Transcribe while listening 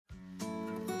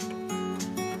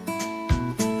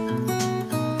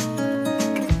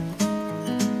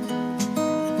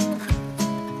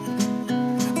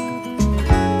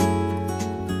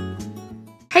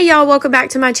y'all, welcome back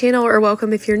to my channel, or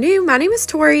welcome if you're new. My name is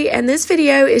Tori, and this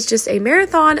video is just a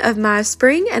marathon of my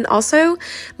spring and also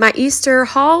my Easter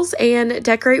hauls and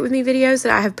decorate with me videos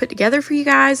that I have put together for you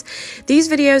guys. These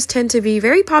videos tend to be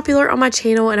very popular on my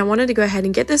channel, and I wanted to go ahead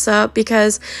and get this up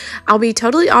because I'll be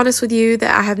totally honest with you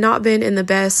that I have not been in the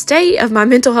best state of my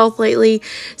mental health lately.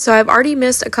 So I've already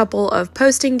missed a couple of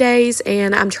posting days,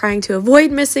 and I'm trying to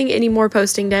avoid missing any more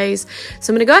posting days.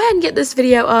 So I'm going to go ahead and get this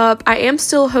video up. I am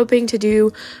still hoping to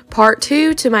do part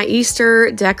 2 to my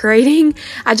Easter decorating.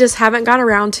 I just haven't got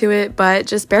around to it, but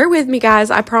just bear with me,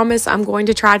 guys. I promise I'm going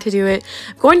to try to do it.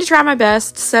 I'm going to try my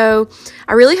best. So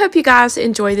I really hope you guys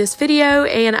enjoy this video,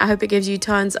 and I hope it gives you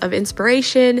tons of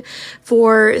inspiration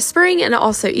for spring and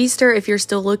also Easter if you're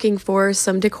still looking for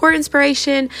some decor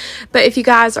inspiration. But if you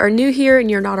guys are new here and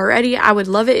you're not already, I would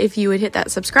love it if you would hit that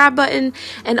subscribe button,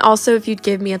 and also if you'd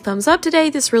give me a thumbs up today.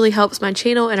 This really helps my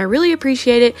channel and I really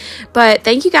appreciate it. But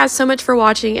thank you guys so much for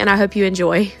watching, and I hope you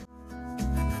enjoy.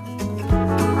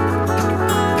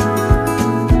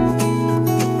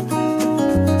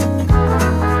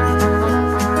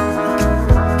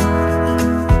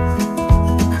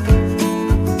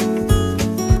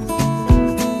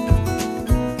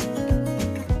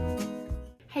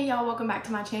 Hey y'all, welcome back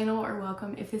to my channel, or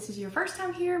welcome if this is your first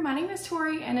time here. My name is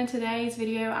Tori, and in today's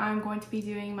video I'm going to be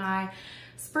doing my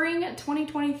spring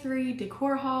 2023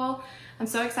 decor haul. I'm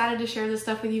so excited to share this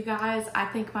stuff with you guys. I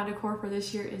think my decor for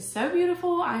this year is so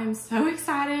beautiful. I am so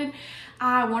excited.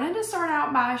 I wanted to start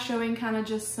out by showing kind of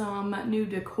just some new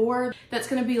decor that's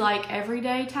going to be like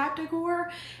everyday type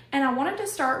decor. And I wanted to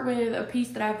start with a piece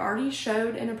that I've already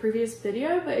showed in a previous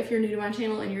video, but if you're new to my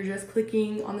channel and you're just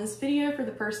clicking on this video for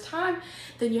the first time,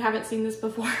 then you haven't seen this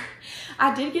before.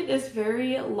 I did get this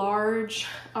very large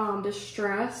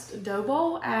distressed dough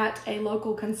bowl at a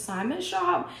local consignment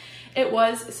shop. It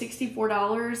was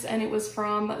 $64 and it was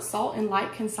from Salt and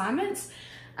Light Consignments.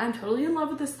 I'm totally in love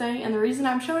with this thing, and the reason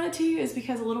I'm showing it to you is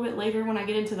because a little bit later when I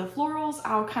get into the florals,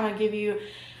 I'll kind of give you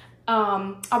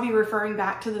I'll be referring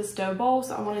back to this dough bowl,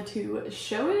 so I wanted to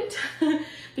show it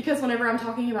because whenever I'm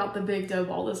talking about the big dough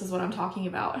bowl, this is what I'm talking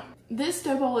about. This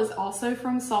dough bowl is also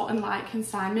from Salt and Light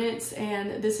Consignments,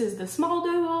 and this is the small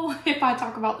dough bowl. If I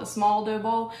talk about the small dough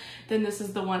bowl, then this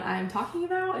is the one I am talking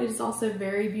about. It is also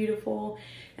very beautiful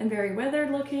and very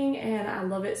weathered looking, and I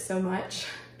love it so much.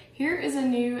 Here is a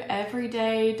new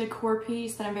everyday decor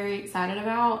piece that I'm very excited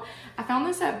about. I found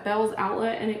this at Bell's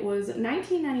Outlet and it was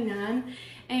 $19.99,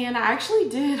 and I actually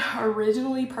did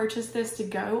originally purchase this to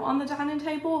go on the dining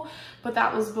table, but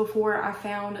that was before I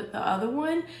found the other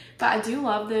one. But I do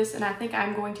love this, and I think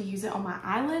I'm going to use it on my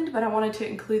island, but I wanted to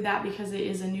include that because it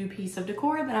is a new piece of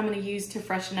decor that I'm going to use to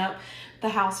freshen up the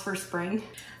house for spring.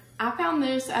 I found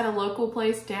this at a local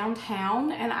place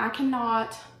downtown, and I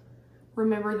cannot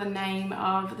remember the name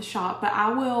of the shop, but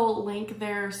I will link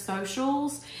their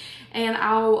socials, and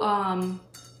I'll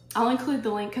include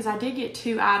the link because I did get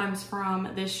 2 items from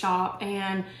this shop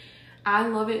and I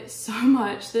love it so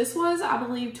much. This was, I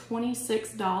believe,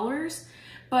 $26,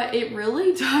 but it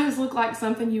really does look like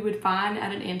something you would find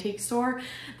at an antique store.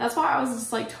 That's why I was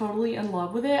just like totally in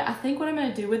love with it. I think what I'm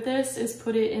going to do with this is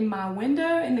put it in my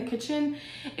window in the kitchen.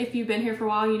 If you've been here for a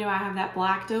while, you know I have that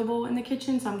black dough bowl in the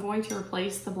kitchen, so I'm going to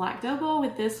replace the black dough bowl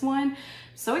with this one.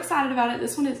 So excited about it.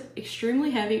 This one is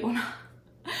extremely heavy. Well,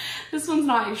 this one's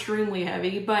not extremely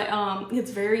heavy, but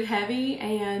it's very heavy,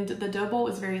 and the dough bowl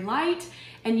is very light.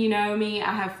 And you know me,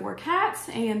 I have 4 cats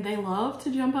and they love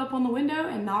to jump up on the window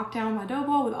and knock down my dough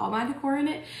bowl with all my decor in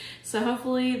it. So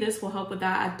hopefully this will help with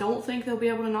that. I don't think they'll be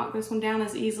able to knock this one down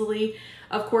as easily.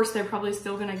 Of course, they're probably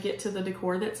still gonna get to the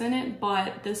decor that's in it,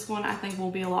 but this one I think will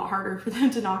be a lot harder for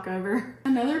them to knock over.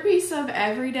 Another piece of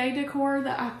everyday decor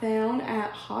that I found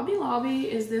at Hobby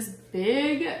Lobby is this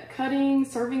big cutting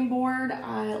serving board.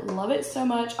 I love it so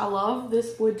much. I love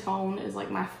this wood tone, is like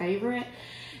my favorite.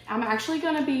 I'm actually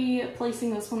going to be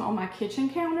placing this one on my kitchen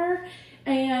counter,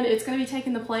 and it's going to be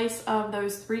taking the place of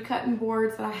those 3 cutting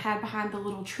boards that I had behind the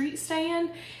little treat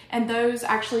stand. And those,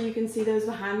 actually, you can see those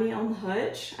behind me on the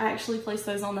hutch. I actually placed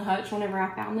those on the hutch whenever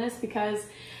I found this because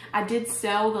I did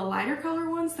sell the lighter color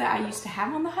ones that I used to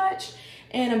have on the hutch.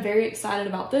 And I'm very excited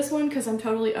about this one because I'm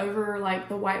totally over like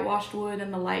the whitewashed wood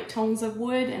and the light tones of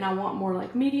wood, and I want more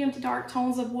like medium to dark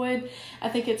tones of wood. I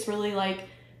think it's really like,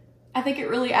 I think it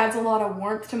really adds a lot of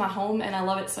warmth to my home, and I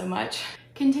love it so much.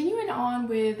 Continuing on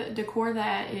with decor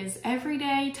that is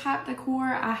everyday type decor,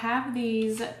 I have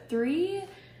these 3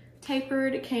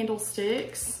 tapered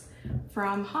candlesticks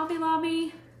from Hobby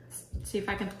Lobby. Let's see if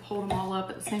I can hold them all up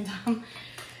at the same time.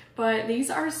 But these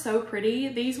are so pretty.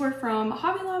 These were from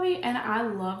Hobby Lobby and I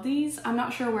love these. I'm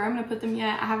not sure where I'm gonna put them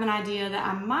yet. I have an idea that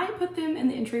I might put them in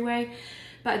the entryway,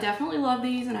 but I definitely love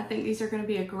these, and I think these are going to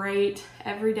be a great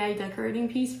everyday decorating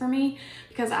piece for me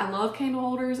because I love candle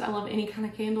holders. I love any kind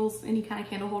of candles, any kind of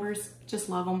candle holders, just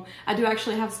love them. I do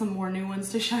actually have some more new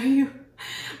ones to show you,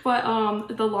 but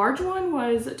the large one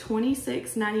was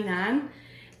 $26.99.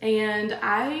 And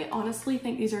I honestly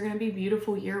think these are going to be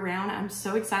beautiful year round. I'm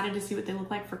so excited to see what they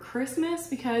look like for Christmas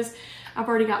because I've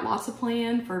already got lots of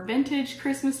plan for vintage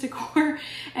Christmas decor,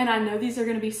 and I know these are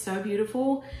going to be so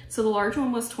beautiful. So the large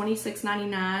one was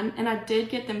 $26.99, and I did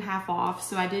get them half off,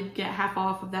 so I did get half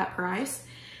off of that price.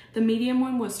 The medium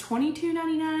one was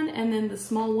 $22.99, and then the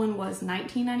small one was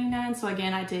 $19.99. So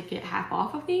again, I did get half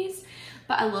off of these,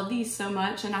 but I love these so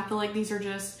much, and I feel like these are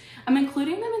just, I'm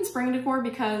including them in spring decor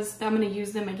because I'm going to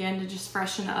use them again to just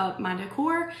freshen up my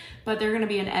decor, but they're going to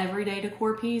be an everyday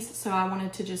decor piece. So I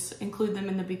wanted to just include them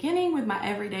in the beginning with my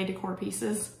everyday decor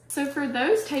pieces. So for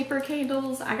those taper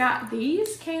candles, I got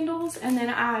these candles, and then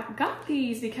I got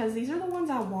these because these are the ones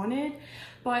I wanted,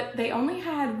 but they only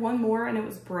had one more and it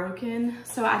was broken.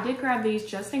 So I did grab these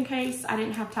just in case I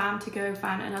didn't have time to go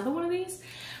find another one of these.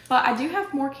 But I do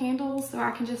have more candles, so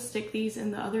I can just stick these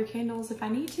in the other candles if I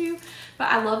need to. But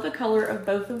I love the color of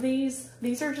both of these.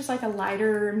 These are just like a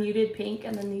lighter muted pink,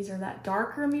 and then these are that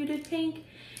darker muted pink.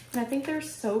 And I think they're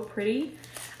so pretty.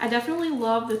 I definitely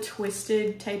love the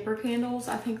twisted taper candles.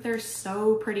 I think they're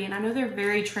so pretty, and I know they're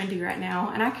very trendy right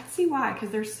now, and I can see why, because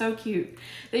they're so cute.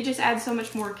 They just add so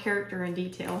much more character and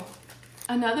detail.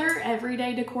 Another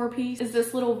everyday decor piece is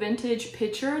this little vintage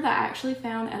pitcher that I actually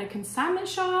found at a consignment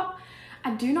shop.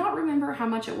 I do not remember how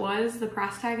much it was. The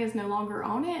price tag is no longer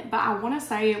on it, but I want to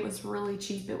say it was really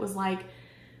cheap. It was like,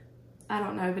 I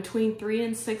don't know, between $3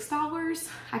 and $6.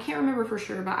 I can't remember for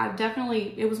sure, but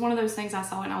it was one of those things I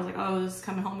saw and I was like, oh, this is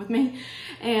coming home with me.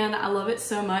 And I love it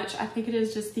so much. I think it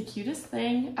is just the cutest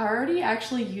thing. I already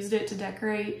actually used it to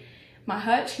decorate my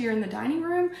hutch here in the dining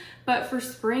room, but for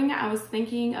spring I was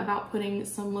thinking about putting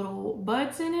some little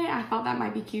buds in it. I thought that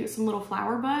might be cute, some little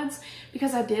flower buds,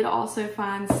 because I did also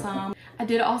find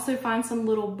some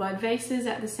little bud vases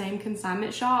at the same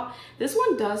consignment shop. This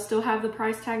one does still have the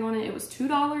price tag on it. It was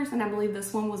 $2, and I believe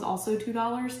this one was also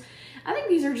 $2. I think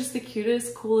these are just the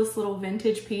cutest, coolest little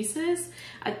vintage pieces.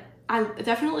 I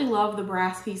definitely love the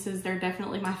brass pieces. They're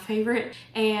definitely my favorite,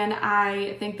 and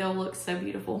I think they'll look so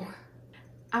beautiful.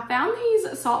 I found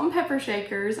these salt and pepper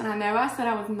shakers, and I know I said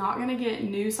I was not gonna get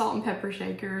new salt and pepper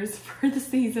shakers for the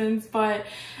seasons, but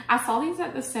I saw these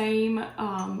at the same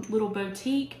little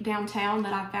boutique downtown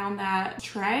that I found that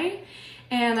tray,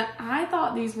 and I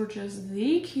thought these were just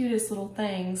the cutest little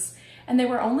things, and they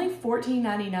were only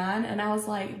 $14.99, and I was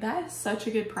like, that is such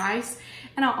a good price.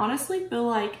 And I honestly feel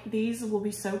like these will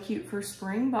be so cute for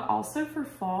spring, but also for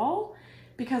fall,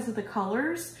 because of the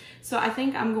colors. So I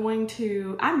think I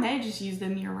may just use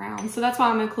them year round. So that's why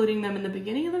I'm including them in the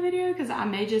beginning of the video, because I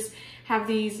may just have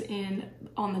these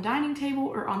on the dining table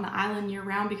or on the island year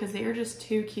round because they are just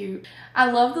too cute. I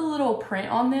love the little print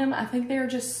on them. I think they're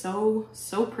just so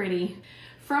pretty.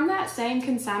 From that same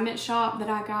consignment shop that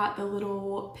I got the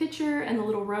little pitcher and the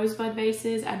little rosebud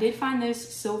vases, I did find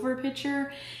this silver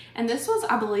pitcher, and this was,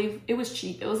 I believe, it was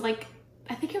cheap. It was like,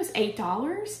 I think it was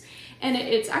 $8, and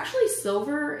it's actually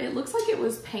silver. It looks like it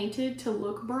was painted to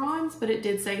look bronze, but it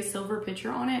did say silver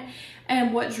pitcher on it.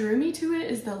 And what drew me to it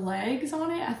is the legs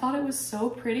on it. I thought it was so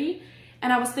pretty.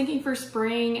 And I was thinking for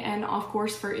spring, and of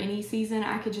course for any season,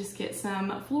 I could just get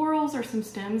some florals or some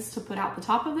stems to put out the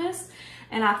top of this.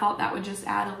 And I thought that would just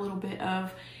add a little bit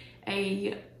of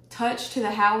a touch to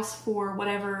the house for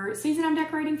whatever season I'm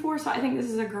decorating for. So I think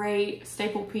this is a great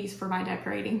staple piece for my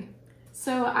decorating.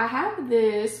 So I have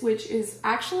this, which is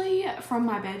actually from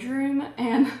my bedroom,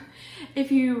 and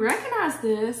if you recognize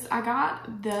this, I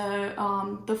got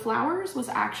the flowers was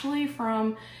actually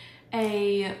from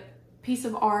a piece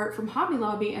of art from Hobby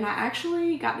Lobby, and I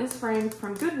actually got this frame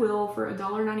from Goodwill for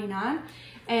 $1.99,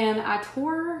 and I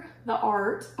tore the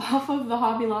art off of the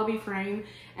Hobby Lobby frame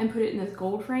and put it in this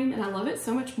gold frame, and I love it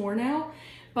so much more now.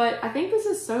 But I think this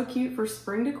is so cute for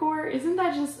spring decor. Isn't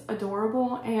that just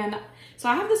adorable? And so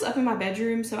I have this up in my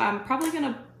bedroom, so I'm probably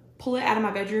gonna pull it out of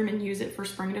my bedroom and use it for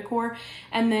spring decor,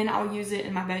 and then I'll use it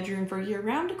in my bedroom for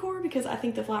year-round decor because I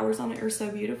think the flowers on it are so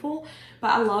beautiful. But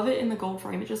I love it in the gold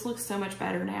frame. It just looks so much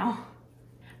better now.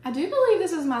 I do believe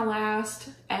this is my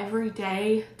last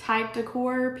everyday type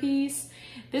decor piece.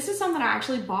 This is something I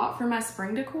actually bought for my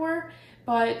spring decor,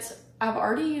 but I've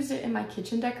already used it in my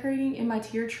kitchen decorating in my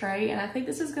tier tray, and I think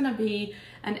this is gonna be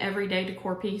an everyday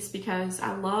decor piece because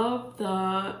I love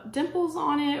the dimples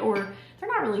on it, or they're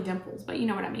not really dimples, but you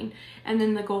know what I mean. And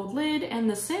then the gold lid, and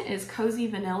the scent is cozy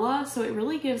vanilla, so it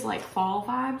really gives like fall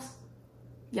vibes.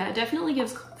 Yeah, it definitely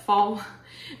gives fall fall,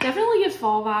 definitely gives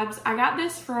fall vibes. I got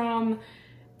this from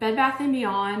Bed Bath &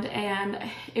 Beyond, and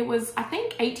it was, I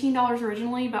think, $18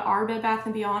 originally, but our Bed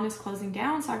Bath & Beyond is closing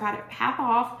down, so I got it half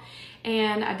off,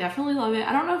 and I definitely love it.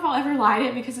 I don't know if I'll ever light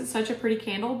it because it's such a pretty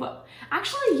candle, but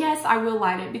actually, yes, I will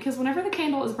light it, because whenever the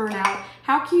candle is burnt out,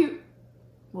 how cute,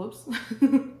 whoops.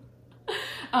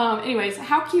 Anyways,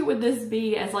 how cute would this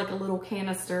be as like a little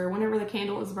canister whenever the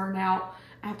candle is burned out?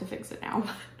 I have to fix it now.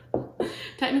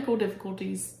 Technical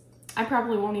difficulties. I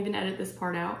probably won't even edit this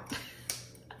part out.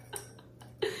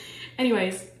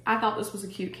 Anyways, I thought this was a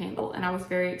cute candle and I was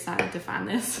very excited to find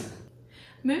this.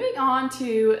 Moving on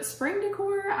to spring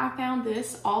decor, I found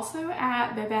this also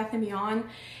at Bed Bath & Beyond,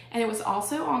 and it was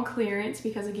also on clearance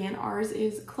because, again, ours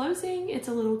is closing. It's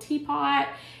a little teapot.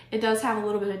 It does have a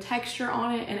little bit of texture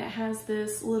on it, and it has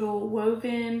this little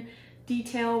woven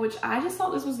detail, which I just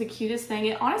thought this was the cutest thing.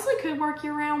 It honestly could work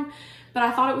year round, but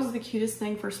I thought it was the cutest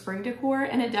thing for spring decor,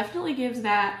 and it definitely gives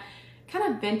that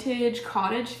kind of vintage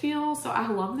cottage feel. So I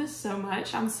love this so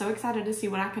much. I'm so excited to see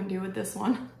what I can do with this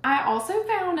one. I also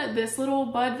found this little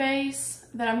bud vase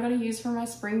that I'm going to use for my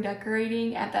spring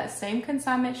decorating at that same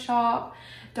consignment shop.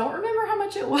 Don't remember how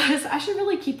much it was. I should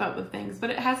really keep up with things, but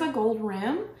it has a gold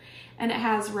rim and it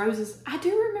has roses. I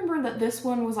do remember that this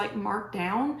one was like marked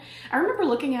down. I remember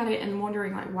looking at it and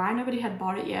wondering like why nobody had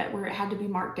bought it yet where it had to be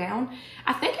marked down.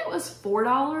 I think it was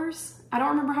 $4. I don't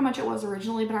remember how much it was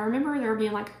originally, but I remember there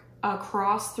being like a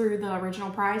cross through the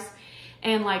original price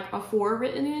and like a 4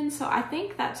 written in. So I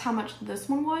think that's how much this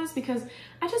one was, because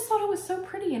I just thought it was so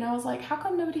pretty and I was like, how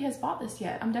come nobody has bought this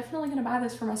yet? I'm definitely gonna buy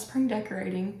this for my spring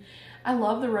decorating. I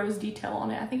love the rose detail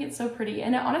on it. I think it's so pretty,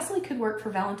 and it honestly could work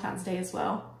for Valentine's Day as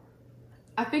well.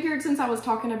 I figured since I was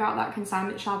talking about that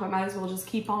consignment shop, I might as well just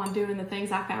keep on doing the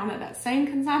things I found at that same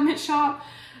consignment shop.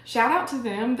 Shout out to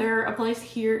them. They're a place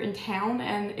here in town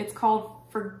and it's called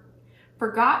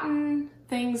Forgotten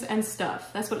Things and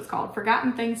Stuff. That's what it's called,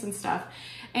 Forgotten Things and Stuff.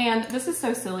 And this is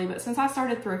so silly, but since I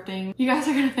started thrifting, you guys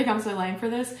are gonna think I'm so lame for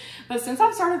this, but since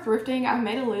I've started thrifting, I've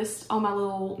made a list on my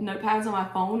little notepads on my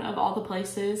phone of all the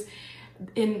places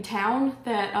in town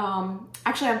that,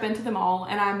 actually I've been to them all,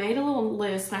 and I made a little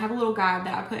list and I have a little guide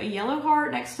that I put a yellow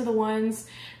heart next to the ones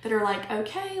that are like,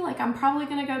 okay, like I'm probably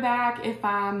gonna go back if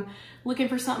I'm looking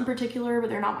for something particular, but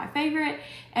they're not my favorite.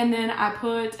 And then I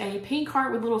put a pink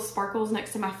heart with little sparkles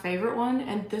next to my favorite one.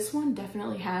 And this one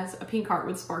definitely has a pink heart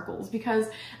with sparkles because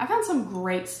I found some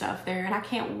great stuff there and I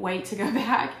can't wait to go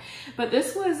back. But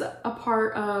this was a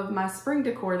part of my spring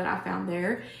decor that I found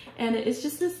there. And it's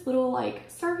just this little like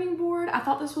serving board. I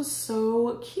thought this was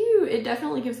so cute. It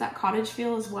definitely gives that cottage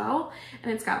feel as well.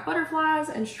 And it's got butterflies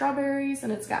and strawberries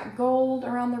and it's got gold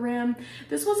around the rim.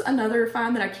 This was another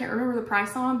find that I can't remember the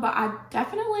price on, but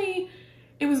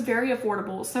it was very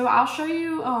affordable. So I'll show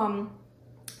you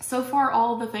so far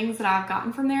all the things that I've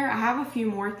gotten from there. I have a few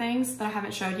more things that I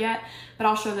haven't showed yet, but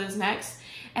I'll show those next.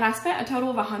 And I spent a total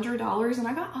of $100 and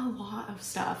I got a lot of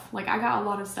stuff. Like I got a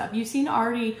lot of stuff. You've seen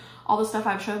already all the stuff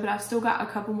I've showed, but I've still got a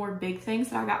couple more big things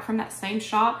that I got from that same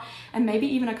shop, and maybe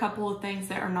even a couple of things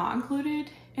that are not included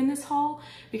in this haul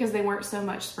because they weren't so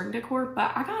much spring decor.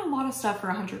 But I got a lot of stuff for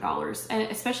 $100,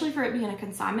 and especially for it being a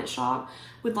consignment shop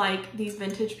with like these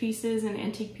vintage pieces and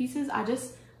antique pieces, I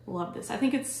just love this. I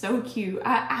think it's so cute.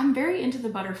 I'm very into the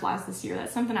butterflies this year.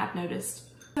 That's something I've noticed.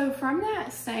 So from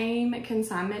that same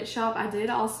consignment shop, I did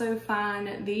also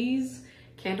find these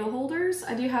candle holders.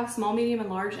 I do have small, medium, and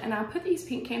large, and I put these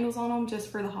pink candles on them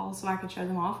just for the haul so I could show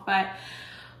them off. But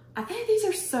I think these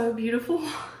are so beautiful.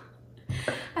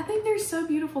 I think they're so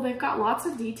beautiful. They've got lots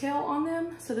of detail on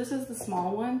them. So this is the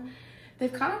small one.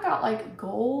 They've kind of got like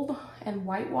gold and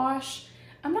whitewash.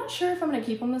 I'm not sure if I'm gonna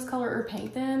keep them this color or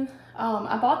paint them.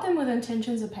 I bought them with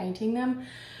intentions of painting them,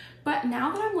 but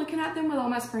now that I'm looking at them with all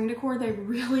my spring decor, they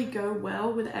really go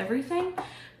well with everything.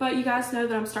 But you guys know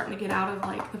that I'm starting to get out of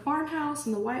like the farmhouse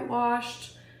and the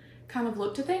whitewashed kind of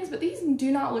look to things, but these do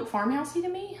not look farmhousey to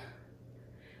me.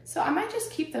 So I might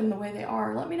just keep them the way they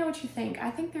are. Let me know what you think.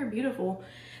 I think they're beautiful.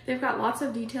 They've got lots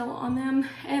of detail on them.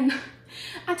 And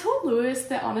I told Lewis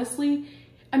that honestly,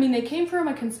 I mean, they came from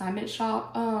a consignment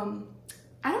shop.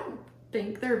 I don't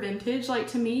think they're vintage. Like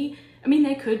to me, I mean,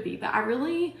 they could be, but I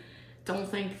really don't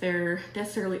think they're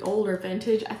necessarily old or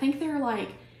vintage. I think they're like,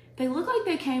 they look like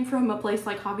they came from a place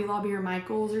like Hobby Lobby or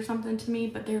Michael's or something to me,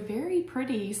 but they're very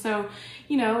pretty. So,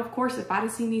 you know, of course, if I'd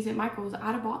have seen these at Michael's, I'd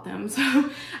have bought them. So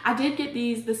I did get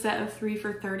these, the set of 3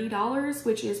 for $30,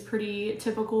 which is pretty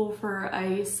typical for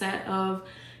a set of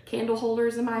candle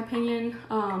holders, in my opinion.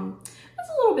 That's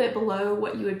a little bit below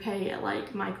what you would pay at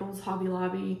like Michael's, Hobby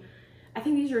Lobby, I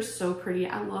think these are so pretty.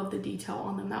 I love the detail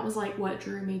on them. That was like what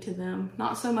drew me to them.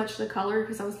 Not so much the color,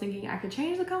 because I was thinking I could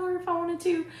change the color if I wanted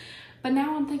to, but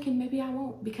now I'm thinking maybe I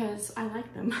won't because I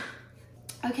like them.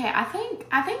 Okay, I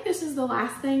think this is the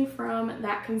last thing from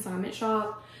that consignment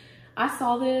shop. I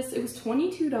saw this, it was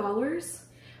 $22.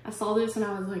 I saw this and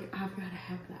I was like, I've got to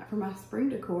have that for my spring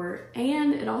decor.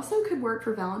 And it also could work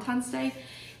for Valentine's Day.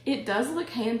 It does look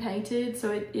hand painted,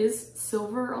 so it is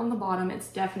silver on the bottom. It's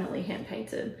definitely hand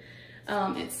painted.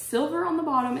 It's silver on the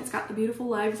bottom. It's got the beautiful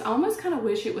legs. I almost kind of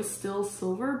wish it was still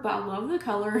silver, but I love the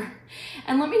color.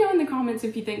 And let me know in the comments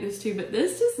if you think this too, but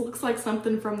this just looks like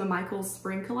something from the Michael's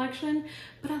spring collection,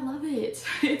 but I love it.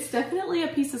 It's definitely a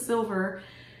piece of silver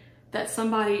that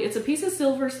it's a piece of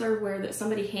silver silverware that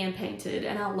somebody hand painted,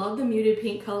 and I love the muted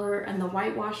pink color and the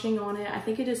whitewashing on it. I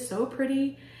think it is so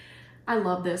pretty. I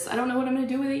love this. I don't know what I'm gonna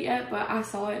do with it yet, but I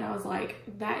saw it and I was like,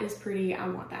 that is pretty, I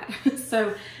want that.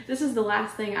 So this is the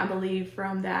last thing I believe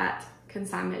from that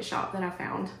consignment shop that I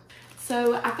found.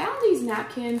 So I found these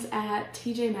napkins at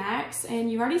TJ Maxx,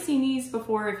 and you've already seen these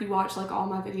before if you watch like all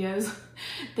my videos.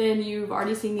 Then you've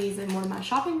already seen these in one of my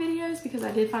shopping videos, because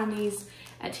I did find these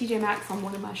at TJ Maxx on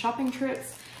one of my shopping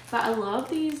trips. But I love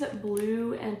these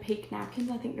blue and pink napkins.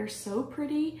 I think they're so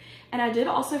pretty. And I did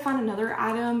also find another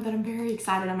item that I'm very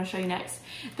excited, I'm gonna show you next,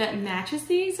 that matches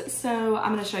these. So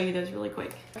I'm gonna show you those really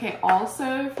quick. Okay,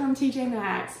 also from TJ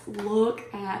Maxx,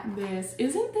 look at this.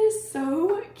 Isn't this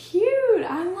so cute?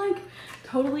 I'm like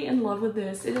totally in love with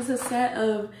this. It is a set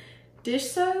of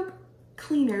dish soap,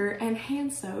 cleaner, and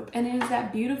hand soap, and it is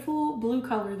that beautiful blue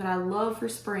color that I love for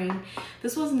spring.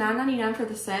 This was $9.99 for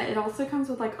the set. It also comes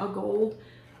with like a gold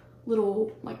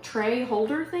little like tray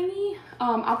holder thingy.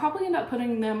 I'll probably end up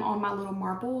putting them on my little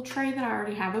marble tray that I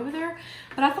already have over there,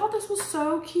 but I thought this was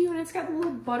so cute, and it's got the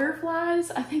little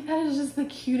butterflies. I think that is just the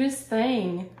cutest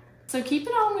thing. So keep it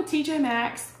on with TJ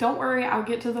Maxx. Don't worry, I'll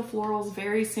get to the florals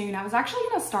very soon. I was actually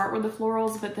gonna start with the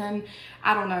florals, but then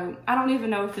I don't know. I don't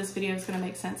even know if this video is gonna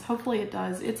make sense. Hopefully it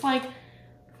does. It's like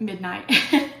midnight.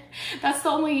 That's the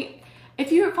only,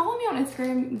 if you follow me on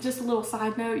Instagram, just a little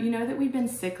side note, you know that we've been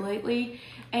sick lately,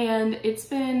 and it's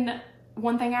been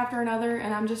one thing after another,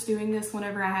 and I'm just doing this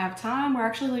whenever I have time. We're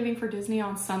actually leaving for Disney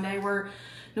on Sunday.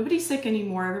 Nobody's sick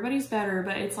anymore, everybody's better,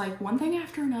 but it's like one thing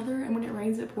after another, and when it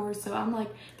rains it pours. So I'm like,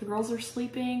 the girls are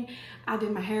sleeping. I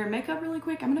did my hair and makeup really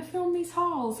quick. I'm gonna film these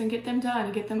hauls and get them done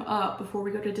and get them up before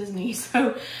we go to Disney.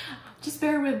 So just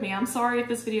bear with me. I'm sorry if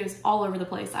this video is all over the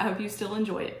place. I hope you still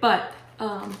enjoy it. But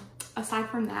aside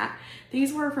from that,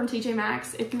 these were from TJ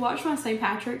Maxx. If you watched my St.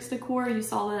 Patrick's decor, you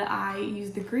saw that I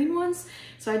used the green ones.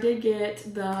 So I did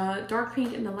get the dark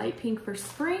pink and the light pink for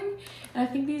spring. And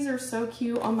I think these are so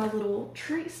cute on my little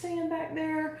treat stand back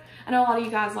there. I know a lot of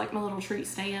you guys like my little treat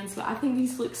stands, but I think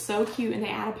these look so cute, and they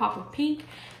add a pop of pink.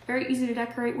 Very easy to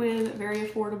decorate with, very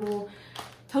affordable,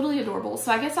 totally adorable.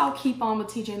 So I guess I'll keep on with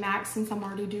TJ Maxx since I'm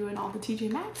already doing all the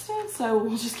TJ Maxx stuff. So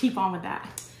we'll just keep on with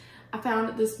that. I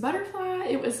found this butterfly.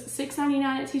 It was $6.99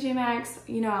 at TJ Maxx.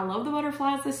 You know, I love the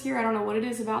butterflies this year. I don't know what it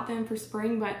is about them for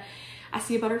spring, but I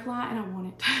see a butterfly and I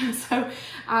want it. So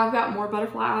I've got more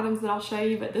butterfly items that I'll show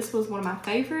you, but this was one of my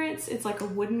favorites. It's like a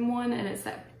wooden one, and it's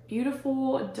that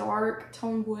beautiful dark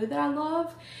tone wood that I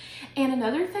love. And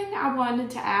another thing I wanted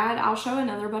to add, I'll show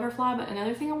another butterfly, but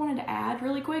another thing I wanted to add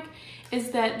really quick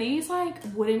is that these like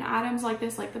wooden items like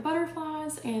this, like the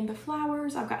butterflies and the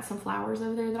flowers, I've got some flowers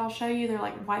over there that I'll show you. They're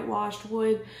like whitewashed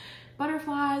wood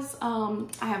butterflies. I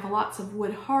have lots of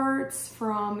wood hearts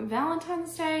from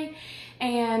Valentine's Day,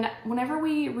 and whenever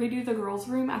we redo the girls'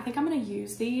 room, I think I'm going to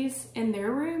use these in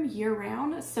their room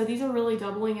year-round. So these are really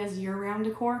doubling as year-round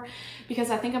decor, because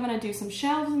I think I'm going to do some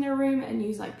shelves in their room and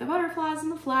use like the butterflies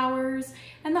and the flowers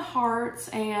and the hearts,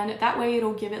 and that way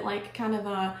it'll give it like kind of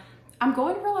a, I'm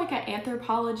going for like an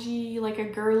anthropology, like a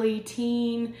girly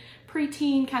teen,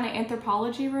 preteen kind of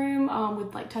anthropology room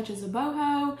with like touches of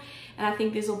boho. And I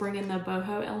think these will bring in the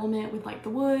boho element with like the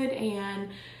wood and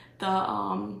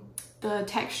the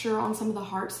texture on some of the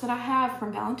hearts that I have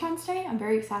from Valentine's Day. I'm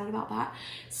very excited about that.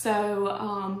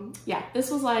 So yeah, this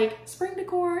was like spring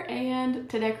decor and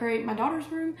to decorate my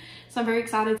daughter's room. So I'm very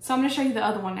excited. So I'm gonna show you the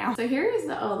other one now. So here is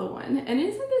the other one. And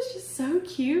isn't this just so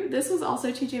cute? This was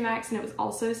also TJ Maxx and it was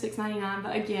also $6.99.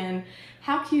 But again,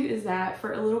 how cute is that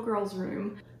for a little girl's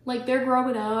room? Like, they're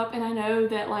growing up, and I know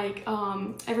that like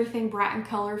everything bright and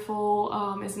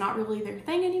colorful is not really their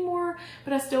thing anymore,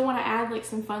 but I still want to add like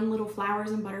some fun little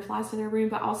flowers and butterflies to their room.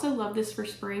 But I also love this for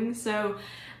spring, so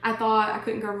I thought I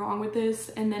couldn't go wrong with this.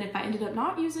 And then if I ended up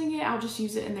not using it, I'll just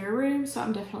use it in their room, so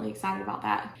I'm definitely excited about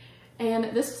that.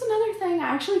 And this was another thing, I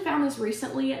actually found this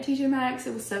recently at TJ Maxx.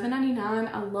 It was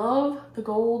 $7.99. I love the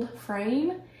gold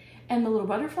frame, and the little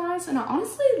butterflies. And I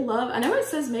honestly love, I know it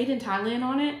says made in Thailand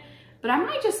on it, but I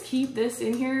might just keep this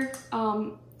in here.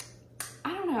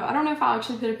 I don't know if I'll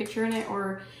actually put a picture in it,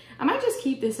 or I might just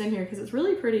keep this in here because it's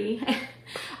really pretty.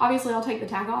 Obviously I'll take the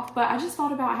tag off, but I just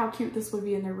thought about how cute this would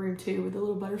be in their room too, with the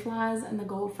little butterflies and the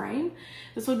gold frame.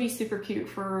 This would be super cute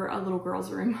for a little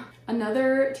girl's room.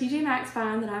 Another TJ Maxx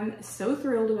find that I'm so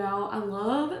thrilled about. I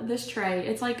love this tray.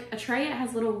 It's like a tray, it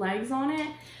has little legs on it.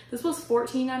 This was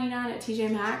 $14.99 at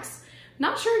TJ Maxx.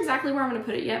 Not sure exactly where I'm gonna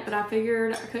put it yet, but I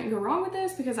figured I couldn't go wrong with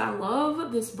this because I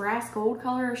love this brass gold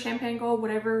color, champagne gold,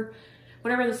 whatever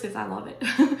this is, I love it.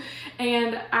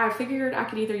 And I figured I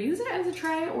could either use it as a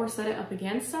tray or set it up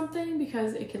against something,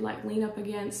 because it could like lean up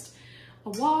against a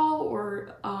wall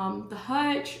or the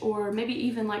hutch, or maybe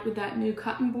even like with that new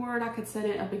cutting board, I could set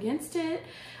it up against it.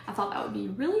 I thought that would be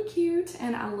really cute,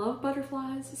 and I love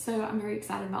butterflies, so I'm very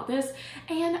excited about this.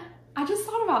 And I just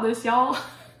thought about this, y'all.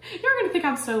 You're gonna think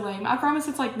I'm so lame. I promise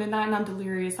it's like midnight and I'm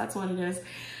delirious, that's what it is.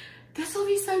 This will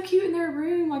be so cute in their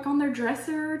room, like on their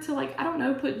dresser, to like, I don't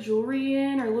know, put jewelry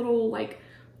in, or little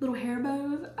hair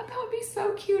bows. That would be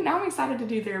so cute. Now I'm excited to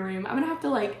do their room. I'm gonna have to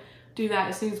like do that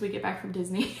as soon as we get back from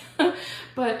Disney.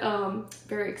 But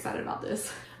very excited about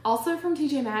this. Also from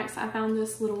TJ Maxx, I found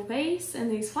this little vase and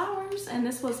these flowers, and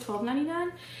this was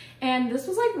 $12.99. And this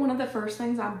was like one of the first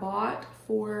things I bought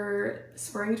for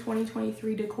spring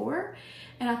 2023 decor.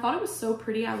 And I thought it was so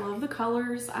pretty. I love the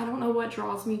colors. I don't know what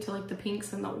draws me to like the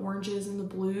pinks and the oranges and the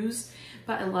blues,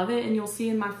 but I love it. And you'll see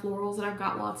in my florals that I've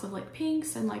got lots of like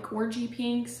pinks and like orangey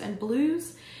pinks and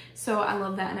blues. So I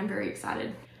love that, and I'm very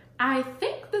excited. I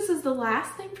think this is the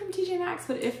last thing from TJ Maxx,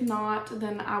 but if not,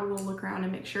 then I will look around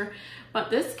and make sure. But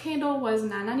this candle was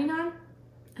 $9.99.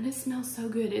 And it smells so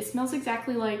good. It smells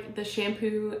exactly like the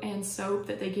shampoo and soap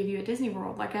that they give you at Disney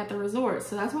World, like at the resort.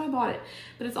 So that's why I bought it.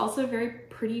 But it's also a very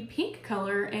pretty pink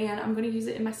color, and I'm going to use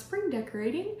it in my spring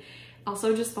decorating.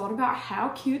 Also just thought about how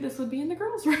cute this would be in the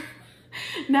girls' room.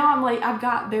 Now I'm like, I've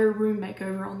got their room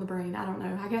makeover on the brain. I don't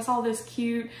know. I guess all this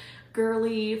cute,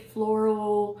 girly,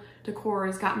 floral decor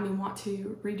has gotten me want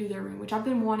to redo their room, which I've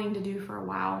been wanting to do for a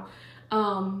while.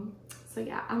 So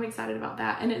yeah, I'm excited about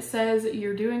that. And it says,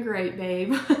 "You're doing great,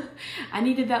 babe." I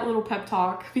needed that little pep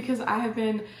talk because I have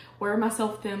been wearing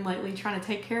myself thin lately, trying to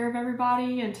take care of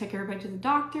everybody and take everybody to the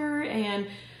doctor and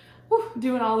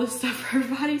doing all this stuff for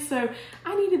everybody. So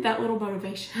I needed that little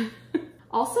motivation.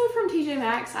 Also from TJ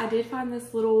Maxx, I did find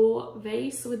this little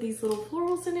vase with these little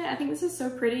florals in it. I think this is so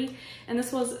pretty. And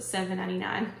this was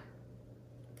 $7.99.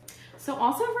 So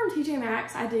also from TJ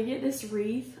Maxx, I did get this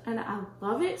wreath, and I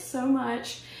love it so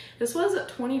much. This was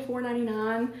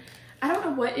 $24.99. I don't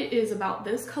know what it is about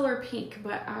this color pink,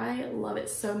 but I love it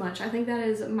so much. I think that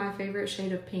is my favorite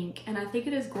shade of pink, and I think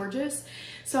it is gorgeous.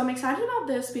 So I'm excited about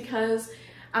this because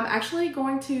I'm actually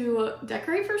going to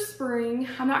decorate for spring.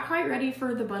 I'm not quite ready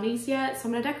for the bunnies yet, so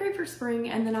I'm gonna decorate for spring,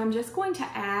 and then I'm just going to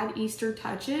add Easter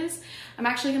touches. I'm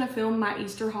actually gonna film my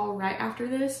Easter haul right after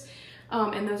this.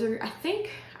 And those are, I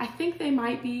think they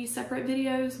might be separate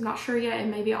videos. I'm not sure yet, and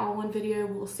maybe all one video,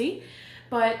 we'll see.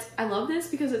 But I love this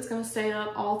because it's gonna stay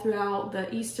up all throughout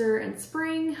the Easter and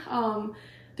spring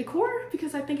decor,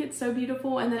 because I think it's so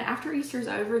beautiful. And then after Easter's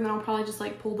over, then I'll probably just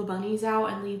like pull the bunnies out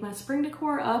and leave my spring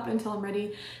decor up until I'm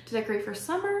ready to decorate for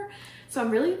summer. So I'm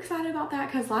really excited about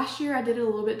that, because last year I did it a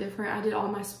little bit different. I did all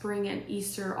my spring and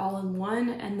Easter all in one,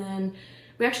 and then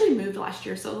we actually moved last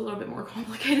year, so it was a little bit more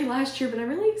complicated last year, but I'm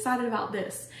really excited about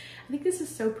this. I think this is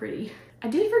so pretty. I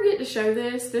did forget to show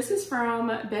this. This is from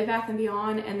Bed Bath &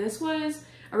 Beyond, and this was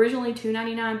originally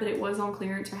 $2.99, but it was on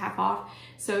clearance or half off,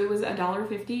 so it was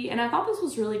 $1.50, and I thought this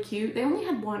was really cute. They only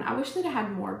had one. I wish they'd have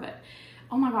had more, but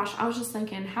oh my gosh, I was just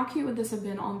thinking, how cute would this have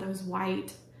been on those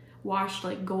white washed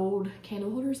like gold candle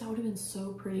holders? That would have been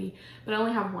so pretty, but I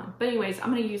only have one. But anyways,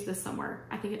 I'm gonna use this somewhere.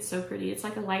 I think it's so pretty. It's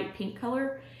like a light pink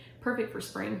color. Perfect for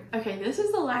spring. Okay, this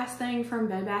is the last thing from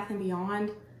Bed Bath &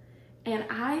 Beyond. And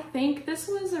I think this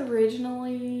was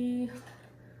originally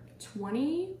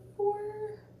 $24,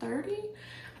 $30.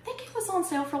 I think it was on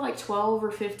sale for like $12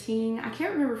 or $15. I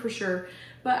can't remember for sure,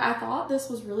 but I thought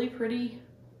this was really pretty.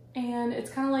 And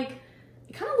it's kind of like,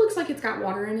 it kind of looks like it's got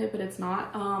water in it, but it's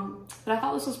not. But I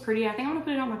thought this was pretty. I think I'm gonna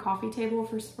put it on my coffee table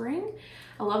for spring.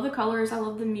 I love the colors. I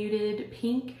love the muted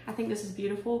pink. I think this is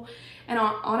beautiful. And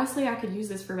honestly, I could use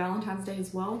this for Valentine's Day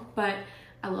as well, but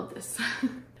I love this.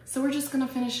 So we're just gonna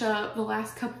finish up the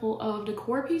last couple of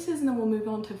decor pieces, and then we'll move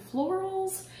on to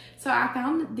florals. So I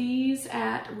found these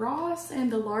at Ross,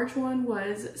 and the large one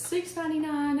was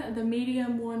 $6.99. The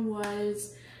medium one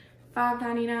was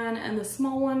 $5.99, and the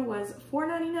small one was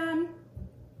 $4.99.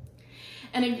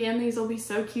 And again, these will be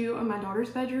so cute in my daughter's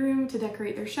bedroom to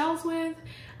decorate their shelves with.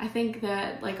 I think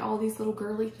that like all these little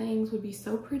girly things would be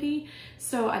so pretty.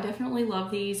 So I definitely love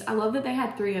these. I love that they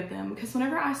had 3 of them because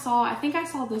whenever I think I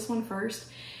saw this one first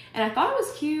and I thought it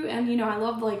was cute, and you know, I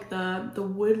love like the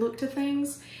wood look to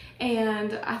things,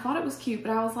 and I thought it was cute,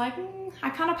 but I was like, I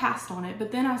kind of passed on it.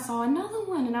 But then I saw another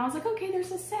one and I was like, okay,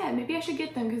 there's a set. Maybe I should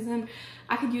get them because then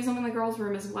I could use them in the girls'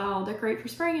 room as well, decorate for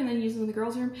spring and then use them in the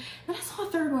girls' room. Then I saw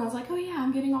a 3rd one. I was like, oh yeah,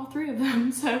 I'm getting all 3 of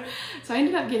them. So I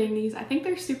ended up getting these. I think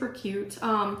they're super cute.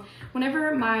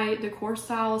 Whenever my decor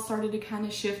style started to kind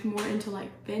of shift more into like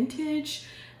vintage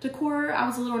decor, I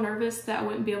was a little nervous that I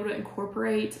wouldn't be able to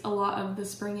incorporate a lot of the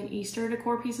spring and Easter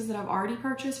decor pieces that I've already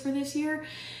purchased for this year,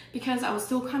 because I was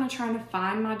still kind of trying to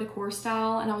find my decor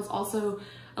style, and I was also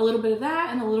a little bit of that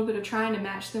and a little bit of trying to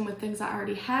match them with things I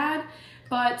already had.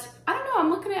 But I don't know, I'm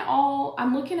looking at all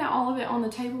of it on the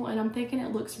table and I'm thinking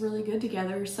it looks really good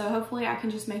together. So hopefully I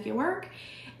can just make it work.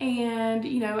 And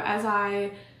you know, as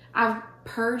I've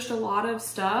purged a lot of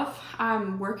stuff,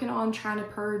 I'm working on trying to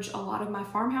purge a lot of my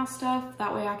farmhouse stuff.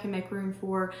 That way I can make room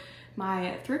for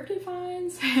my thrifty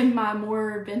finds and my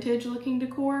more vintage looking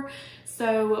decor.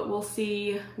 So we'll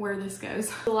see where this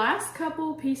goes. The last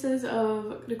couple pieces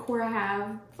of decor I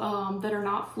have that are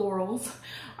not florals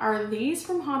are these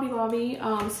from Hobby Lobby.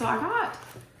 So I got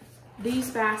these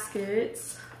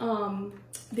baskets.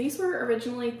 These were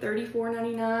originally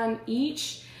 $34.99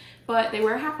 each, but they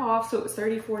were half off, so it was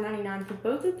 $34.99 for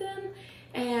both of them.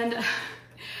 And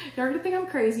you're gonna think I'm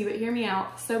crazy, but hear me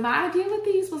out. So my idea with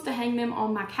these was to hang them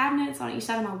on my cabinets on each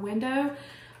side of my window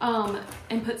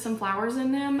and put some flowers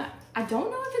in them. I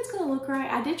don't know if it's gonna look right.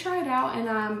 I did try it out and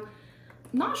I'm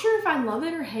not sure if I love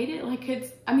it or hate it. Like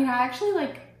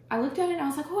I looked at it and I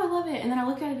was like, oh, I love it. And then I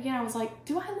looked at it again, I was like,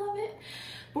 do I love it?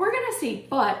 But we're gonna see.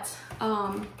 But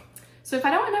so if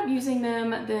I don't end up using them,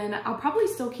 then I'll probably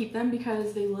still keep them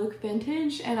because they look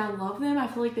vintage and I love them. I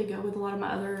feel like they go with a lot of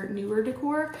my other newer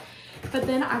decor. But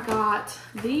then I got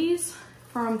these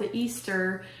from the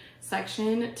Easter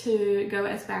section to go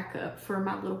as backup for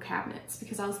my little cabinets,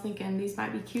 because I was thinking these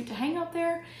might be cute to hang up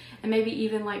there and maybe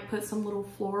even like put some little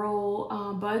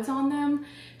floral buds on them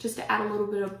just to add a little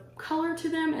bit of color to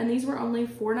them. And these were only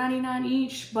 $4.99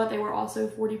 each, but they were also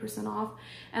 40% off.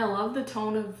 And I love the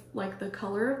tone of like the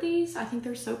color of these. I think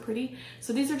they're so pretty.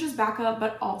 So these are just backup,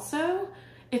 but also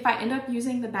if I end up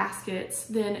using the baskets,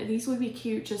 then these would be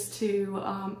cute just to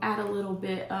add a little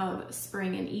bit of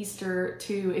spring and Easter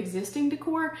to existing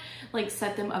decor, like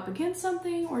set them up against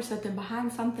something or set them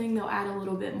behind something. They'll add a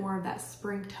little bit more of that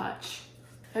spring touch.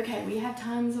 Okay, we have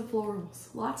tons of florals,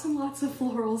 lots and lots of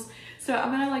florals. So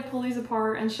I'm gonna like pull these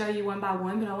apart and show you one by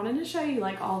one, but I wanted to show you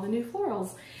like all the new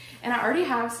florals. And I already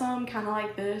have some kind of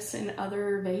like this in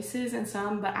other vases and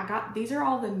some, but these are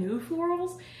all the new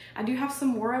florals. I do have some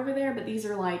more over there, but these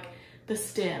are like the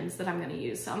stems that I'm gonna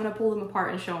use. So I'm gonna pull them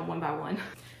apart and show them one by one.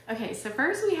 Okay, so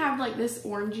first we have like this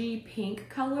orangey pink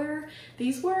color.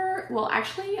 These were, well,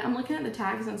 actually I'm looking at the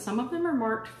tags and some of them are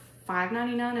marked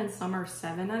 $5.99 and some are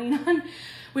 $7.99,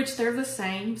 which they're the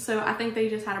same. So I think they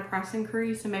just had a price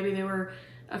increase and maybe there were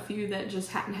a few that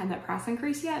just hadn't had that price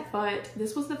increase yet, but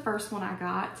this was the first one I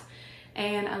got.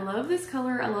 And I love this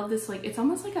color. I love this, like, it's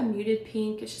almost like a muted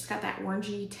pink. It's just got that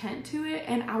orangey tint to it.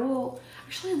 And I will,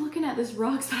 actually looking at this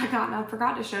rugs that I got, and I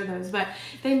forgot to show those, but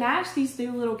they match these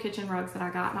new little kitchen rugs that I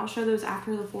got, and I'll show those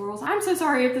after the florals. I'm so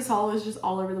sorry if this haul is just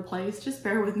all over the place. Just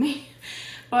bear with me.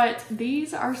 But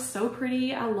these are so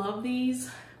pretty. I love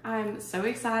these. I'm so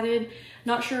excited.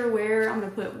 Not sure where I'm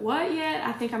gonna put what yet.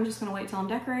 I think I'm just gonna wait till I'm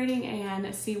decorating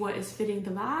and see what is fitting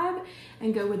the vibe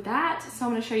and go with that. So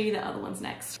I'm gonna show you the other ones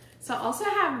next. So I also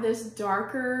have this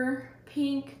darker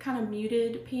pink, kind of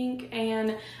muted pink.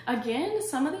 And again,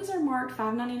 some of these are marked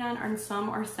 $5.99 and some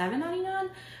are $7.99,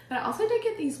 but I also did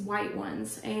get these white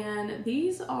ones, and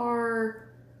these are,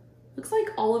 looks like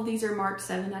all of these are marked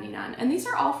 $7.99, and these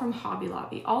are all from Hobby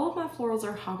Lobby. All of my florals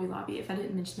are Hobby Lobby, if I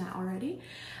didn't mention that already.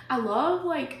 I love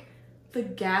like the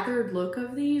gathered look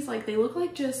of these. Like they look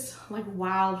like just like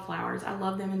wildflowers. I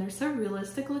love them and they're so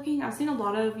realistic looking. I've seen a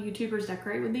lot of YouTubers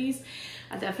decorate with these.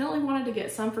 I definitely wanted to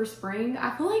get some for spring.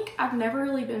 I feel like I've never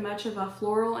really been much of a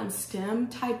floral and stem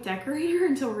type decorator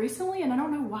until recently, and I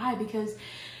don't know why, because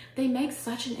they make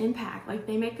such an impact. Like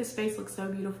they make the space look so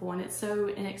beautiful, and it's so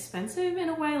inexpensive in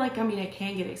a way. Like, I mean, it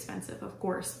can get expensive, of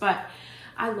course, but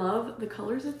I love the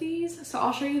colors of these. So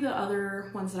I'll show you the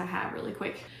other ones that I have really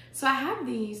quick. So I have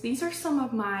these are some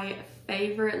of my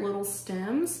favorite little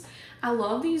stems. I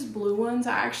love these blue ones.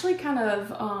 I actually kind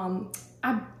of,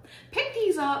 I picked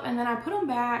these up and then I put them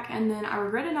back, and then I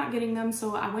regretted not getting them.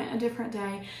 So I went a different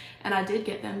day and I did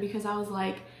get them because I was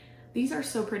like, These are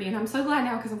so pretty, and I'm so glad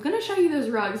now because I'm going to show you those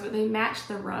rugs, but they match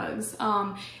the rugs.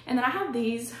 And then I have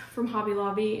these from Hobby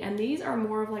Lobby, and these are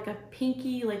more of like a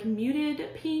pinky, like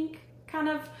muted pink kind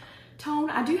of tone.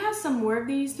 I do have some more of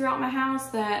these throughout my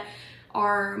house that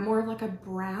are more of like a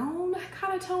brown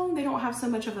kind of tone. They don't have so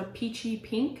much of a peachy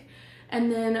pink. And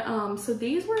then, so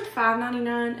these were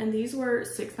 $5.99 and these were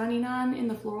 $6.99 in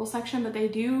the floral section, but they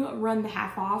do run the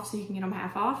half off, so you can get them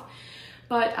half off.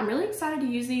 But I'm really excited to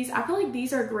use these. I feel like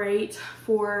these are great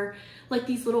for like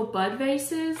these little bud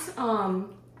vases.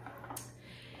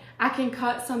 I can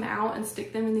cut some out and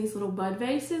stick them in these little bud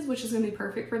vases, which is gonna be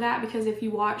perfect for that, because if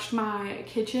you watched my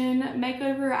kitchen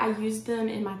makeover, I used them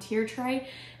in my tier tray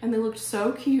and they looked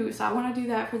so cute. So I wanna do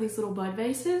that for these little bud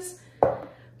vases.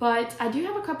 But I do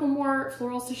have a couple more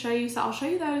florals to show you, so I'll show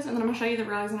you those and then I'm gonna show you the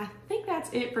rugs, and I think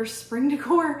that's it for spring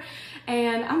decor.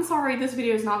 And I'm sorry, this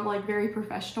video is not like very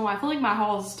professional. I feel like my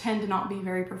hauls tend to not be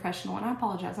very professional, and I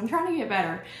apologize. I'm trying to get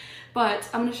better, but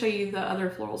I'm gonna show you the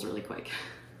other florals really quick.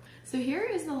 So here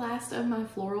is the last of my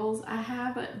florals. I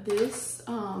have this,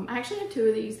 I actually have two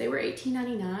of these. They were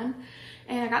 $18.99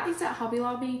 and I got these at Hobby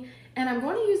Lobby, and I'm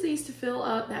going to use these to fill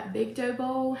up that big dough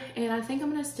bowl, and I think I'm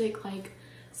gonna stick like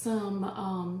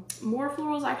some more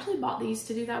florals. I actually bought these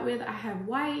to do that with. I have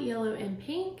white, yellow, and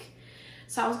pink.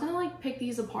 So I was gonna like pick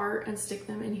these apart and stick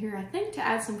them in here, I think, to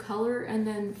add some color. And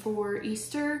then for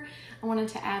Easter, I wanted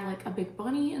to add like a big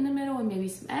bunny in the middle and maybe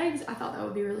some eggs. I thought that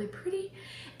would be really pretty.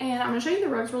 And I'm gonna show you the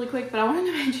rugs really quick, but I wanted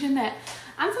to mention that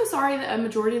I'm so sorry that a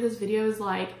majority of this video is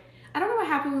like, I don't know what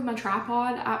happened with my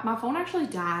tripod. My phone actually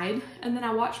died, and then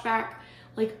I watched back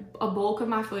like a bulk of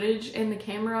my footage, and the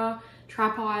camera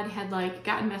tripod had like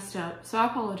gotten messed up. So I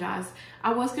apologize.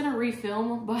 I was gonna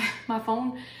refilm, but my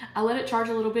phone, I let it charge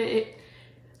a little bit.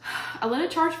 I let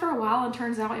it charge for a while, and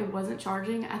turns out it wasn't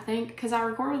charging, I think, because I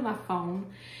record with my phone,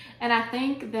 and I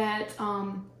think that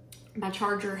my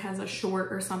charger has a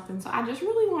short or something. So I just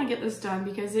really want to get this done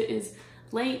because it is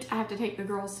late. I have to take the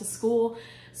girls to school,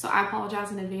 so I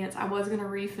apologize in advance. I was gonna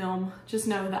refilm. Just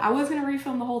know that I was gonna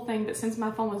refilm the whole thing, but since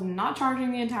my phone was not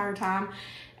charging the entire time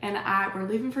and we're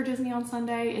leaving for Disney on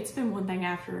Sunday, it's been one thing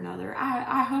after another.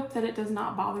 I hope that it does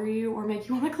not bother you or make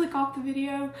you want to click off the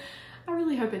video. I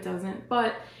really hope it doesn't,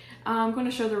 but I'm going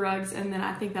to show the rugs, and then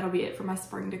I think that'll be it for my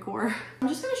spring decor. I'm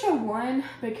just going to show one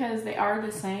because they are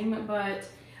the same, but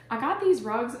I got these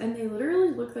rugs and they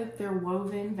literally look like they're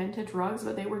woven vintage rugs,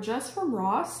 but they were just from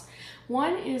Ross.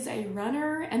 One is a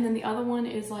runner, and then the other one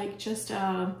is like just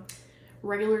a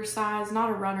regular size, not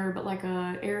a runner, but like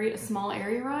a small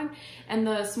area rug. And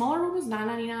the smaller one was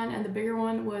 $9.99 and the bigger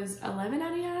one was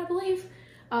 $11.99, I believe.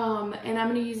 And I'm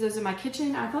gonna use those in my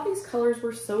kitchen. I thought these colors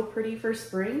were so pretty for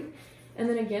spring. And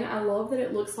then again, I love that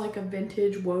it looks like a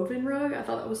vintage woven rug. I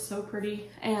thought that was so pretty,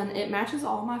 and it matches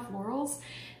all my florals,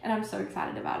 and I'm so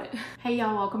excited about it. Hey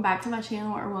y'all, welcome back to my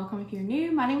channel, or welcome if you're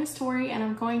new. My name is Tori, and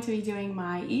I'm going to be doing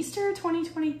my Easter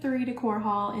 2023 decor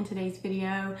haul in today's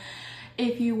video.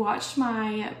 If you watched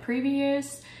my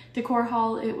previous decor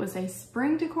haul, it was a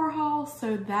spring decor haul,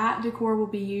 so that decor will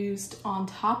be used on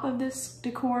top of this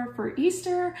decor for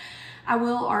Easter. I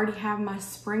will already have my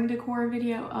spring decor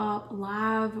video up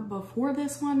live before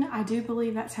this one. I do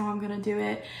believe that's how I'm gonna do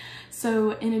it.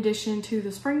 So in addition to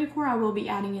the spring decor, I will be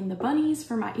adding in the bunnies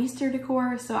for my Easter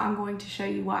decor. So I'm going to show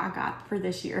you what I got for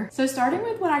this year. So starting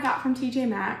with what I got from TJ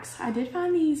Maxx, I did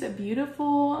find these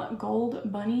beautiful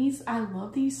gold bunnies. I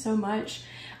love these so much.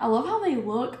 I love how they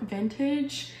look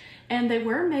vintage, and they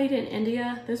were made in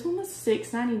India. This one was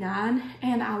 $6.99,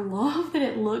 and I love that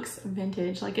it looks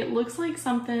vintage. Like, it looks like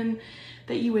something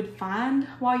that you would find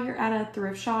while you're at a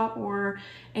thrift shop or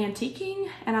antiquing,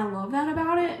 and I love that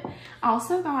about it. I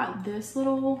also got this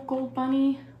little gold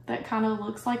bunny that kind of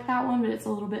looks like that one, but it's a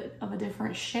little bit of a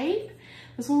different shape.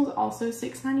 This one was also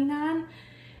 $6.99,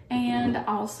 and I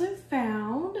also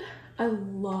found, I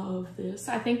love this.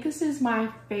 I think this is my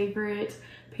favorite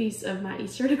piece of my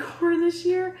Easter decor this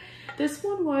year. This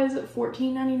one was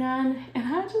 $14.99,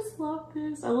 and I just love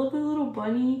this. I love the little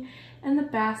bunny and the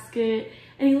basket,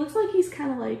 and he looks like he's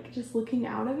kind of like just looking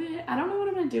out of it. I don't know what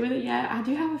I'm gonna do with it yet. I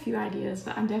do have a few ideas,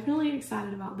 but I'm definitely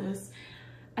excited about this.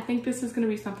 I think this is gonna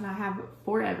be something I have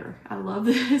forever. I love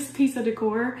this piece of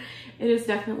decor. It is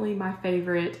definitely my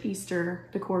favorite Easter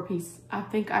decor piece I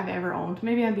think I've ever owned.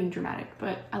 Maybe I'm being dramatic,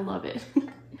 but I love it.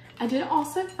 I did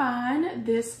also find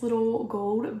this little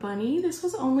gold bunny. This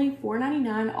was only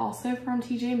 $4.99, also from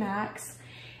TJ Maxx.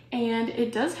 And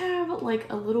it does have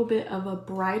like a little bit of a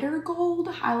brighter gold.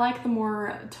 I like the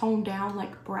more toned down,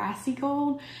 like brassy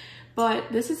gold,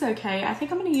 but this is okay. I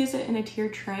think I'm gonna use it in a tier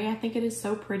tray. I think it is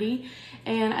so pretty,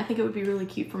 and I think it would be really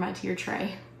cute for my tier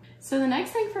tray. So the next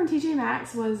thing from TJ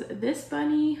Maxx was this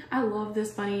bunny. I love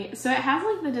this bunny. So it has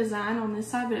like the design on this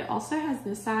side, but it also has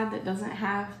this side that doesn't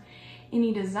have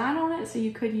any design on it. So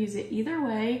you could use it either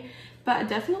way, but I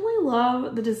definitely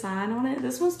love the design on it.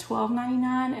 This was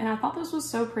 $12.99 and I thought this was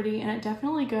so pretty, and it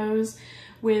definitely goes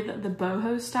with the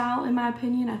boho style in my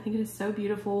opinion. I think it is so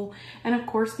beautiful. And of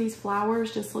course these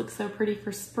flowers just look so pretty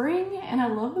for spring, and I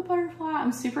love the butterfly.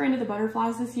 I'm super into the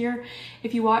butterflies this year.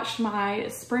 If you watched my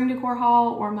spring decor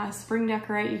haul or my spring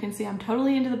decorate, you can see I'm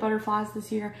totally into the butterflies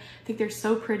this year. I think they're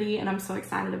so pretty and I'm so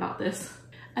excited about this.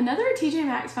 Another TJ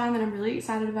Maxx find that I'm really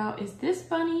excited about is this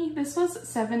bunny. This was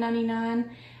 $7.99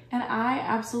 and I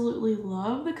absolutely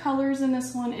love the colors in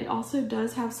this one. It also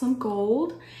does have some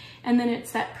gold, and then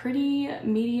it's that pretty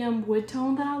medium wood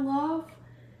tone that I love.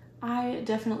 I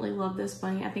definitely love this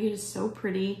bunny. I think it is so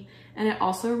pretty, and it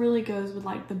also really goes with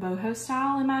like the boho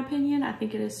style in my opinion. I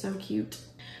think it is so cute.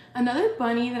 Another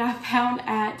bunny that I found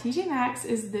at TJ Maxx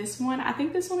is this one. I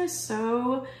think this one is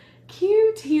so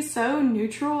cute. He's so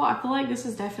neutral. I feel like this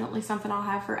is definitely something I'll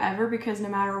have forever, because no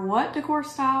matter what decor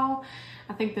style,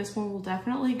 I think this one will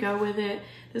definitely go with it.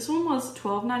 This one was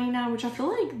 $12.99, which I feel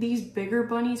like these bigger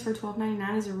bunnies for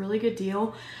 $12.99 is a really good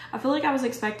deal. I feel like I was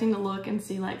expecting to look and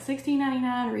see like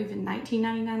 $16.99 or even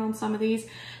 $19.99 on some of these.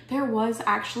 There was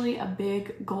actually a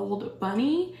big gold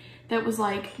bunny that was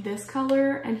like this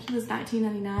color, and he was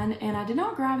 $19.99, and I did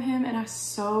not grab him, and I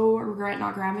so regret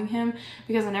not grabbing him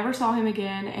because I never saw him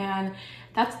again. And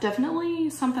that's definitely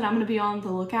something I'm gonna be on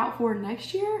the lookout for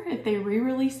next year if they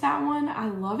re-release that one. I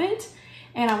love it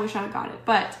and I wish I got it,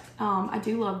 but I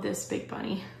do love this big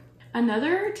bunny.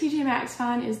 Another TJ Maxx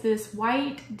find is this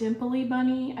white dimply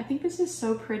bunny. I think this is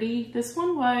so pretty. This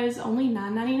one was only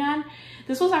 $9.99.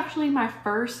 This was actually my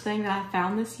first thing that I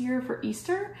found this year for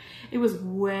Easter. It was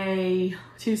way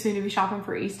too soon to be shopping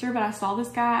for Easter, but I saw this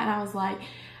guy and I was like,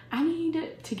 I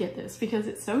need to get this because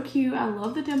it's so cute. I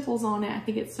love the dimples on it. I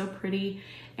think it's so pretty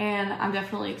and I'm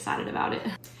definitely excited about it.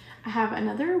 I have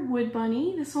another wood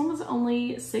bunny. This one was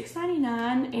only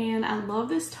 $6.99 and I love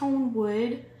this toned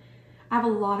wood. I have a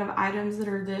lot of items that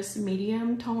are this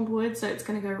medium toned wood, so it's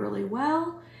gonna go really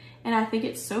well. And I think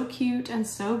it's so cute and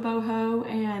so boho,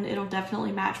 and it'll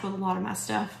definitely match with a lot of my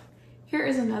stuff. Here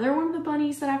is another one of the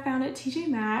bunnies that I found at TJ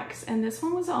Maxx, and this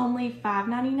one was only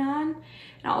 $5.99. And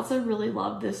I also really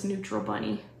love this neutral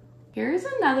bunny. Here's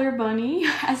another bunny.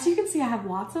 As you can see, I have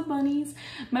lots of bunnies,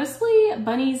 mostly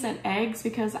bunnies and eggs,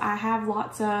 because I have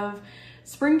lots of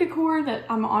spring decor that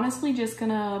I'm honestly just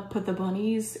gonna put the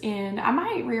bunnies in. I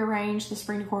might rearrange the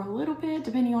spring decor a little bit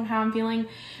depending on how I'm feeling,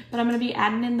 but I'm gonna be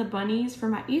adding in the bunnies for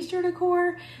my Easter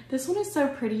decor. This one is so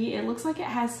pretty. It looks like it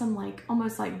has some like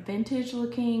almost like vintage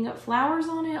looking flowers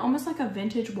on it, almost like a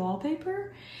vintage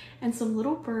wallpaper, and some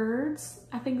little birds.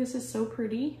 I think this is so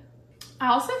pretty. I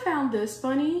also found this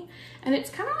bunny, and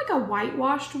it's kind of like a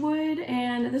whitewashed wood,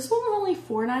 and this one was only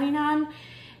 $4.99.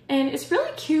 And it's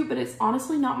really cute, but it's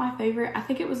honestly not my favorite. I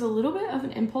think it was a little bit of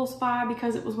an impulse buy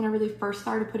because it was whenever they first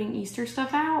started putting Easter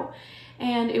stuff out,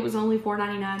 and it was only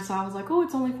 $4.99. So I was like, oh,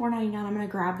 it's only $4.99. I'm gonna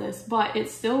grab this, but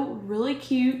it's still really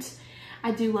cute.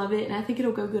 I do love it, and I think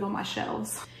it'll go good on my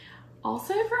shelves.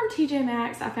 Also from TJ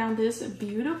Maxx, I found this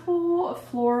beautiful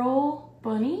floral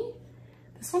bunny.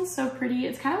 This one's so pretty.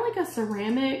 It's kind of like a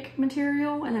ceramic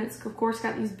material, and it's of course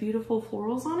got these beautiful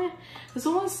florals on it. This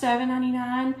one was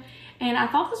 $7.99, and I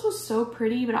thought this was so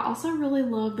pretty, but I also really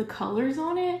love the colors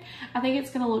on it. I think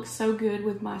it's gonna look so good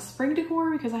with my spring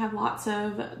decor because I have lots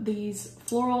of these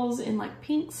florals in like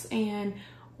pinks and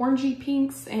orangey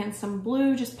pinks and some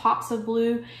blue, just pops of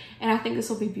blue, and I think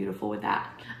this will be beautiful with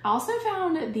that. I also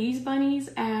found these bunnies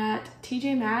at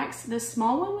TJ Maxx. The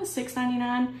small one was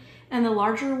 $6.99 and the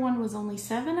larger one was only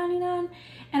 $7.99,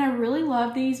 and I really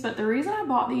love these. But the reason I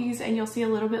bought these, and you'll see a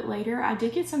little bit later, I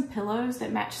did get some pillows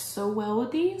that match so well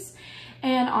with these.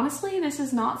 And honestly, this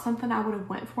is not something I would have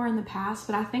went for in the past,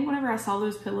 but I think whenever I saw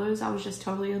those pillows, I was just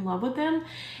totally in love with them.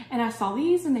 And I saw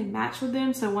these and they matched with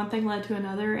them, so one thing led to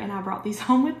another, and I brought these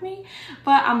home with me.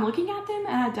 But I'm looking at them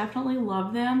and I definitely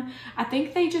love them. I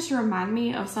think they just remind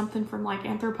me of something from like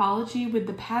Anthropology with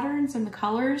the patterns and the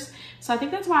colors. So I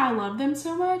think that's why I love them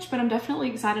so much, but I'm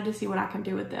definitely excited to see what I can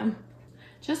do with them.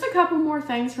 Just a couple more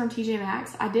things from TJ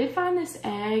Maxx. I did find this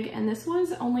egg, and this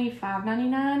was only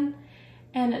 $5.99.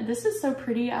 And this is so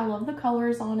pretty. I love the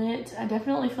colors on it. I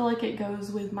definitely feel like it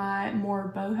goes with my more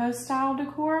boho style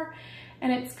decor.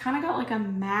 And it's kind of got like a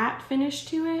matte finish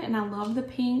to it, and I love the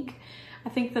pink. I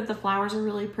think that the flowers are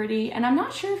really pretty. And I'm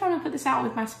not sure if I'm gonna put this out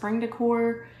with my spring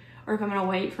decor or if I'm gonna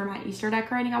wait for my Easter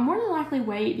decorating. I'll more than likely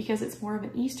wait because it's more of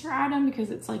an Easter item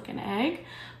because it's like an egg,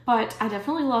 but I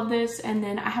definitely love this. And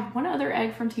then I have one other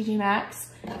egg from TJ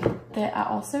Maxx that I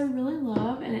also really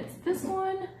love, and it's this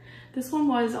one. This one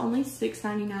was only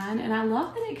 $6.99, and I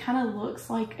love that it kind of looks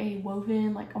like a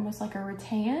woven, like almost like a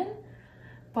rattan,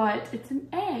 but it's an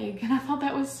egg, and I thought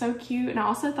that was so cute. And I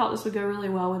also thought this would go really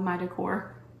well with my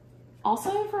decor.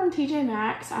 Also from TJ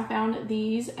Maxx, I found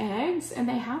these eggs, and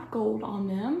they have gold on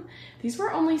them. These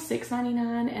were only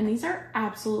 $6.99, and these are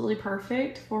absolutely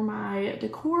perfect for my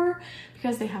decor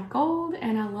because they have gold,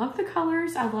 and I love the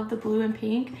colors. I love the blue and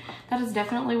pink. That is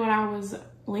definitely what I was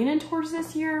leaning towards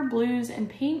this year. Blues and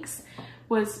pinks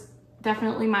was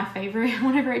definitely my favorite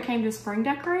whenever it came to spring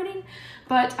decorating,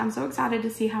 but I'm so excited to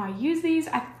see how I use these.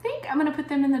 I think I'm gonna put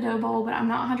them in the dough bowl, but I'm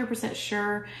not 100%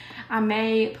 sure. I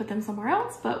may put them somewhere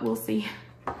else, but we'll see.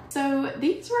 So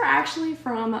these were actually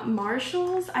from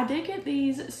Marshall's. I did get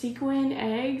these sequin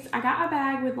eggs. I got a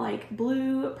bag with like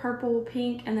blue, purple,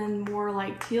 pink, and then more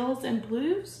like teals and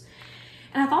blues.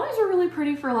 And I thought these were really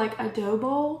pretty for like a dough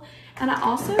bowl. And I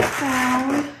also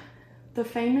found the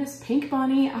famous pink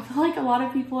bunny. I feel like a lot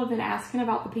of people have been asking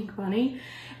about the pink bunny.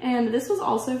 And this was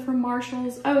also from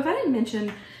Marshall's. Oh, if I didn't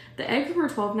mention, the eggs were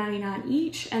 $12.99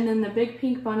 each. And then the big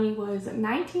pink bunny was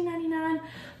 $19.99.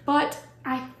 But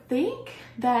I think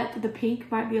that the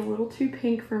pink might be a little too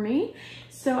pink for me.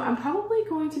 So I'm probably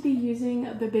going to be using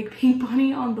the big pink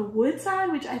bunny on the wood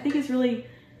side, which I think is really...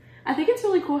 I think it's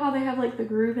really cool how they have like the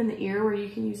groove in the ear where you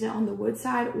can use it on the wood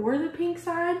side or the pink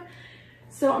side.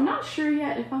 So I'm not sure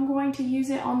yet if I'm going to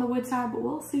use it on the wood side, but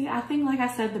we'll see. I think, like I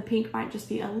said, the pink might just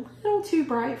be a little too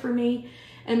bright for me,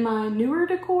 and my newer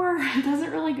decor doesn't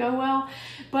really go well.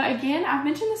 But again, I've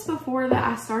mentioned this before that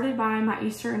I started buying my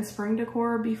Easter and spring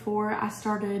decor before I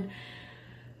started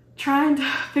trying to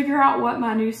figure out what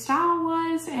my new style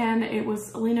was, and it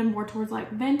was leaning more towards like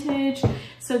vintage.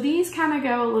 So these kind of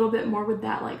go a little bit more with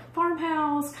that like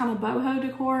farmhouse kind of boho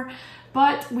decor,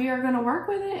 but we are going to work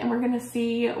with it and we're going to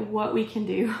see what we can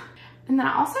do. And then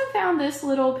I also found this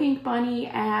little pink bunny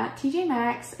at TJ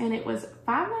Maxx, and it was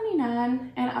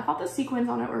 $5.99, and I thought the sequins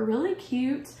on it were really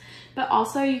cute, but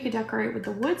also you could decorate with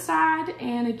the wood side,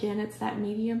 and again, it's that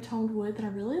medium toned wood that I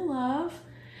really love.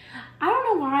 I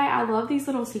don't know why I love these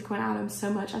little sequin items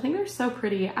so much. I think they're so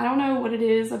pretty. I don't know what it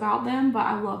is about them, but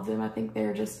I love them. I think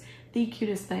they're just the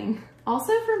cutest thing.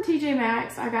 Also from TJ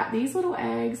Maxx, I got these little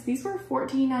eggs. These were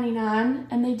 $14.99,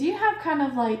 and they do have kind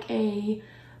of like a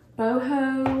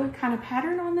boho kind of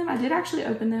pattern on them. I did actually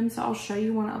open them, so I'll show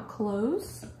you one up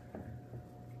close.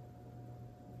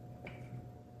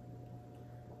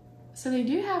 So they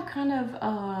do have kind of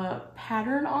a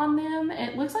pattern on them.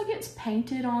 It looks like it's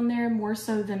painted on there more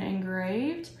so than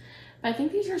engraved. But I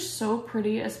think these are so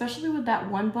pretty, especially with that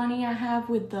one bunny I have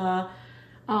with the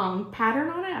pattern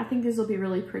on it. I think these will be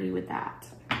really pretty with that.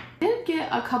 I did get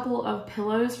a couple of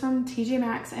pillows from TJ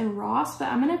Maxx and Ross, but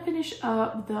I'm gonna finish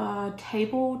up the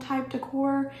table type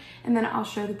decor and then I'll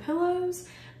show the pillows.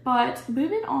 But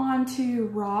moving on to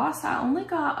Ross, I only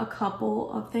got a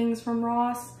couple of things from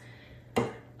Ross.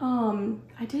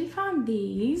 I did find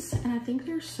these, and I think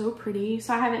they're so pretty.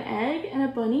 So I have an egg and a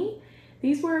bunny.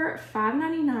 These were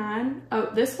 $5.99. Oh,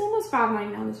 this one was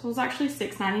 $5.99. This one was actually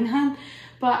 $6.99.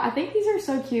 But I think these are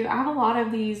so cute. I have a lot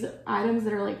of these items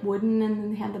that are like wooden and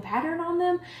then they have the pattern on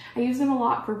them. I use them a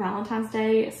lot for Valentine's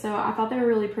Day, so I thought they were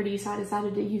really pretty, so I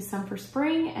decided to use some for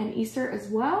spring and Easter as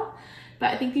well.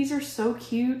 But I think these are so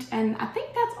cute, and I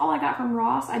think that's all I got from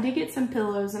Ross. I did get some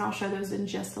pillows, and I'll show those in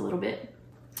just a little bit.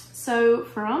 So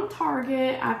from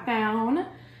Target, I found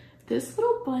this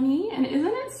little bunny, and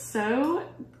isn't this so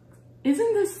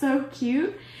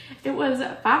cute? It was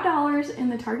 $5 in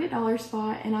the Target dollar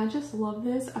spot, and I just love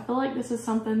this. I feel like this is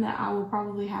something that I will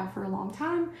probably have for a long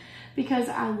time because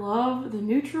I love the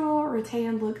neutral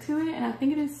rattan look to it, and I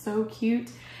think it is so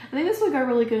cute. I think this would go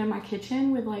really good in my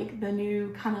kitchen with like the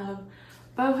new kind of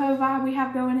boho vibe we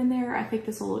have going in there. I think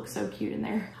this will look so cute in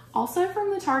there. Also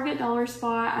from the Target dollar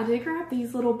spot, I did grab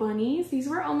these little bunnies. These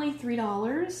were only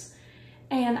 $3.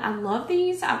 And I love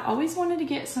these. I've always wanted to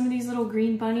get some of these little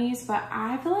green bunnies, but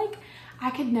I feel like I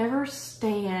could never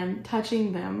stand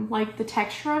touching them. Like the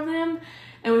texture of them,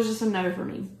 it was just a no for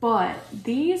me. But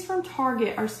these from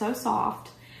Target are so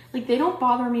soft. Like they don't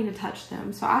bother me to touch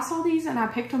them. So I saw these and I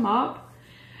picked them up.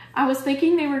 I was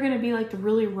thinking they were gonna be like the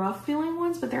really rough feeling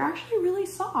ones, but they're actually really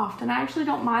soft, and I actually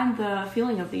don't mind the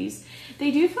feeling of these. They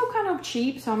do feel kind of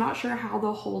cheap, so I'm not sure how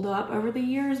they'll hold up over the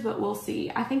years, but we'll see.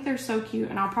 I think they're so cute,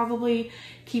 and I'll probably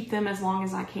keep them as long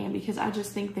as I can because I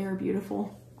just think they're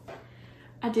beautiful.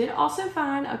 I did also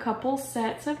find a couple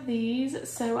sets of these,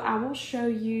 so I will show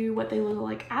you what they look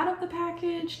like out of the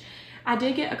package. I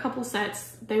did get a couple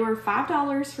sets. They were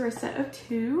 $5 for a set of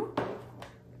 2.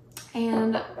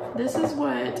 And this is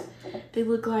what they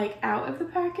look like out of the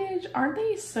package. Aren't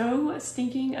they so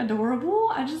stinking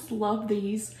adorable? I just love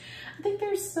these. I think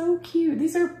they're so cute.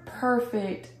 These are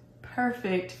perfect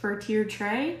for a tiered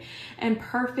tray and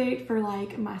perfect for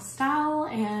like my style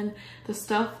and the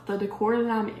stuff, the decor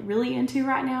that I'm really into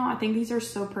right now. I think these are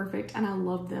so perfect and I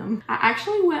love them. I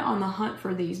actually went on the hunt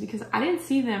for these because I didn't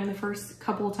see them the first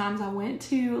couple of times I went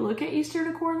to look at Easter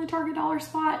decor in the Target dollar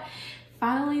spot.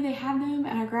 Finally, they have them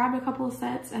and I grabbed a couple of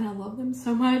sets and I love them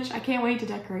so much. I can't wait to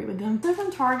decorate with them. So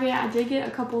from Target, I did get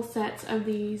a couple sets of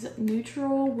these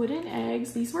neutral wooden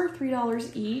eggs. These were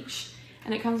 $3 each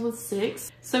and it comes with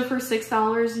 6. So for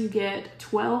 $6, you get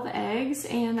 12 eggs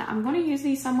and I'm going to use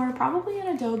these somewhere, probably in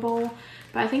a dough bowl,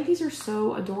 but I think these are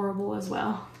so adorable as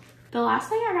well. The last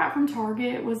thing I got from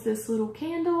Target was this little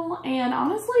candle, and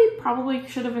honestly probably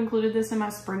should have included this in my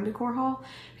spring decor haul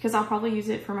because I'll probably use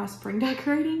it for my spring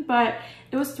decorating, but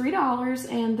it was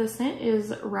 $3 and the scent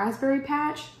is Raspberry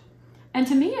Patch. And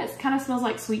to me, it kind of smells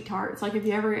like sweet tarts. Like if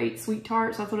you ever ate sweet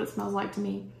tarts, that's what it smells like to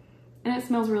me. And it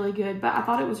smells really good, but I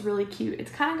thought it was really cute.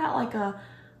 It's kind of got like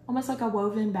almost like a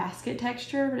woven basket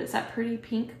texture, but it's that pretty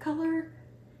pink color.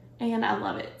 And I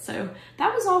love it. So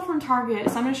that was all from Target.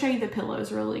 So I'm gonna show you the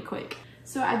pillows really quick.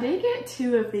 So I did get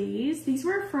 2 of these. These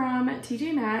were from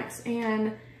TJ Maxx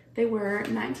and they were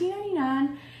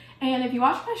 $19.99. And if you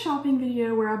watched my shopping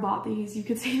video where I bought these, you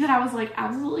could see that I was like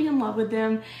absolutely in love with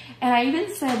them. And I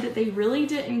even said that they really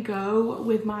didn't go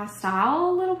with my style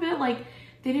a little bit. Like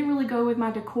they didn't really go with my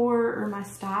decor or my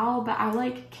style, but I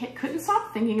like couldn't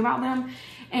stop thinking about them.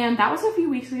 And that was a few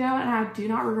weeks ago and I do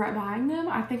not regret buying them.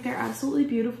 I think they're absolutely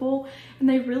beautiful and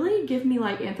they really give me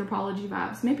like Anthropologie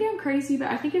vibes. Maybe I'm crazy, but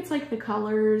I think it's like the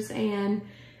colors and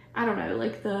I don't know,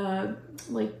 like the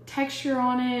texture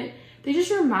on it. They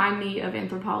just remind me of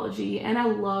Anthropologie and I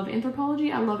love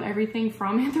Anthropologie. I love everything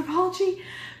from Anthropologie,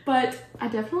 but I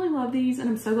definitely love these and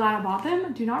I'm so glad I bought them. I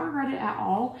do not regret it at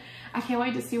all. I can't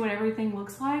wait to see what everything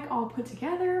looks like all put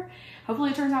together. Hopefully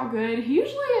it turns out good.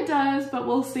 Usually it does, but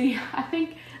we'll see. I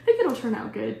think it'll turn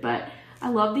out good, but I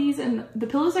love these and the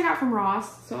pillows I got from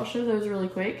Ross, so I'll show those really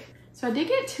quick. So I did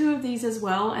get 2 of these as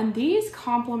well, and these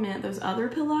complement those other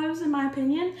pillows in my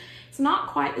opinion. It's not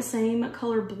quite the same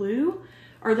color blue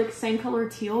or the same color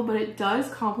teal, but it does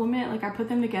complement. Like I put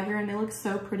them together and they look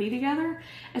so pretty together,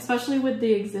 especially with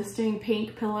the existing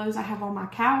pink pillows I have on my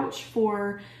couch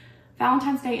for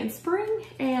Valentine's Day and spring.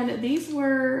 And these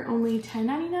were only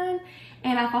 $10.99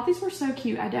 and I thought these were so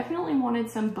cute. I definitely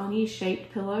wanted some bunny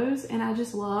shaped pillows and I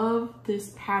just love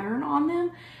this pattern on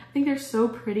them. I think they're so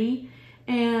pretty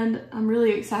and I'm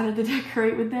really excited to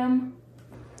decorate with them.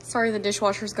 Sorry the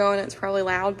dishwasher's going, it's probably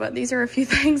loud, but these are a few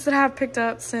things that I've picked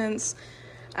up since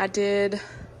I filmed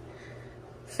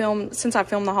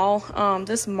the haul.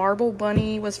 This marble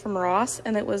bunny was from Ross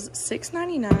and it was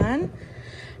 $6.99.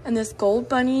 And this gold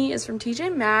bunny is from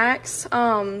TJ Maxx.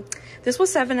 This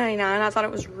was $7.99. I thought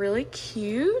it was really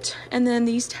cute. And then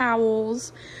these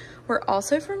towels were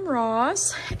also from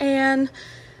Ross and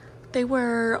they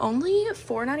were only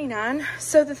 $4.99.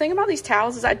 So the thing about these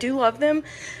towels is I do love them.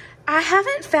 I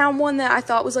haven't found one that I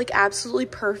thought was like absolutely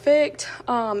perfect.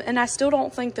 And I still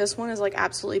don't think this one is like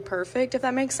absolutely perfect, if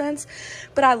that makes sense.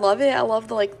 But I love it. I love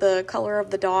the color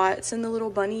of the dots and the little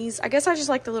bunnies. I guess I just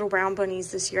like the little brown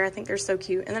bunnies this year. I think they're so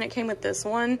cute. And then it came with this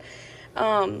one.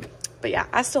 But yeah,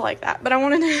 I still like that. But I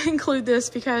wanted to include this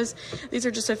because these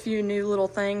are just a few new little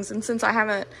things. And since I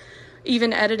haven't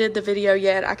even edited the video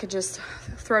yet, I could just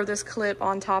throw this clip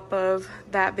on top of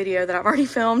that video that I've already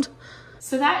filmed.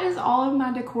 So that is all of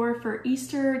my decor for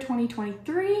Easter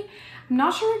 2023. I'm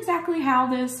not sure exactly how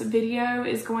this video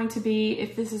is going to be,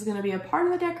 if this is going to be a part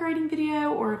of the decorating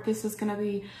video or if this is going to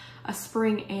be a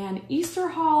spring and Easter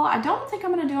haul. I don't think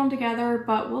I'm going to do them together,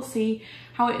 but we'll see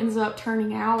how it ends up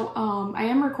turning out. I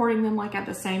am recording them like at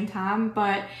the same time,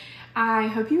 but I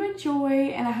hope you enjoy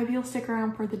and I hope you'll stick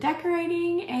around for the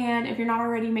decorating. And if you're not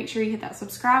already, make sure you hit that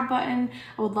subscribe button.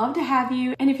 I would love to have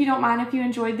you. And if you don't mind, if you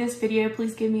enjoyed this video,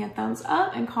 please give me a thumbs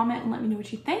up and comment and let me know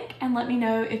what you think. And let me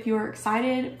know if you're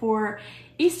excited for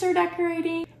Easter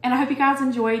decorating. And I hope you guys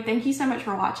enjoyed. Thank you so much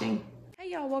for watching.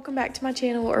 Hey y'all, welcome back to my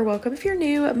channel, or welcome if you're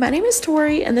new. My name is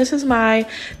Tori and this is my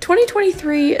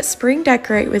 2023 spring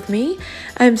decorate with me.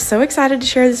 I'm so excited to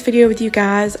share this video with you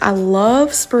guys. I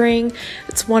love spring.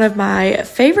 It's one of my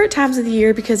favorite times of the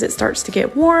year because it starts to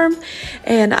get warm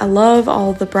and I love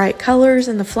all the bright colors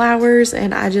and the flowers,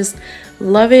 and I just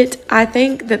love it. I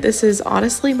think that this is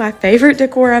honestly my favorite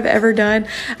decor I've ever done.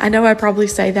 I know I probably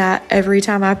say that every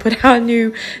time I put out a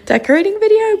new decorating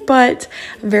video, but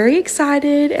I'm very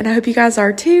excited and I hope you guys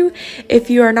are too. If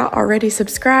you are not already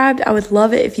subscribed, I would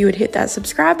love it if you would hit that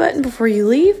subscribe button before you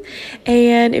leave.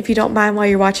 And if you don't mind while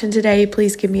you're watching today,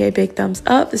 please give me a big thumbs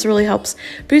up. This really helps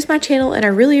boost my channel and I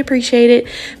really appreciate it.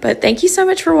 But thank you so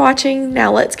much for watching.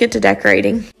 Now let's get to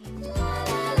decorating.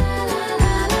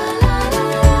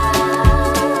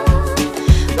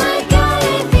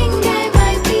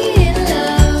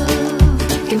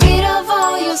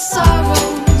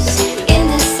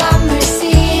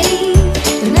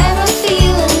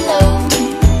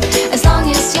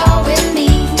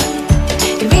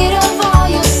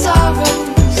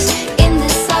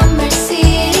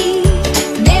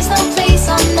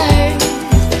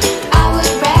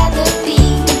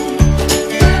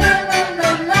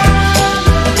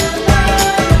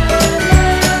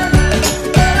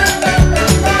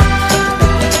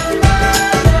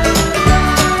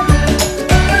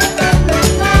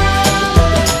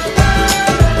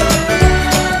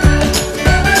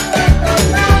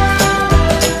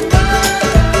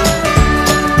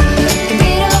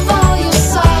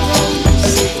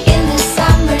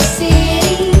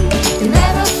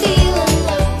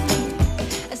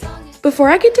 Before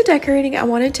I get to decorating, I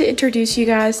wanted to introduce you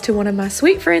guys to one of my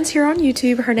sweet friends here on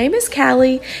YouTube. Her name is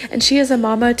Callie, and she is a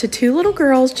mama to 2 little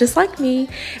girls just like me,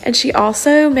 and she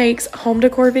also makes home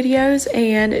decor videos,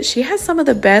 and she has some of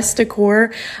the best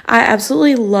decor. I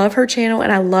absolutely love her channel,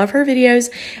 and I love her videos,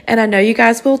 and I know you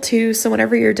guys will too, so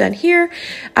whenever you're done here,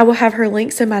 I will have her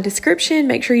links in my description.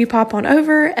 Make sure you pop on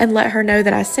over and let her know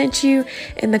that I sent you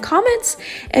in the comments,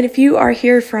 and if you are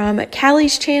here from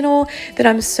Callie's channel, then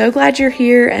I'm so glad you're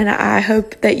here, and I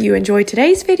hope that you enjoyed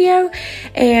today's video.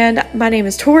 And my name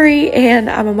is Tori and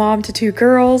I'm a mom to 2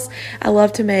 girls. I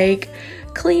love to make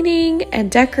cleaning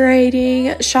and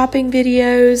decorating, shopping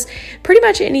videos, pretty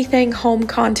much anything home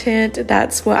content.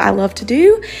 That's what I love to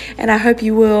do. And I hope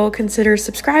you will consider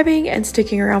subscribing and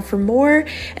sticking around for more.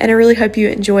 And I really hope you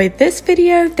enjoyed this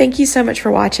video. Thank you so much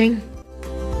for watching.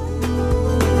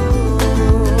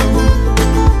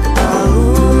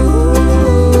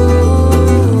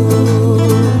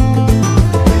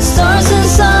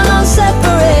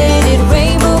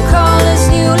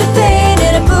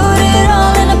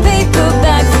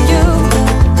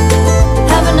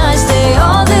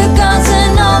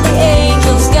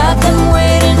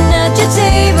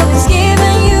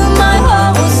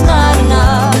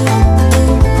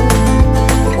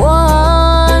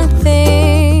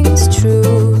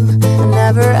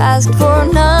 For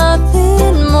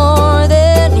nothing more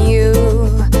than you.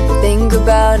 Think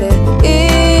about it.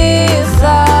 If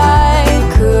I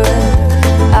could,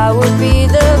 I would be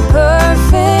the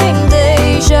perfect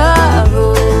deja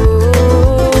vu.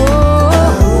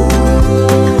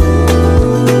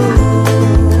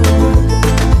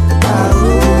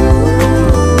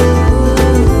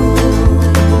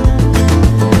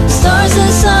 Stars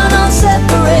and sun all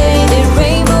separated,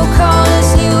 rainbow colors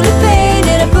newly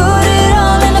painted. I put it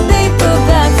all in a paper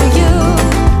bag for you.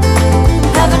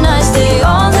 Have a nice day.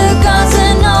 All the gods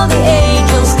and all the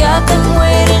angels, got them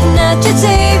waiting at your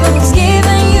table. Was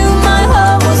giving you my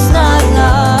heart was not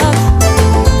enough.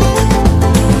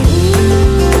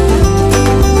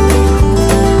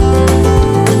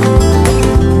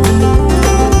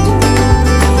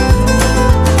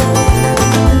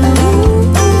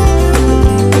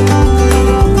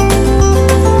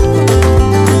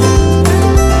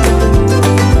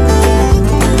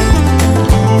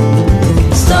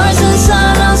 Stars and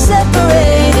sun all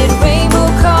separated, rainbow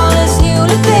colors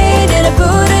newly painted. I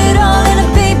put it all in a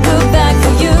paper bag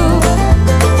for you.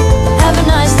 Have a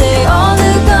nice day. All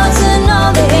the gods and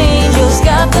all the angels,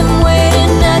 got them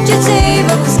waiting at your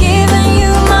table. Was giving you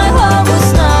my heart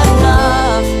was not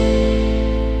enough.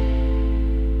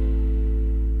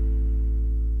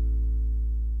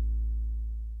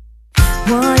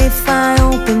 What if I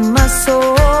open my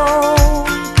soul?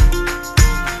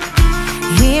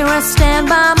 Here I stand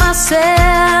by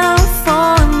myself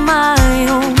on my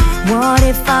own. What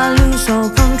if I lose all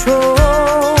control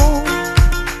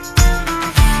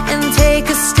and take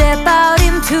a step out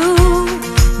into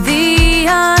the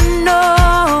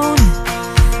unknown?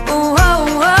 Oh, oh,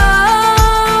 oh.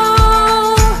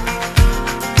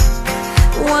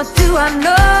 What do I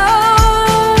know?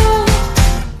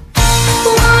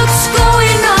 What's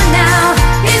going on now?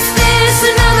 Is this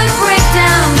another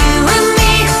breakdown? You and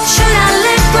me, should I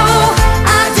let go?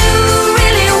 I do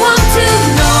really want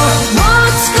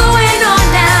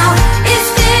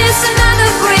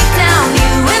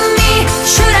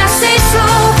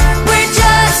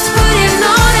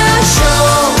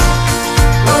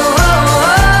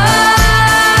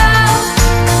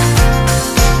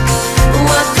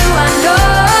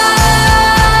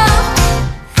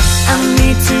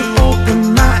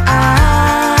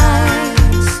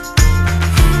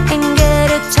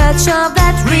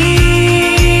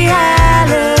reality.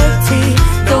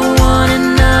 Don't want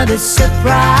another surprise.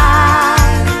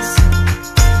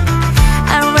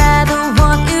 I'd rather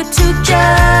want you to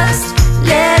just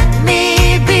let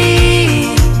me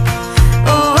be.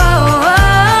 Oh, oh,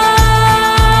 oh.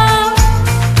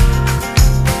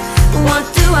 What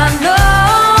do I know?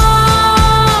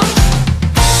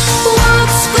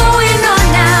 What's going on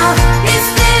now? Is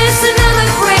this another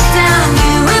breakdown?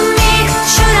 You and me,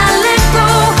 should I let go?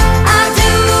 I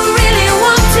do really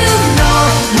want to know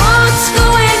what's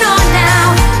going on now.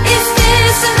 Is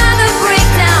this another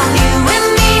breakdown? You and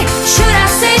me, should I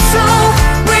say so?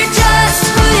 We're just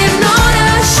putting on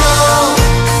a show.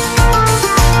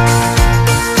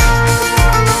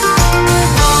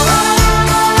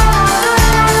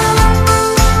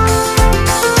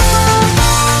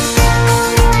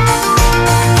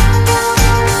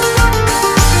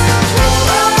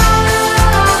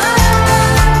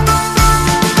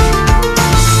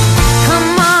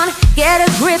 Come on, get a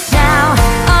grip now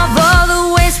of all the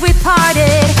ways we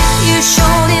parted. You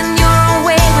showed in your own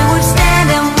way we would stand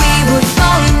and we would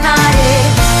fall united.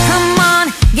 Come on,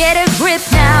 get a grip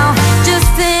now. Just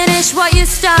finish what you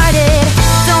started.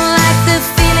 Don't like the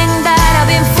feeling that I've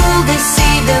been fooled,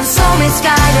 deceived, and so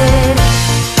misguided.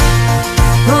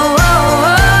 Oh, oh,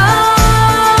 oh.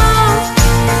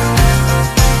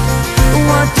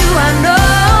 What do I know?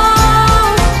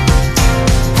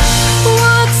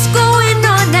 What's going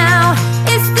on now?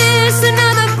 Is this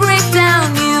another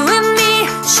breakdown? You and me,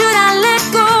 should I let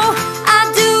go? I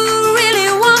do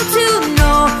really want to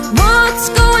know what's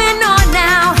going on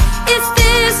now. Is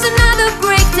this another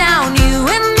breakdown? You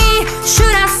and me,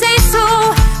 should I say so?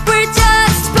 We're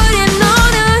just putting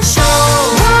on a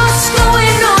show. What's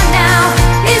going on now?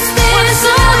 Is this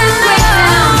another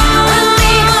breakdown? You and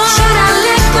me, should I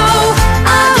let go?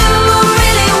 I do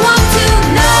really want to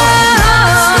know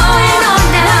what's going on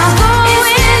now. Is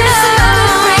this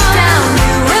another breakdown?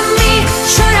 You and me,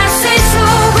 should I say so?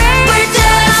 We're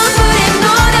just putting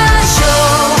on a show.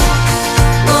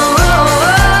 Oh, oh,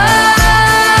 oh,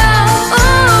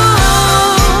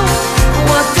 oh.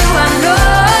 What do I know?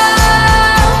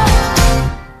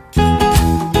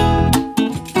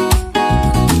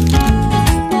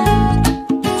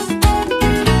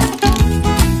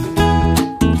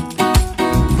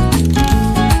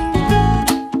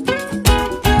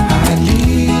 I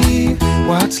leave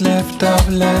what's left of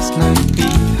last night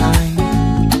behind,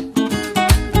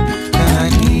 and I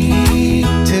need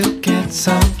to get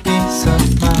some peace of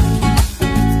mind.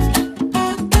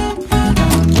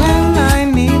 And when I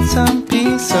need some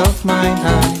peace of mind,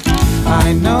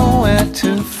 I know where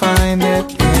to find it.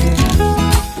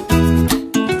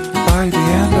 By the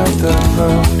end of the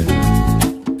road.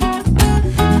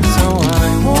 So I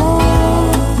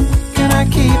walk and I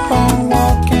keep on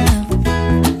walking.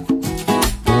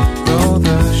 Though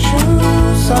the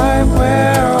shoes I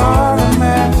wear are a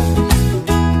mess.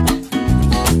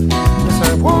 As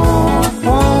I walk,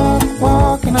 walk,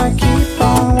 walk, and I keep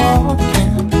on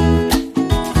walking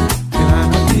till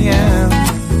I'm at the end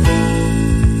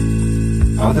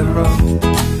of the road.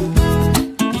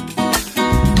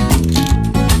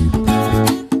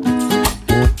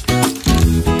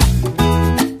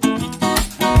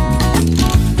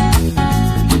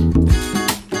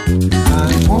 I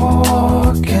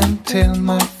walk until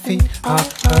my feet are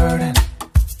hurting,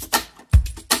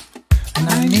 and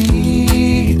I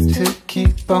need to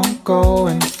keep on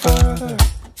going further.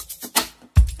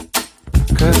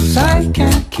 'Cause I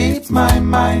can't keep my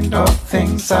mind off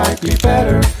things I'd be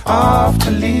better off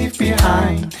to leave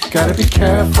behind. Gotta be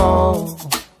careful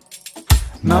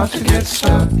not to get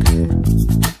stuck.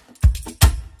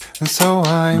 And so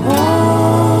I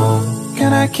walk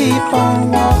and I keep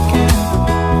on walking.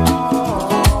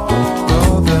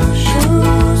 Though the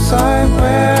shoes I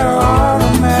wear are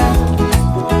a mess.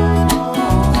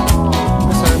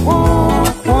 As I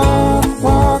walk, walk,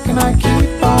 walk, and I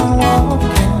keep on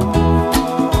walking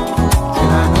till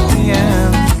I'm at the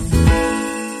end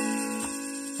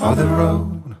of the road.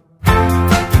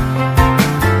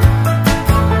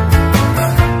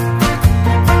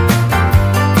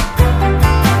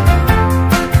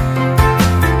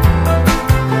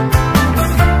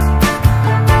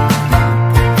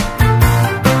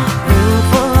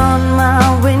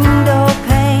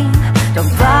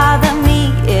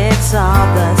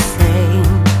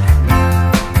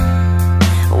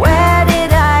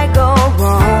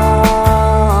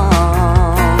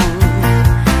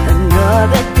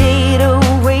 Another day to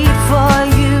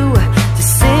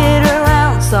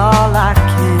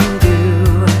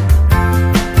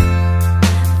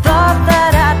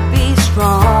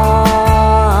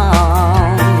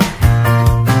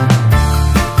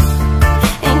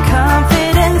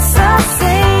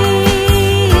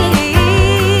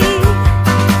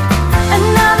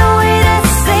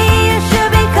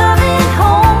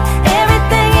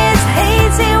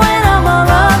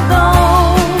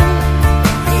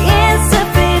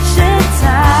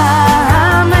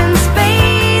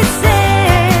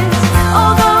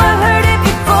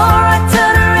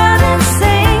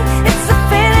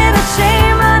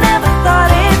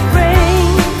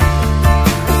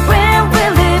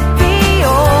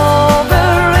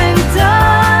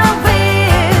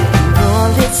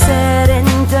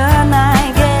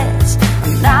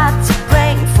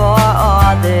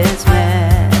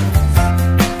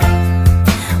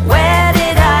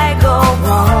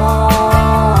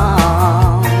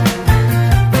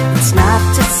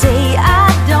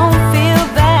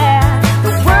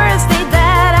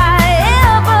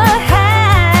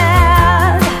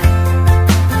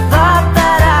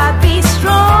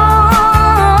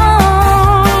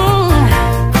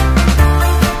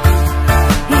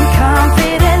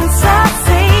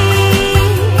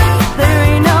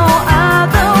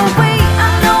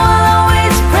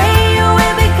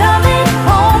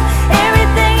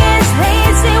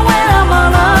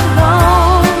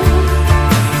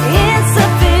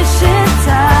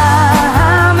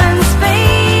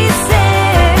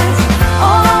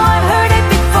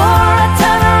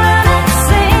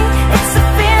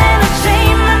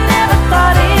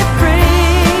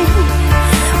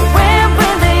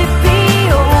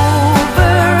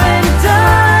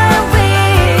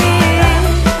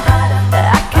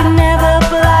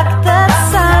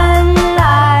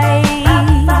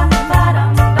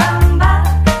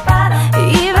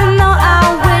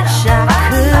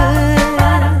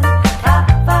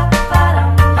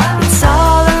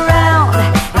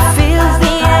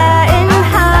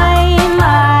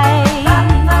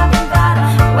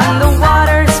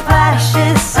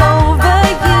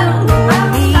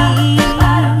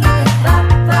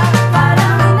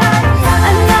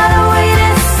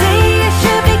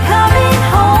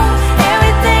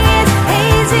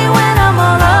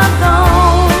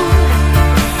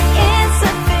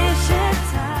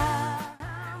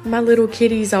My little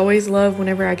kitties always love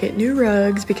whenever I get new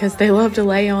rugs because they love to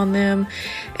lay on them.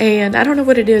 And I don't know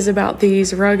what it is about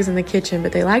these rugs in the kitchen,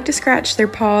 but they like to scratch their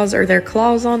paws or their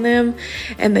claws on them.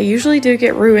 And they usually do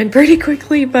get ruined pretty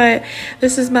quickly, but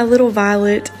this is my little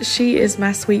Violet. She is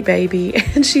my sweet baby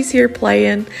and she's here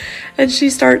playing. And she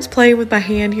starts playing with my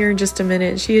hand here in just a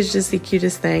minute. She is just the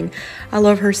cutest thing. I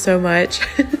love her so much.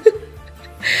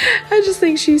 I just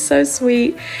think she's so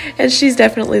sweet, and she's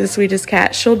definitely the sweetest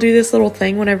cat. She'll do this little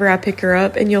thing whenever I pick her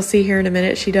up, and you'll see here in a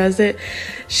minute she does it.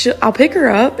 I'll pick her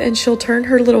up and she'll turn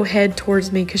her little head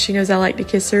towards me because she knows I like to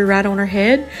kiss her right on her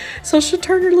head. So she'll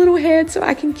turn her little head so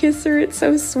I can kiss her. It's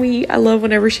so sweet. I love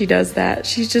whenever she does that.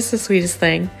 She's just the sweetest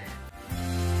thing.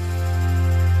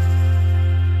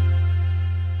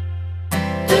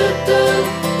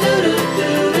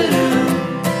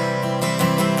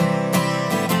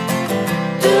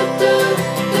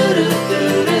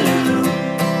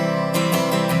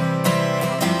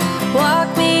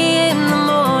 Walk me in the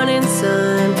morning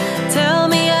sun, tell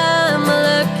me I'm a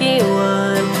lucky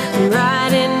one. I'm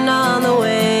riding on the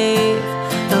wave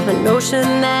of a notion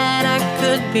that I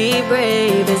could be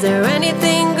brave. Is there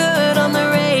anything good on the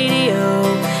radio?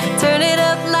 Turn it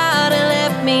up loud and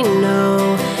let me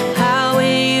know how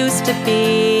it used to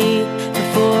be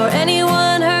before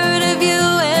anyone heard of you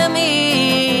and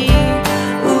me.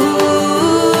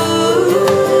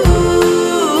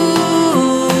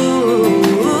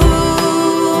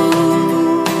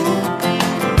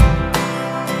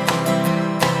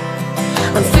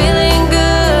 I'm feeling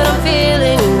good, I'm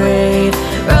feeling great,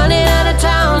 running out of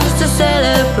town just to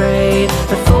celebrate.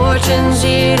 But fortune's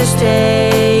here to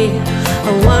stay,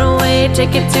 a one-way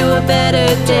ticket to a better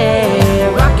day.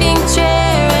 A rocking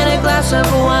chair and a glass of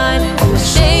wine in the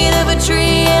shade of a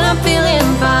tree, and I'm feeling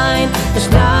fine. There's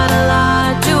not a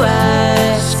lot to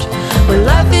ask when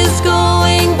life is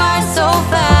going by so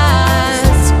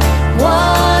fast.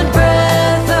 One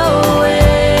breath away,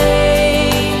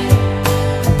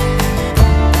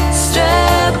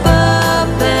 step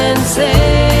up and say,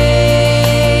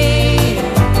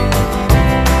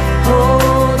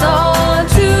 hold on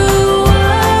to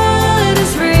what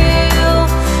is real.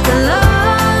 The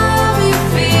love you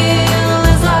feel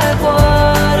is like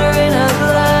water in a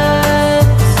glass.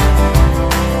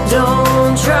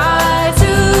 Don't try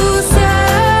to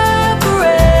separate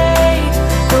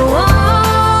the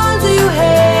ones you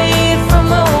hate from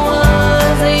the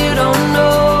ones that you don't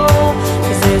know,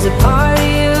 'cause there's a part of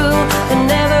you that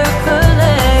never could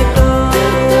let go.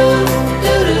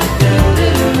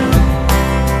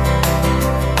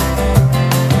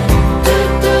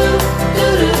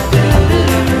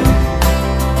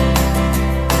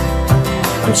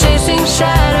 I'm chasing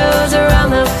shadows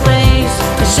around the place.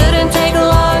 It shouldn't take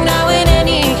long now in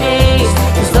any case,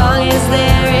 as long as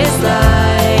there is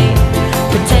light,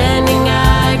 pretending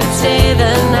I could stay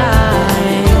the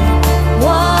night.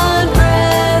 One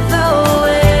breath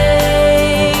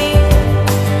away,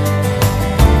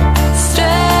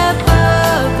 step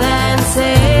up and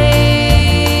say,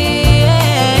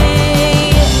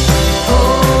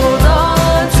 hold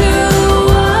on to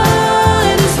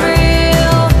what is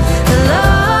real. The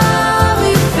love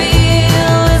you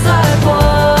feel is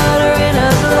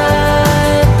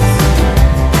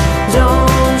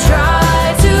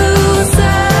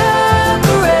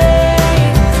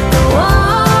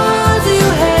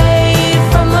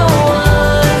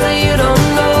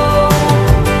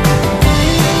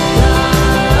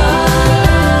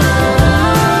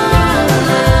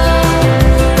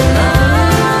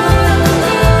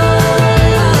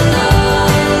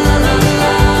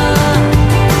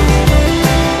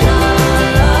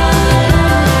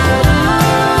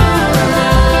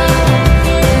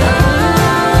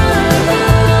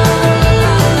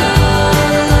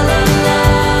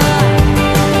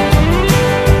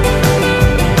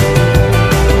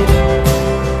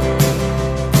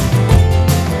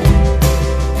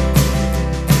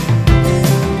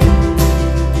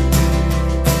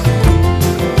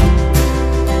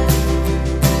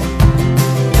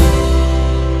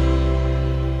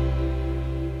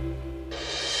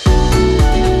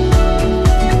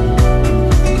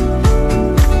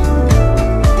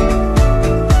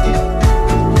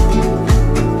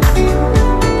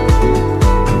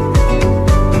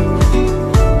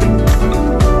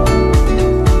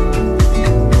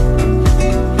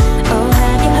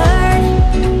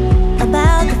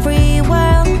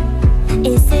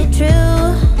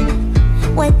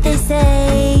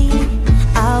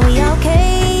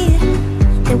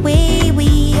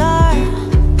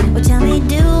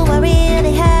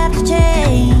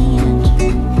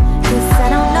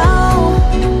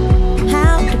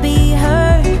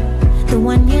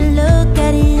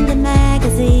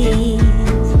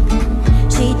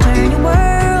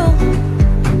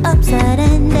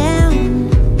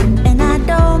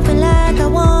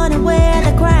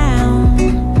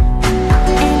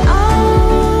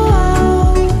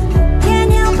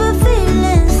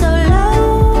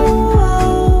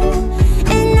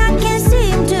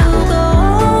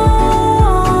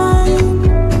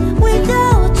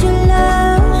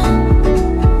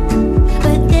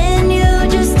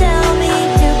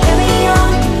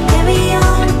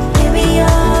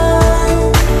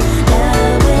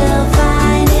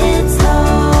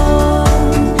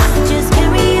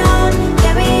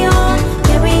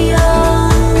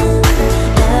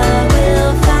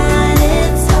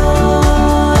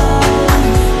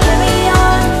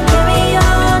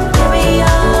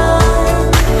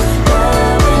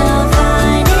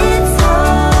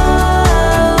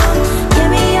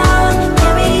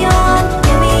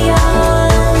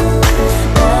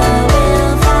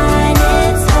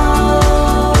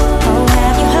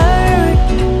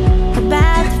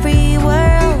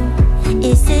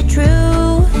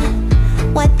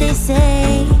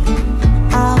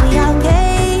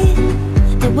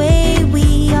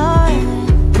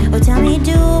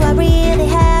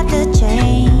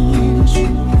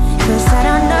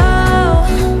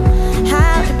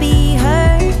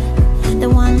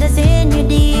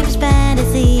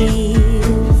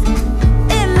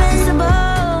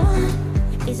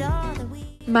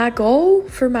My goal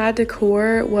for my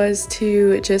decor was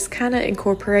to just kind of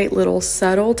incorporate little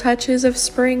subtle touches of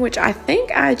spring, which I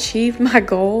think I achieved my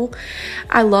goal.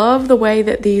 I love the way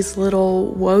that these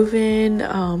little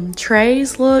woven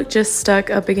trays look just stuck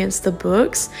up against the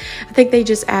books. I think they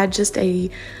just add just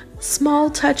a small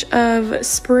touch of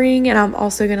spring, and I'm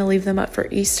also going to leave them up for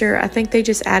Easter. I think they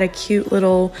just add a cute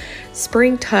little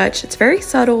spring touch. It's very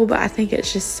subtle, but I think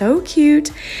it's just so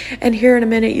cute. And here in a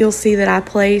minute you'll see that I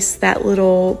placed that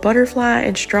little butterfly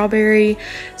and strawberry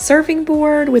serving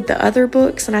board with the other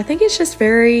books, and I think it's just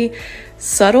very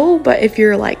subtle, but if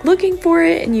you're like looking for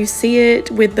it and you see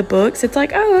it with the books, it's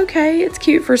like, oh, okay, it's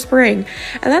cute for spring.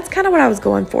 And that's kind of what I was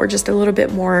going for, just a little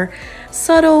bit more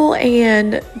subtle,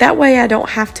 and that way I don't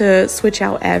have to switch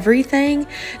out everything,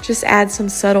 just add some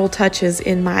subtle touches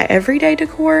in my everyday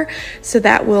decor. So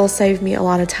that will save me a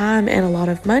lot of time and a lot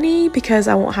of money because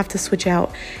I won't have to switch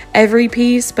out every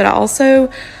piece. But I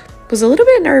also was a little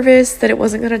bit nervous that it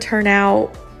wasn't going to turn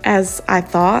out as I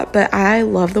thought, but I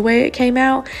love the way it came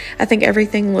out. I think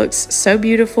everything looks so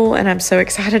beautiful and I'm so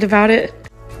excited about it.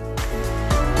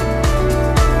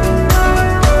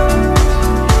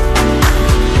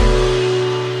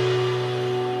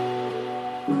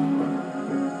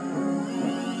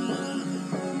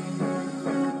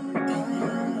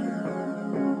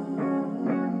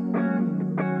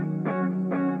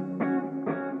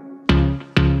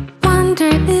 Wonder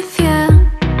if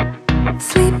you're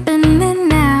sleeping in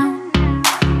now.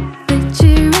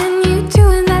 Picturing you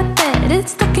doing that bed,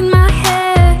 it's stuck in my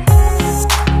head.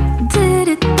 Did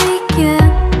it break you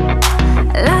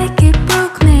like it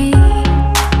broke me?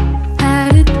 How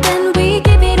did then we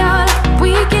give it all up?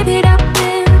 We give it up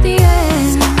in the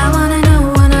end. I wanna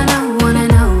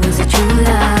know, is it true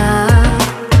love?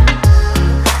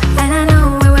 And I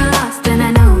know we were lost, and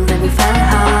I know that we fell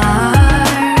hard.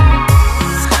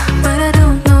 But I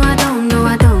don't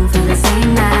know, feel the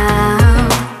same now.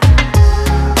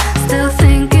 Still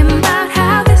thinking about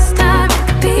how this time it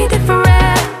could be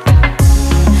different.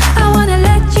 I wanna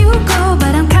let you go,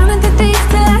 but I'm counting the days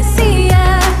till I see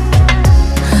ya.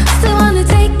 Still wanna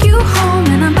take you home,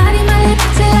 and I'm biting my lip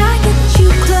till I get you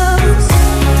close.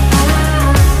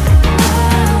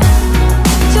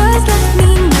 Just let me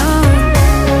know.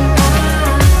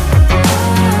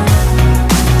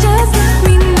 Just let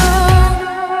me know.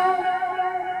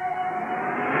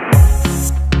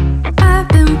 I've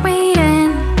been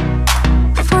waiting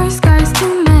for scars to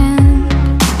mend,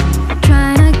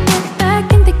 trying to get back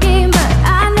in the game, but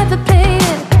I never played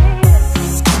it.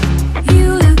 You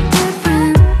look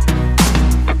different.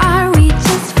 Are we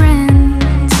just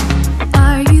friends?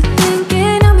 Are you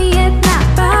thinking of me yet? Not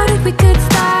about if we could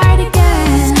start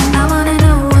again. I wanna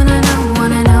know,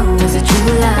 is it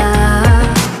true love?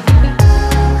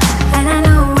 And I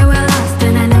know we were lost,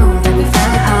 and I know that we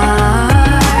fell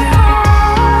hard.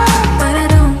 But I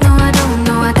don't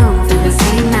know, feel the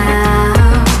same now.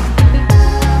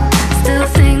 Still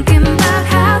thinking about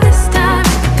how this time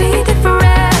it could be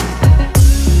different.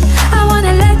 I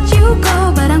wanna let you go,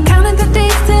 but I'm counting the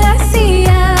days till I see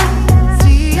ya.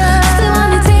 Still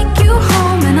wanna take you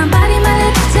home, and I'm biting my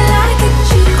lip till I get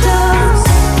you close.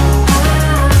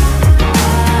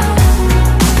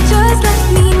 Just let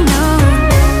me know.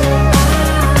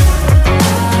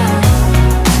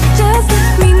 Just let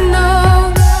me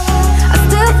know. I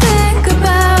still think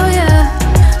about ya.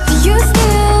 Do you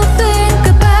still think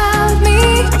about me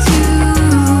too?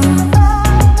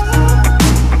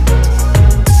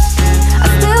 I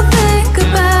still think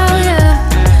about ya.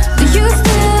 Do you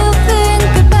still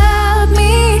think about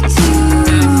me too?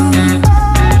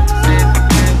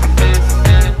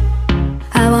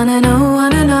 I wanna know,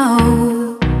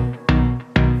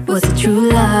 was it true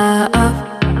love?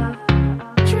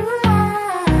 True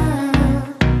love.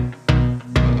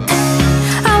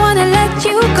 I wanna let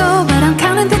you go, but I'm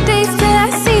counting the days till I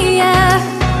see ya.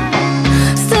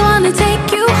 Still wanna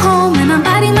take you home, and I'm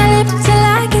biting my lip till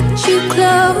I get you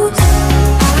close.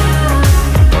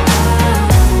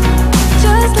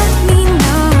 Just let me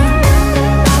know.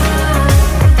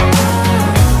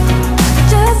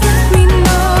 Just let me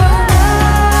know.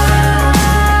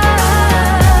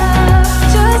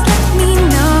 Just let me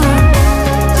know.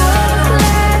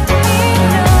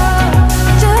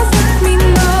 Just let me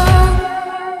know.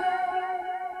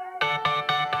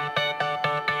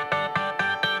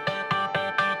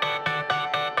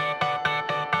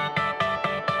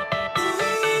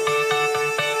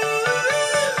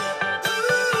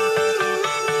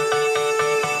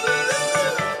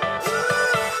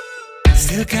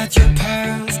 Still got your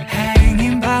pearls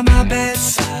hanging by my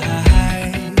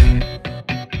bedside.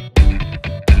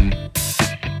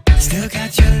 Still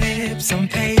got your lips on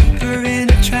paper in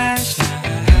a trash.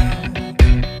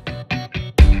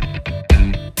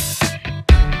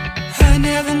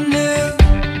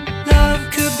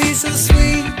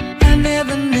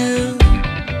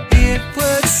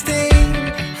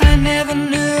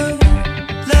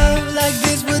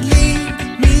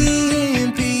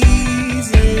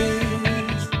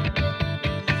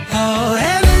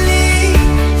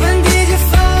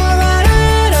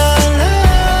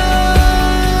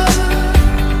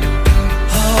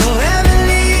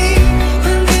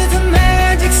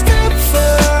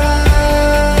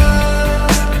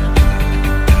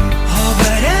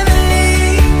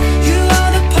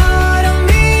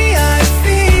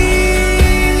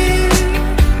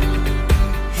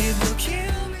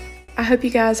 hope you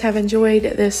guys have enjoyed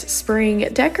this spring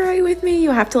decorate with me.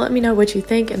 You'll have to let me know what you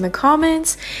think in the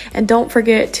comments. And don't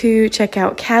forget to check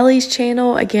out Callie's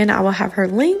channel. Again, I will have her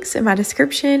links in my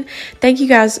description. Thank you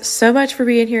guys so much for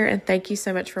being here, and thank you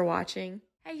so much for watching.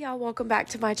 Hey y'all, welcome back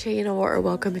to my channel, or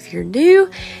welcome if you're new.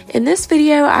 In this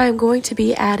video, I am going to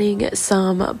be adding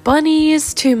some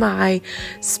bunnies to my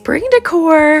spring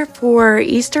decor for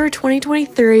Easter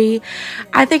 2023.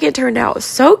 I think it turned out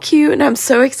so cute, and I'm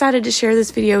so excited to share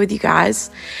this video with you guys.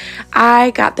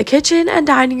 I got the kitchen and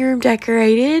dining room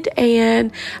decorated,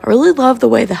 and I really love the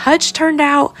way the hutch turned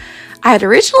out. I had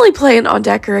originally planned on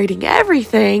decorating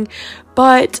everything,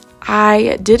 but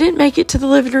I didn't make it to the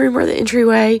living room or the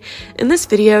entryway in this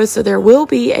video, so there will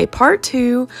be a part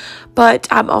 2, but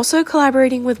I'm also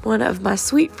collaborating with one of my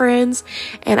sweet friends,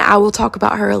 and I will talk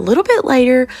about her a little bit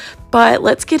later. But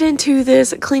let's get into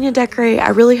this clean and decorate. I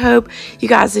really hope you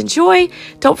guys enjoy.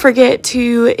 Don't forget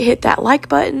to hit that like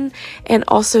button and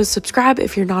also subscribe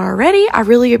if you're not already. I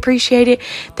really appreciate it.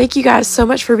 Thank you guys so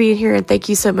much for being here, and thank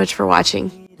you so much for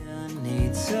watching.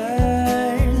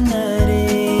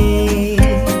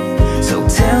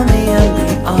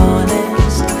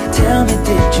 Tell me,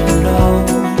 did you know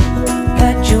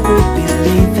that you would be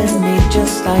leaving me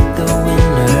just like the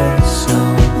winter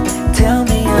snow? Tell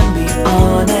me and be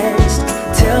honest.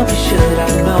 Tell me, should I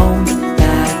know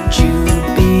that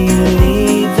you'd be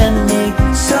leaving me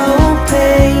so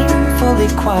painfully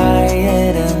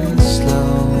quiet and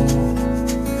slow?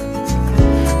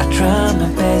 I try my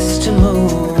best to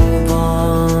move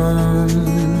on,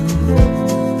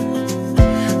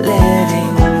 letting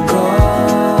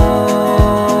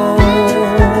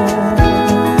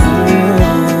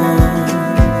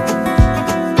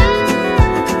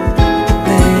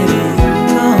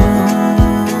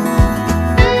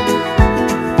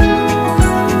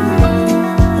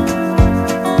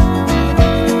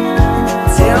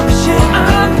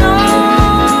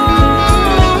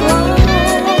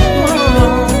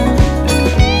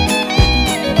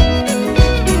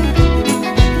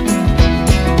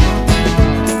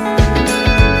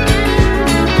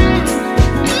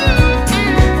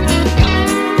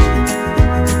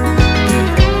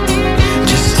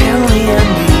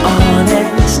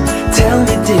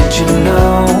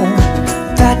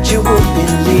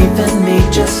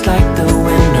just like the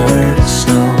winter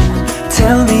snow.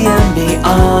 Tell me and be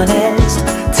honest.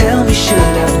 Tell me, should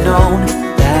I've known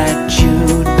that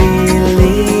you'd be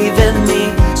leaving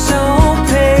me so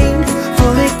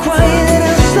painfully quiet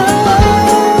and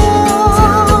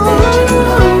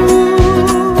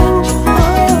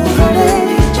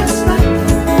slow?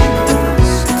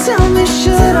 Tell me,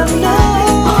 should I've known?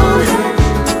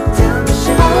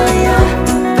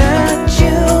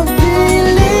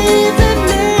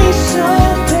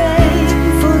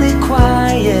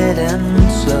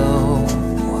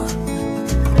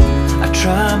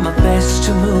 Try my best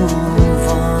to move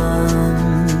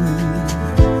on,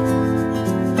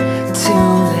 to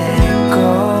let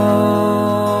go.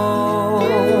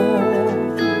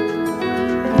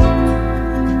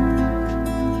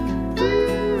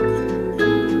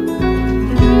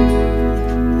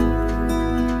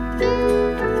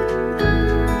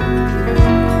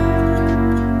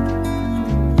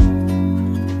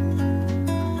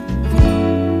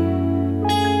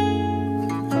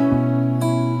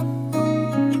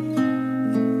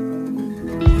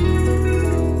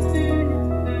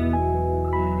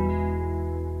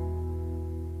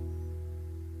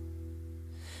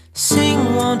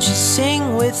 Sing, won't you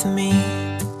sing with me?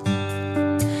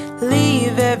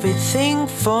 Leave everything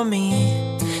for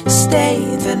me.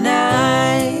 Stay the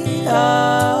night.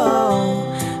 Oh,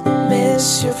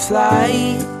 miss your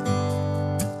flight.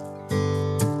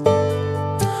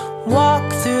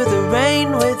 Walk through the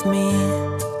rain with me.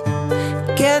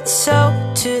 Get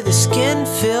soaked to the skin,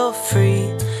 feel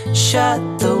free. Shut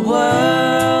the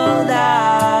world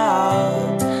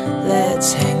out.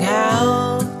 Let's hang out.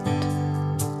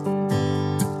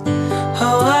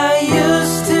 Oh, I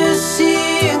used to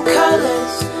see in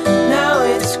colors, now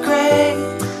it's gray.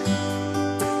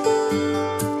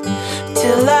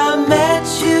 Till I met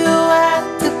you at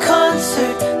the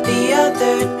concert the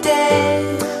other day.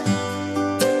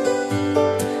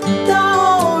 The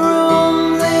whole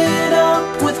room lit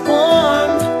up with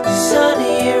warm,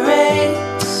 sunny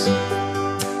rays.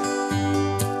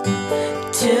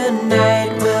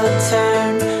 Tonight we'll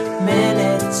turn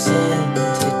minutes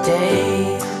into days.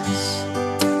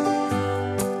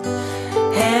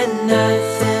 And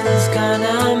nothing's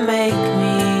gonna make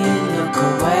me look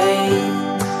away.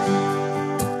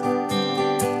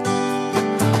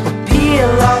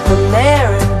 Peel off a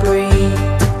layer and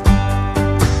breathe.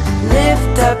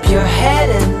 Lift up your head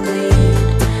and lead.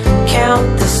 Count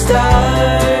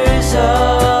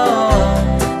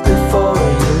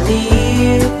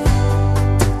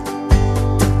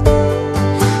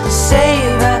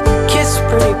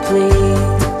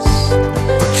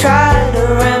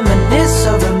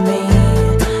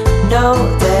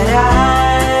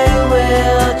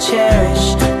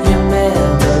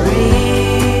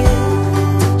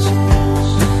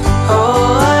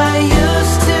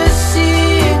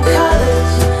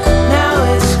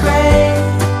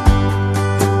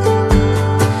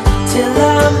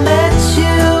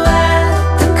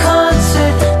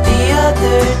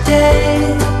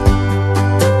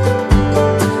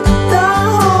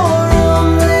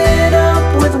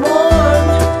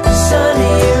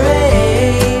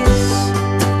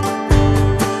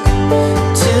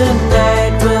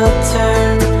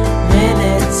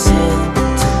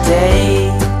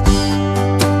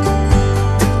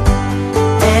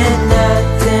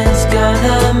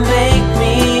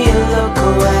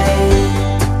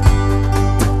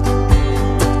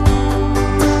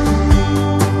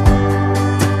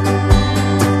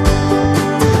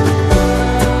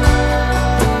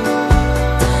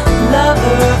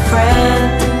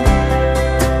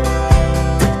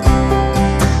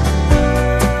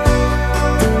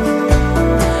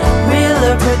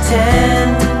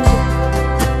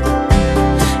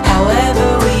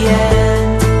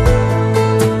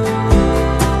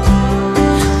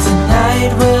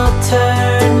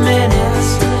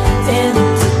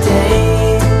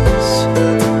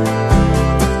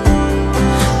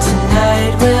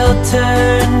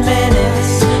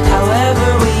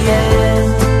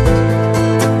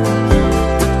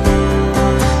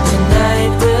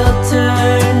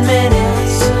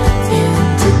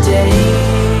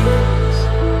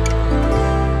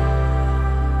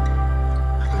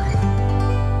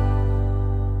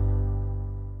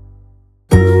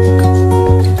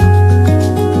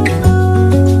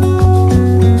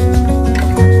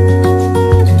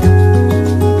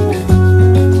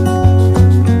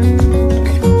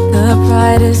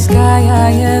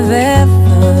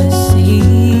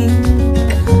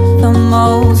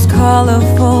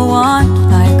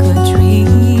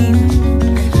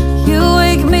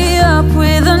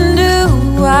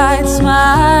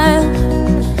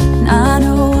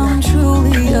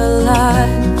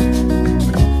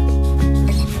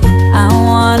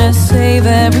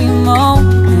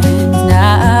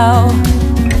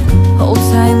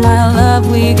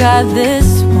got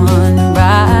this one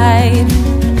right.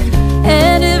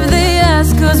 And if they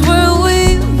ask us where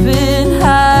we've been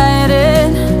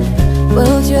hiding,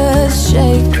 we'll just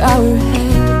shake our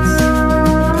heads.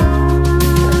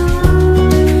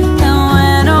 And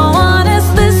when no one is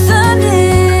listening,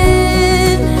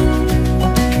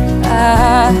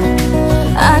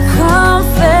 I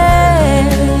confess,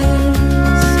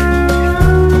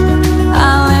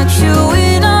 I'll let you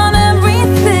in on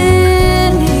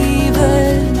everything,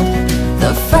 even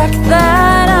the fact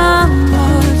that I'm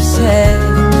obsessed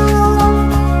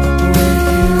with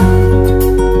you.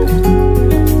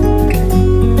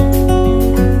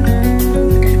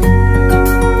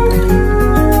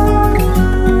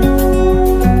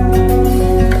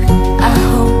 I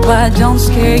hope I don't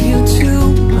scare you too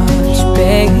much,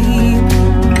 babe.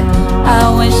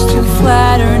 I wish to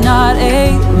flatter, not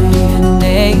alienate.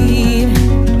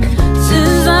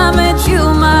 Since I met you,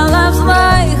 my life's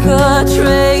like a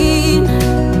train,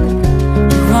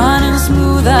 running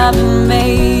smooth, I've been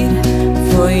made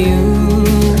for you.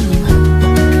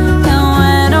 And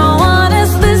when no one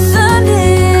is listening,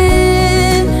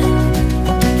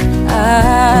 I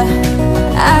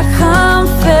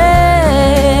confess,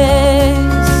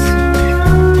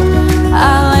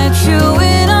 I'll let you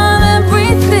in on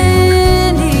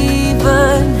everything,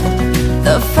 even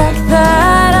the fact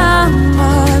that I'm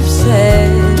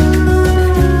obsessed,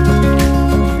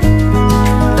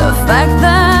 the fact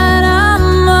that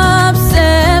I'm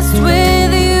obsessed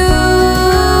with you.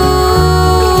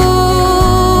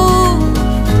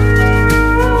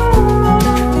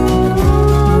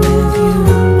 With you.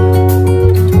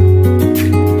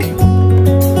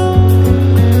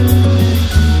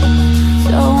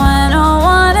 So when no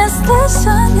one is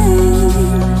listening,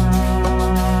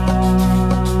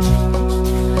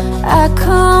 I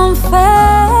confess,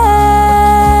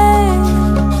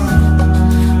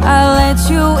 I let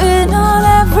you in on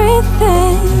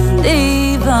everything,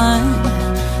 even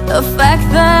the fact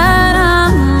that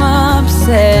I'm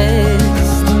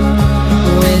obsessed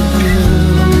with you.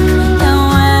 And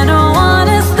when no one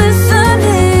is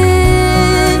listening,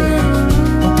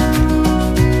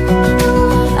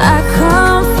 I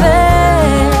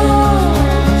confess,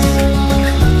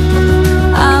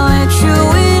 I'll let you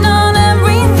in on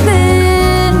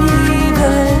everything,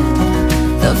 even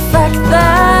the fact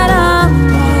that I'm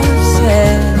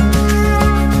obsessed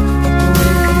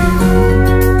with you.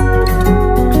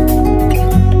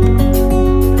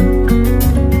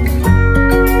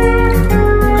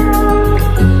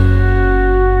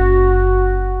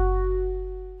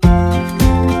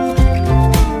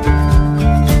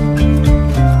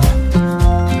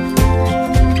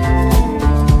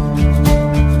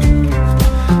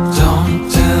 Don't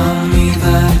tell me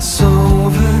that it's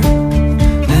over.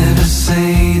 Never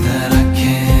say that I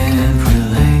can't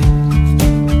relate.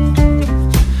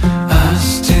 I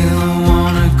still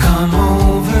wanna come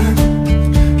over,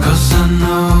 'cause I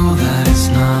know that it's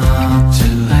not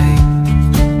too late.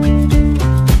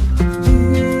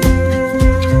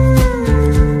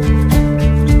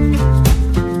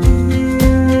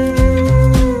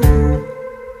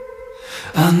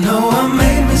 I know I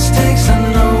made mistakes, I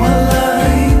know I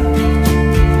lied.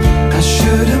 I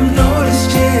should have noticed,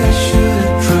 yeah, I should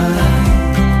have tried.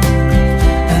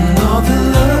 And all the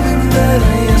loving that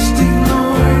I just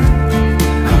ignored,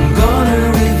 I'm gonna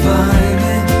revive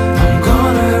it, I'm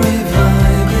gonna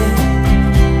revive it.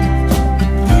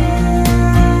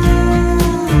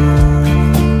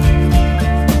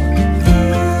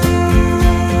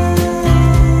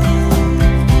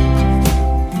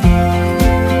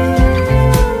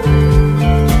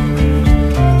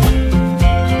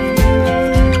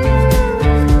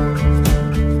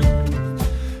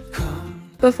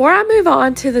 Before I move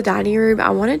on to the dining room,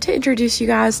 I wanted to introduce you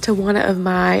guys to one of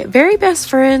my very best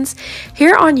friends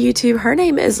here on YouTube. Her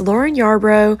name is Lauren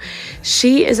Yarbrough.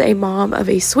 She is a mom of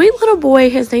a sweet little boy.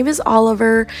 His name is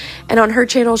Oliver, and on her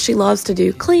channel, she loves to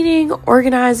do cleaning,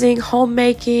 organizing,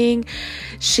 homemaking.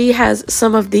 She has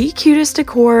some of the cutest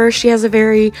decor. She has a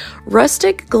very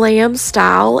rustic glam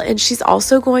style, and she's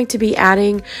also going to be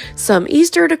adding some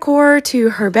Easter decor to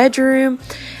her bedroom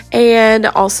and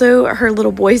also her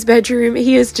little boy's bedroom.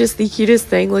 He is just the cutest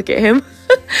thing. Look at him.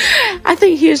 I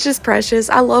think he is just precious.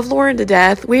 I love Lauren to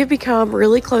death. We have become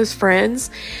really close friends.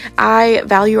 I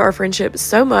value our friendship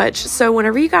so much. So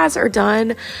whenever you guys are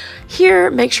done here,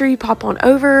 make sure you pop on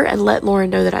over and let Lauren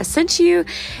know that I sent you,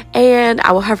 and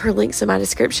I will have her links in my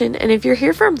description. And if you're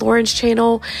here from Lauren's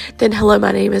channel, then hello,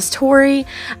 my name is Tori.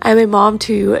 I'm a mom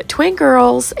to twin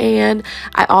girls, and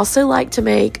I also like to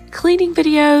make cleaning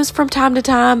videos from time to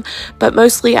time, but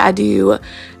mostly I do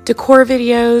decor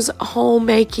videos,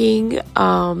 homemaking.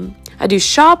 I do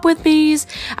shop with me's.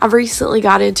 I've recently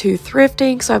got into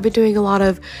thrifting, so I've been doing a lot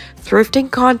of thrifting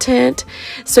content.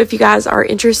 So if you guys are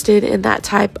interested in that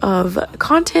type of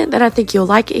content, then I think you'll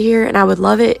like it here, and I would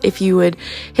love it if you would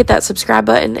hit that subscribe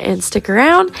button and stick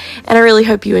around. And I really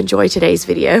hope you enjoy today's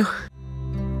video.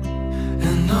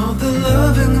 And all the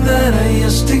loving that I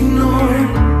just ignored,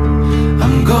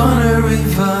 I'm gonna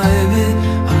revive it,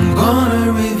 I'm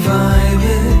gonna revive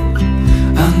it.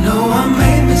 I know I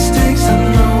made mistakes, I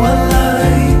know I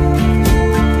lied.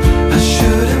 I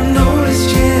should have noticed,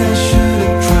 yeah, I should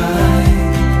have tried.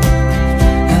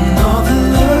 And all the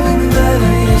loving that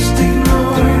I just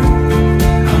ignored,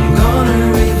 I'm gonna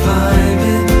revive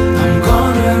it, I'm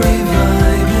gonna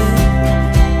revive it.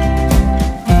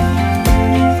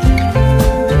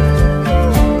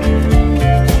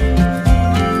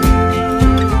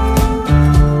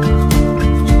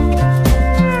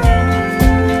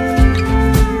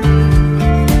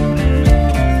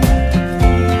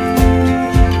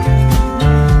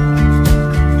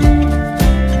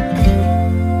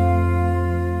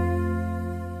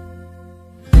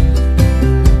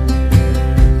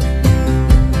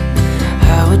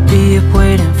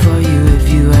 Waiting for you if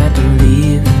you had to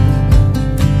leave.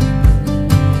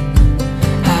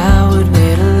 I would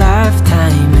wait a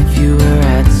lifetime if you were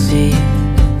at sea.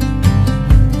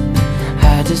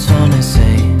 I just wanna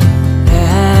say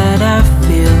that I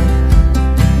feel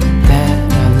that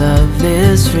our love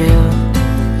is real.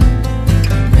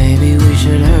 Maybe we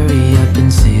should hurry up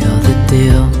and seal the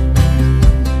deal.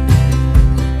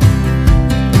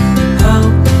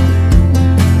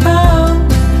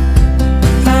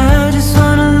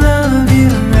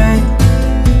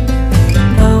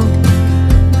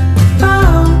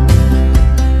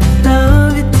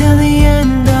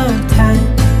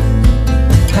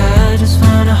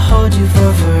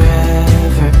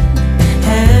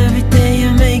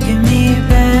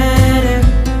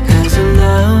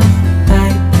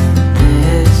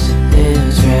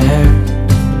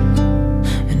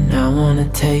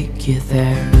 Take you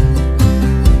there.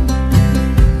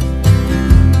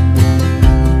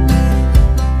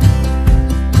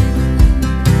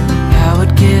 I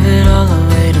would give it all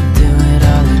away to do it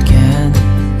all again.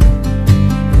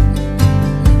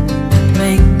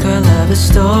 Make our love a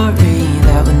story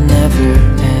that would never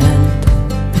end.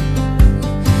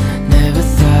 Never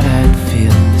thought I'd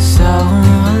feel so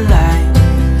alive,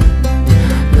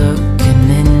 looking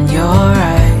in your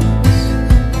eyes.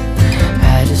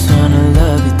 I just wanna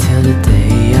love you till the day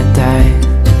I die.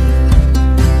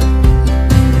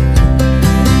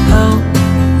 Oh,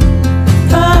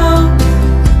 oh,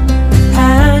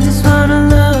 I just wanna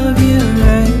love you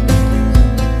right.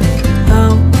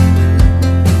 Oh,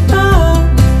 oh,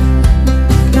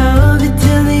 love you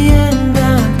till the end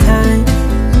of time.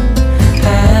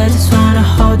 I just wanna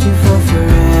hold you for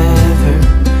forever.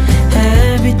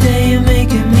 Every day you're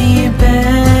making me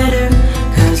better,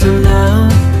 'cause I love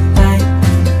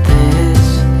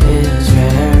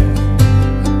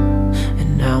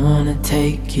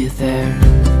take you there.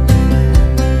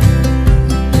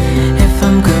 If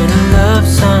I'm gonna love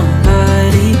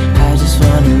somebody, I just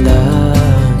wanna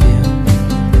love you.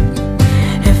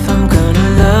 If I'm gonna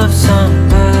love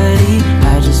somebody,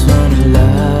 I just wanna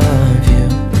love you.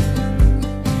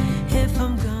 If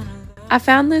I'm gonna I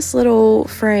found this little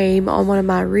frame on one of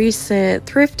my recent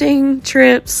thrifting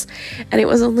trips, and it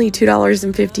was only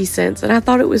 $2.50, and I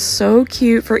thought it was so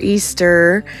cute for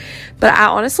Easter. But I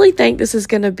honestly think this is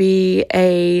going to be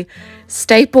a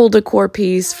staple decor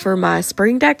piece for my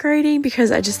spring decorating,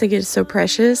 because I just think it's so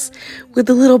precious with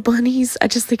the little bunnies. I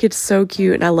just think it's so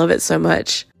cute, and I love it so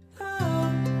much.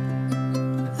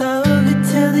 love you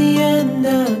till the end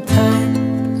of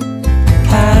time.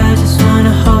 I just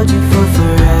wanna hold you for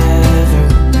forever.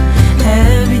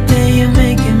 Every day you're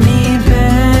making me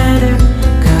better,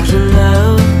 'cause a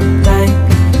love like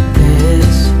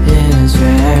this is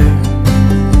rare,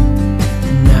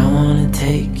 and I wanna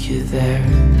take you there.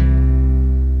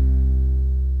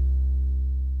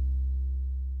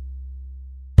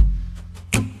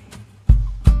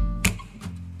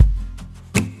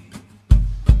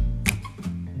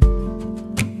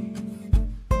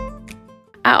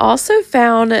 I also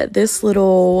found this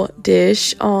little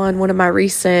dish on one of my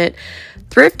recent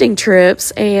thrifting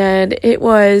trips, and it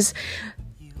was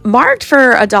marked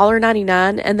for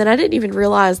 $1.99, and then I didn't even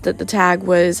realize that the tag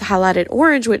was highlighted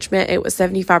orange, which meant it was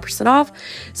 75% off.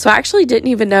 So I actually didn't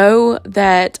even know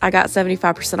that I got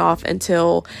 75% off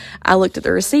until I looked at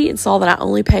the receipt and saw that I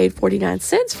only paid 49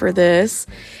 cents for this.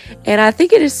 And I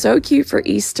think it is so cute for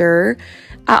Easter.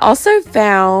 I also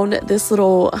found this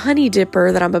little honey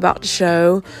dipper that I'm about to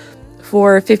show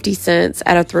for 50 cents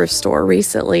at a thrift store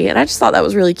recently, and I just thought that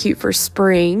was really cute for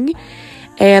spring.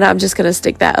 And I'm just going to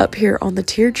stick that up here on the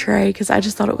tier tray because I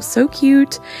just thought it was so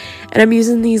cute. And I'm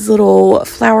using these little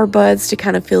flower buds to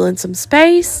kind of fill in some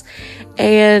space.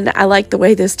 And I like the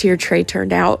way this tier tray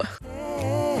turned out.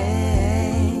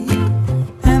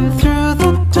 And through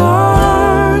the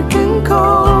dark and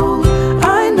cold,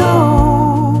 I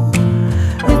know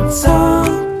it's all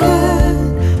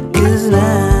good, 'cause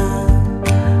now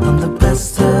I'm the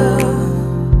best of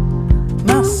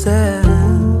myself.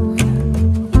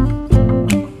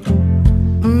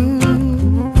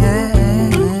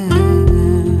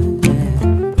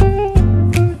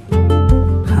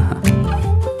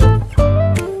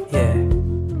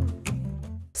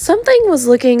 Something was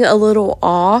looking a little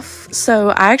off, so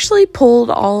I actually pulled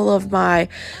all of my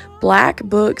black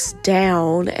books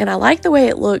down, and I like the way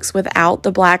it looks without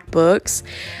the black books.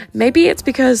 Maybe it's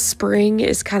because spring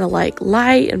is kind of like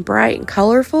light and bright and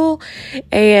colorful,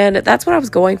 and that's what I was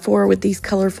going for with these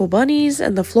colorful bunnies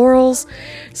and the florals.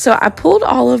 So I pulled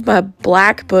all of my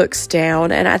black books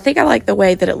down, and I think I like the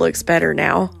way that it looks better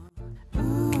now.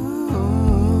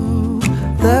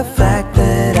 The fact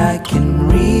that I can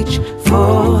reach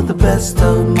for the best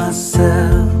of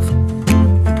myself,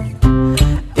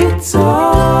 it's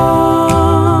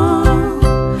all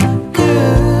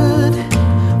good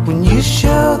when you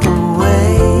show the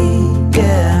way,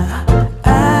 yeah.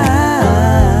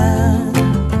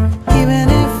 Even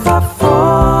if I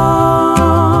fall,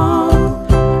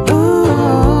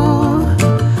 ooh,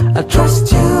 I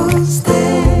trust you'll stay.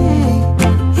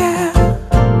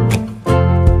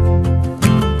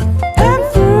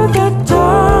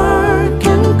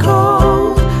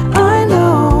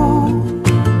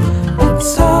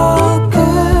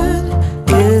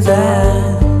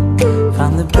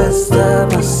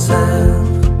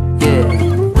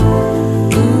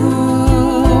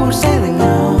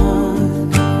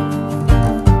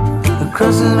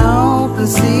 Across an open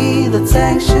sea that's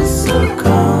anxious so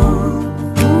calm.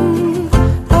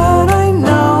 But I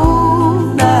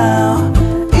know now,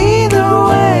 either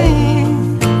way,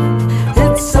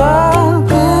 it's all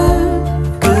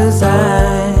good, 'cause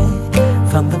I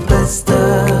found the best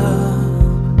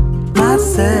of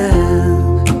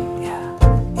myself. Yeah,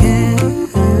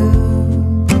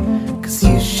 'cause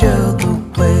you showed the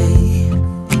way.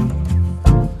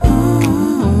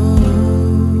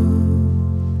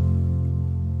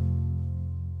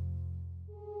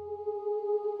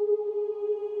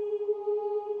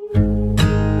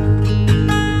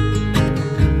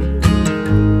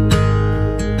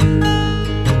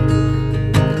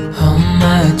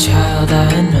 Child,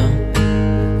 I know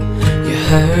you're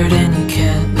hurt and you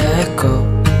can't let go.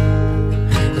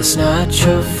 It's not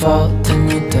your fault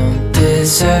and you don't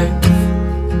deserve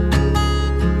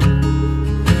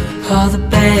all the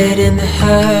bad and the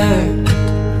hurt.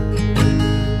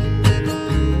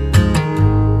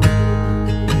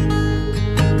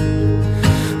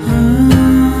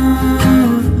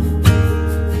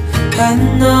 I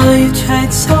know you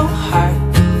tried so hard.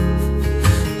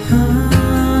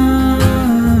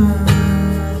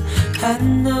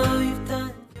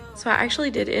 So I actually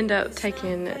did end up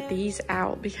taking these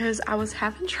out because I was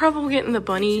having trouble getting the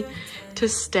bunny to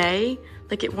stay.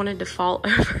 Like, it wanted to fall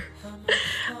over.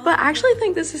 But I actually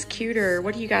think this is cuter.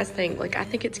 What do you guys think? Like, I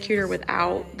think it's cuter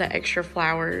without the extra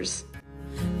flowers.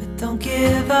 But don't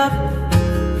give up.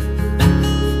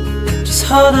 Just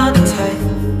hold on tight.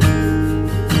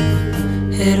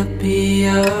 It'll be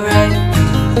alright.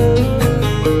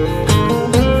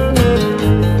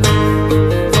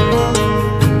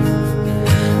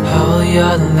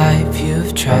 Your life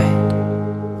you've tried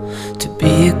to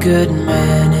be a good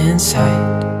man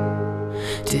inside.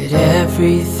 Did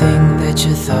everything that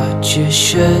you thought you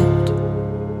should.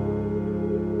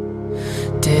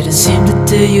 Didn't seem to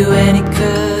do you any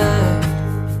good.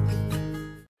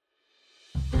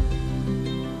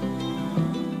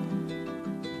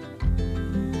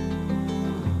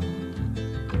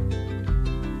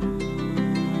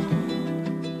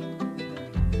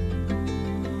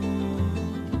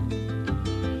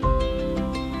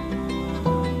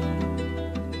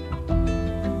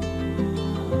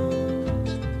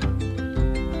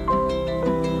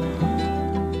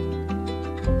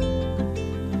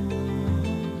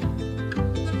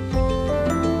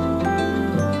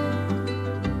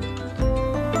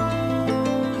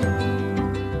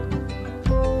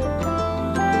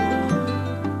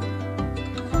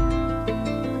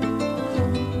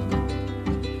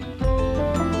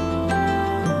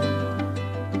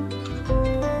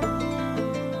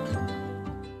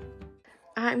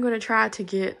 I'm going to try to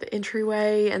get the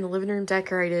entryway and the living room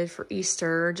decorated for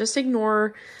Easter. Just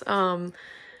ignore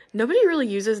nobody really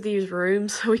uses these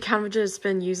rooms, so we kind of just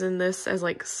been using this as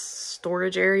like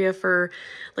storage area for,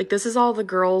 like, this is all the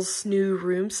girls' new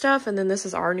room stuff, and then this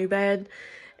is our new bed.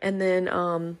 And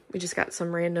then we just got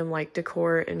some random like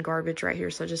decor and garbage right here,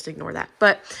 so just ignore that.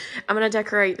 But I'm gonna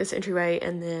decorate this entryway,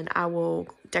 and then I will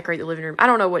decorate the living room. I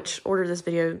don't know which order this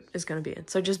video is gonna be in,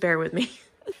 so just bear with me.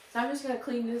 So I'm just gonna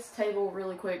clean this table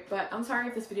really quick, but I'm sorry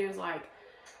if this video is like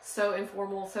so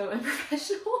informal, so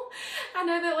unprofessional. I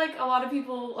know that like a lot of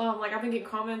people, like I've been getting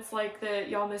comments like that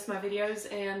y'all miss my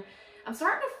videos, and I'm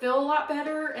starting to feel a lot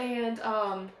better,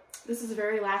 and this is a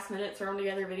very last minute thrown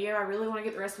together video. I really want to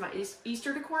get the rest of my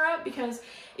Easter decor up because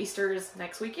Easter is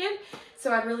next weekend.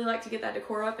 So I'd really like to get that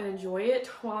decor up and enjoy it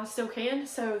while I still can.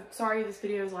 So sorry this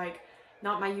video is like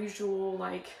not my usual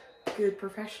like good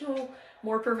professional,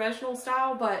 more professional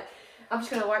style, but I'm just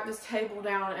going to wipe this table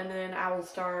down and then I will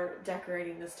start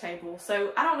decorating this table.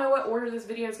 So I don't know what order this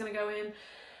video is going to go in.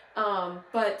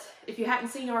 But if you hadn't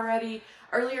seen already,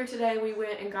 earlier today we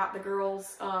went and got the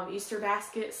girls Easter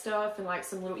basket stuff and like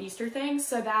some little Easter things.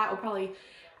 So that will probably,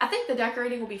 I think the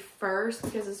decorating will be first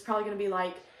because it's probably going to be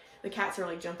like, the cats are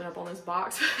like jumping up on this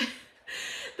box.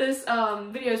 This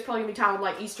video is probably going to be titled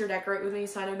like Easter Decorate With Me,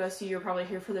 so I know most of you are probably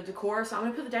here for the decor. So I'm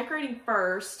going to put the decorating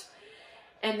first.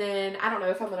 And then, I don't know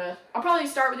if I'll probably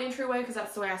start with the entryway because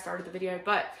that's the way I started the video.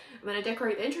 But I'm going to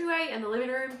decorate the entryway and the living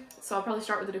room. So I'll probably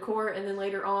start with the decor. And then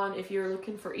later on, if you're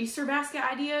looking for Easter basket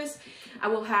ideas, I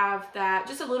will have that,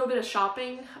 just a little bit of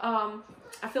shopping.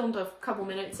 I filmed a couple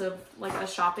minutes of like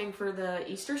us shopping for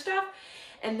the Easter stuff.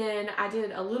 And then I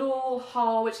did a little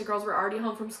haul, which the girls were already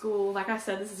home from school. Like I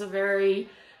said, this is a very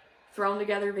thrown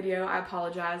together video. I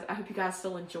apologize. I hope you guys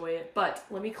still enjoy it. But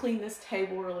let me clean this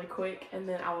table really quick and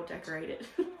then I will decorate it.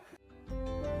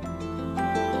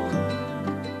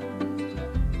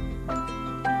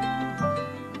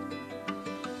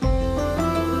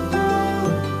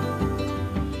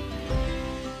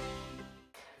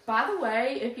 By the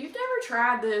way, if you've never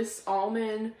tried this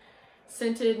almond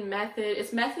scented Method,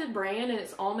 it's Method brand and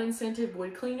it's almond scented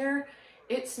wood cleaner.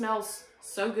 It smells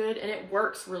so good and it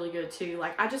works really good too.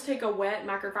 Like I just take a wet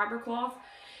microfiber cloth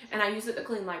and I use it to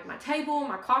clean like my table,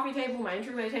 my coffee table, my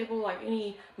entryway table, like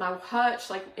my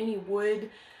hutch, like any wood,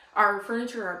 our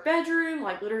furniture, our bedroom,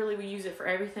 like literally we use it for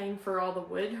everything, for all the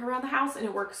wood around the house, and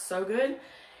it works so good.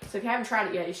 So if you haven't tried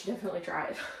it yet, you should definitely try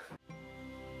it.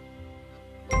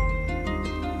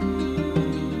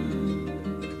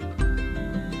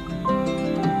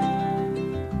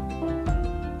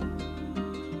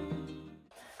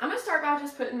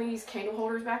 Just putting these candle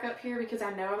holders back up here because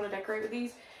I know I'm going to decorate with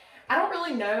these. I don't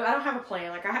really know. I don't have a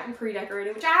plan. Like I hadn't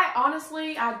pre-decorated, which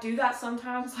I do that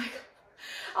sometimes. Like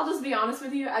I'll just be honest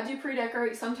with you. I do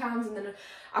pre-decorate sometimes and then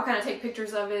I'll kind of take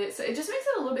pictures of it. So it just makes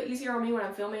it a little bit easier on me when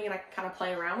I'm filming and I kind of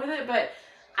play around with it. But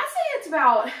I'd say it's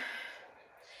about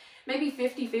maybe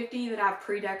 50-50 that I've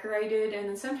pre-decorated, and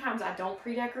then sometimes I don't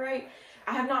pre-decorate.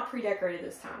 I have not pre-decorated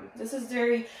this time. This is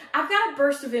I've got a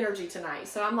burst of energy tonight.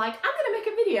 So I'm like, I'm going to make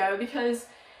a video because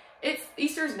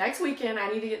Easter's next weekend. I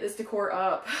need to get this decor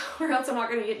up or else I'm not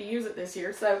going to get to use it this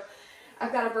year. So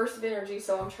I've got a burst of energy.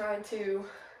 So I'm trying to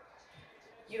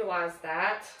utilize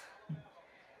that.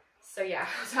 So yeah,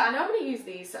 so I know I'm going to use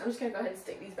these. So I'm just going to go ahead and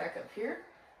stick these back up here.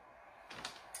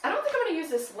 I don't think I'm going to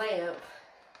use this lamp,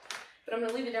 but I'm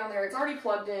going to leave it down there. It's already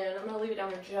plugged in. I'm going to leave it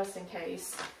down there just in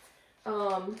case.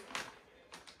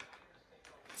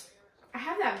 I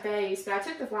have that vase, but I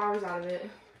took the flowers out of it.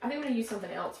 I think I'm going to use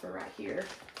something else for right here.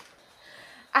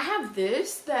 I have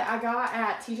this that I got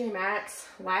at TJ Maxx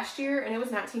last year, and it was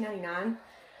 $19.99.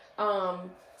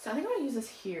 So I think I'm going to use this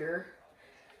here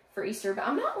for Easter, but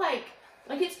I'm not like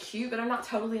it's cute, but I'm not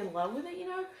totally in love with it, you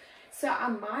know? So I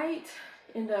might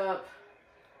end up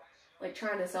like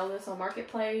trying to sell this on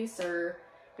Marketplace or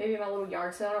maybe my little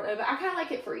yard sale, I don't know, but I kind of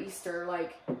like it for Easter.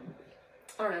 Like, I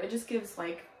don't know, it just gives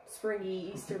like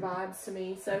springy Easter vibes to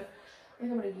me. So I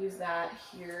think I'm going to use that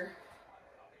here.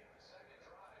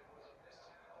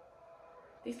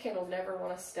 These candles never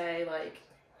want to stay like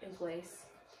in place.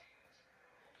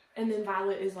 And then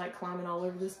Violet is like climbing all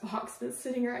over this box that's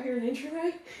sitting right here in the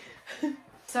entryway.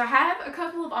 So I have a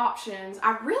couple of options.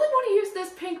 I really want to use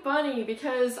this pink bunny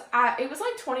because it was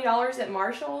like $20 at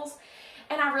Marshall's.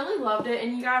 And I really loved it,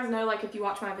 and you guys know, like, if you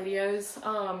watch my videos,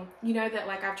 you know that,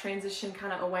 like, I've transitioned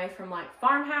kind of away from, like,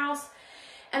 farmhouse.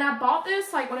 And I bought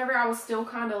this, like, whenever I was still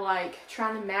kind of, like,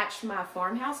 trying to match my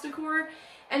farmhouse decor.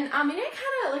 And, I mean, it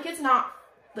kind of, like, it's not,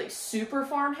 like, super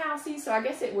farmhousey, so I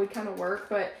guess it would kind of work.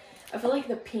 But I feel like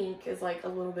the pink is, like, a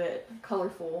little bit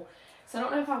colorful. So I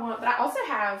don't know if I want, but I also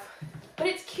have, but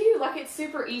it's cute, like, it's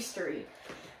super Eastery.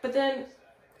 But then...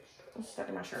 I'm stuck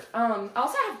in my shirt. I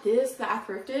also have this that I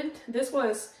thrifted. This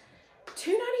was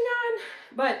 $2.99,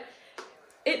 but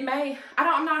it may,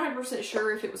 I'm not 100%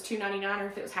 sure if it was $2.99 or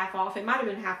if it was half off. It might have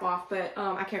been half off, but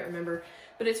I can't remember.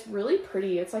 But it's really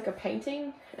pretty. It's like a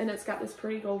painting, and it's got this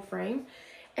pretty gold frame.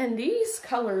 And these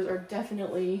colors are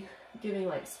definitely giving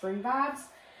like spring vibes.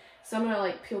 So I'm gonna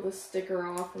like peel the sticker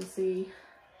off and see.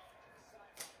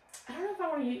 I don't know if I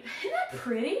want to use, isn't that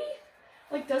pretty?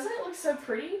 Like, doesn't it look so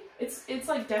pretty? It's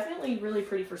like definitely really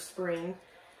pretty for spring.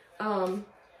 So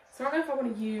I don't know if I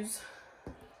want to use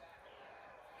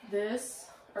this,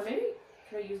 or maybe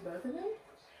can I use both of them?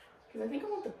 Because I think I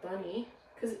want the bunny,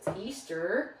 because it's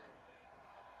Easter.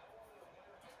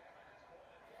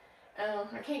 Oh,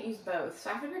 I can't use both, so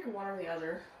I have to pick one or the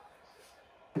other.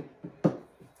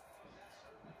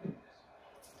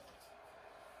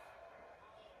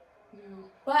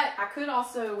 But I could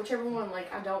also, whichever one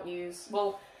like I don't use,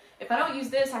 well, if I don't use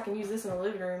this, I can use this in the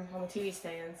living room on the TV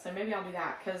stand. So maybe I'll do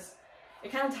that, because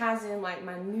it kind of ties in like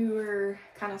my newer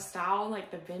kind of style,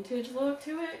 like the vintage look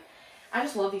to it. I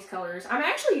just love these colors. I'm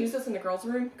actually use this in the girls'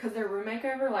 room because their room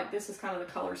makeover, like this is kind of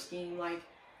the color scheme, like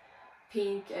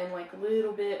pink and like a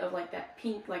little bit of like that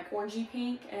pink, like orangey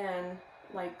pink and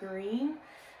like green.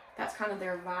 That's kind of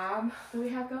their vibe that we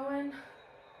have going.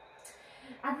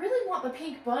 I really want the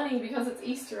pink bunny because it's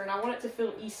Easter and I want it to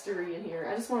feel Eastery in here.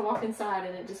 I just want to walk inside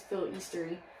and it just feel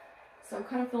Eastery. So I'm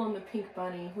kind of feeling the pink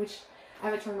bunny, which I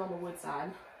have it turned on the wood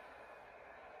side.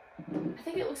 I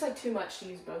think it looks like too much to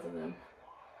use both of them.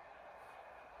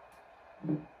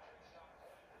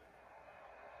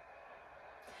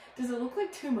 Does it look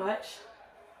like too much?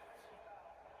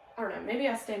 I don't know, maybe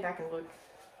I stand back and look.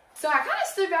 So I kind of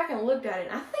stood back and looked at it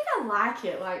and I think I like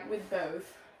it like with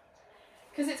both.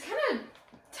 Because it's kind of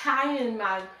tying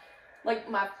my, like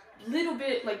my little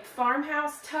bit like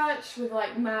farmhouse touch with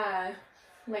like my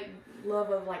like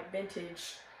love of like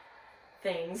vintage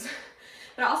things.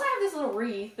 But I also have this little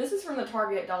wreath. This is from the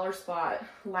Target dollar spot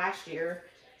last year.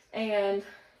 And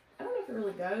I don't know if it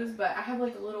really goes, but I have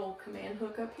like a little command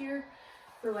hook up here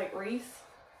for like wreaths.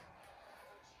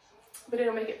 But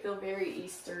it'll make it feel very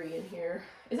Eastery in here.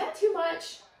 Is that too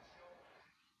much?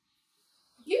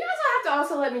 You guys will have to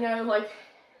also let me know, like,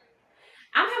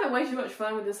 I'm having way too much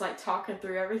fun with this, like, talking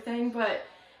through everything, but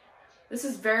this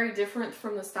is very different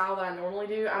from the style that I normally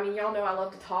do. I mean, y'all know I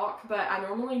love to talk, but I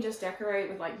normally just decorate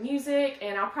with, like, music,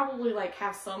 and I'll probably, like,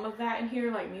 have some of that in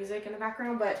here, like, music in the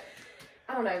background, but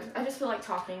I don't know. I just feel like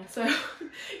talking, so you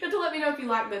have to let me know if you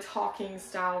like the talking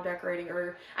style decorating,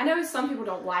 or I know some people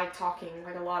don't like talking,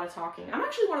 like, a lot of talking. I'm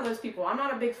actually one of those people. I'm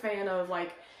not a big fan of,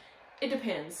 like, it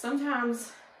depends.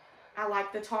 Sometimes I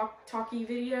like the talky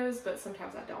videos, but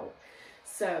sometimes I don't.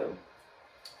 So,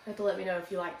 you have to let me know if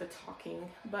you like the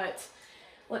talking. But,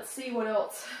 let's see what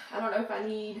else. I don't know if I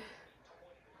need...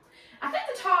 I think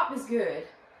the top is good.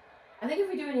 I think if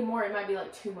we do any more, it might be,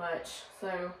 like, too much.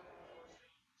 So,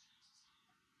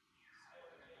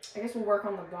 I guess we'll work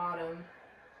on the bottom.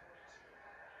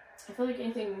 I feel like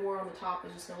anything more on the top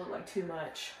is just going to look like too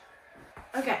much.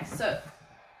 Okay, so...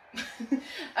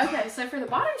 okay, so for the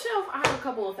bottom shelf, I have a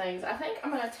couple of things. I think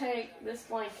I'm going to take this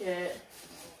blanket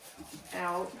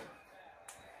out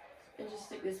and just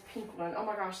stick this pink one. Oh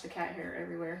my gosh, the cat hair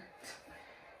everywhere.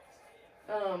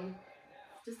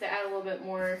 Just to add a little bit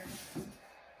more.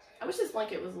 I wish this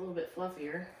blanket was a little bit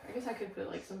fluffier. I guess I could put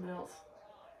like something else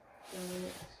in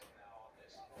it.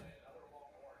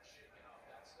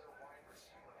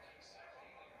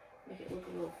 Make it look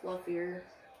a little fluffier.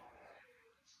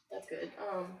 That's good.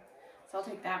 So I'll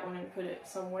take that one and put it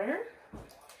somewhere.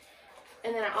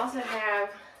 And then I also have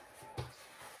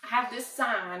this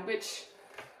sign, which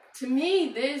to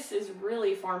me, this is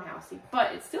really farmhousey,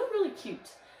 but it's still really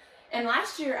cute. And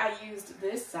last year I used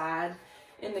this side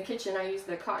in the kitchen. I used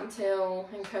the Cottontail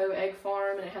 & Co. egg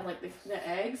farm, and it had like the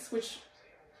eggs, which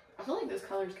I feel like those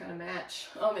colors kind of match.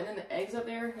 And then the eggs up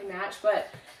there, they match, but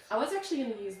I was actually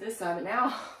going to use this side, but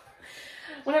now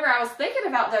whenever I was thinking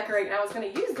about decorating, I was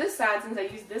going to use this side since I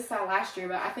used this side last year,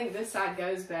 but I think this side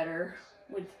goes better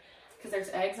with, because there's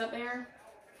eggs up there.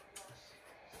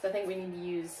 So I think we need to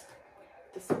use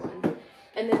this one.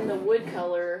 And then the wood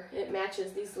color, it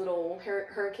matches these little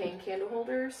hurricane candle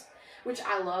holders, which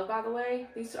I love, by the way.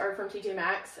 These are from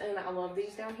Maxx, and I love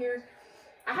these down here.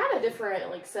 I had a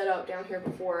different like setup down here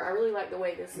before. I really like the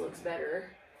way this looks better,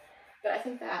 but I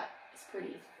think that is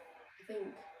pretty.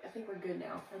 I think we're good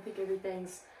now. I think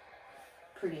everything's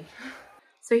pretty.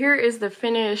 So here is the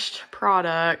finished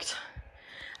product.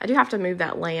 I do have to move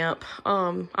that lamp.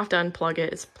 I have to unplug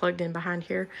it. It's plugged in behind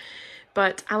here.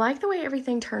 But I like the way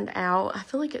everything turned out. I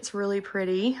feel like it's really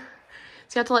pretty.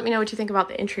 So you have to let me know what you think about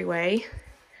the entryway.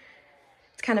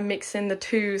 It's It's kind of mixing the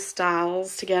two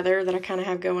styles together that I kind of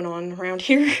have going on around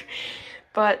here.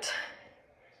 But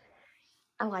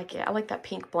I like it. I like that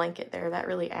pink blanket there. That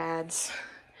really adds.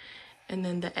 And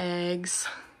then the eggs.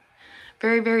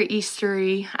 Very, very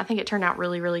Eastery. I think it turned out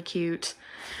really, really cute.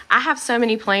 I have so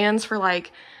many plans for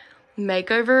like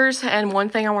makeovers, and one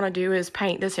thing I want to do is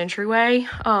paint this entryway.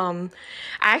 I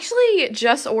actually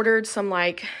just ordered some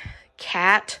like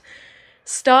cat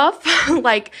stuff.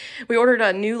 Like we ordered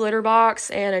a new litter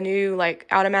box and a new like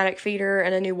automatic feeder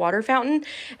and a new water fountain.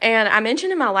 And I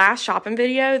mentioned in my last shopping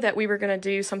video that we were going to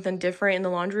do something different in the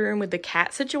laundry room with the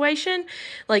cat situation,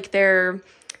 like their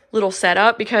little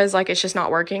setup, because like it's just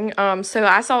not working. So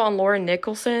I saw on Lauren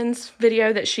Nicholson's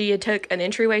video that she had took an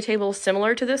entryway table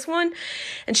similar to this one,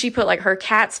 and she put like her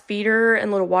cat's feeder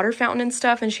and little water fountain and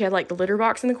stuff, and she had like the litter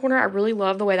box in the corner. I really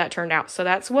love the way that turned out. So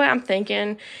that's what I'm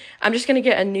thinking. I'm just gonna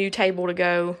get a new table to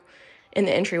go in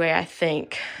the entryway, I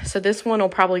think. So this one will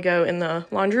probably go in the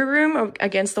laundry room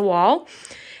against the wall,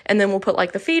 and then we'll put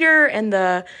like the feeder and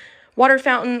the water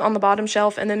fountain on the bottom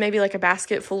shelf, and then maybe like a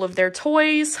basket full of their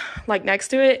toys like next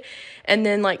to it, and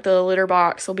then like the litter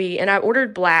box will be, and I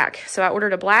ordered black, so I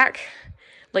ordered a black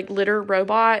like litter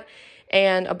robot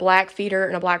and a black feeder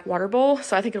and a black water bowl,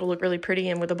 so I think it'll look really pretty,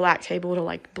 and with a black table it'll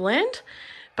like blend.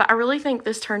 But I really think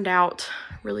this turned out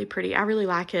really pretty. I really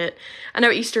like it. I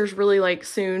know Easter's really like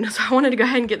soon, so I wanted to go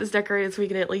ahead and get this decorated so we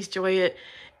can at least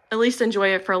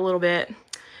enjoy it for a little bit.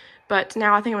 But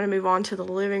now I think I'm going to move on to the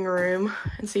living room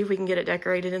and see if we can get it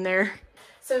decorated in there.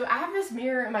 So I have this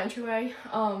mirror in my entryway.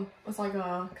 It's like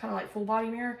a kind of like full body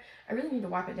mirror. I really need to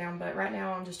wipe it down, but right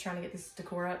now I'm just trying to get this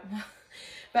decor up.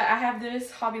 But I have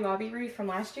this Hobby Lobby wreath from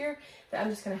last year that I'm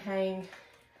just going to hang.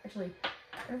 Actually,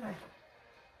 where am I?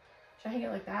 Should I hang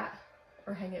it like that?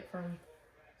 Or hang it from,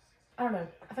 I don't know.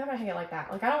 I think I'm going to hang it like that.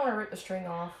 Like I don't want to rip the string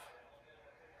off.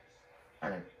 I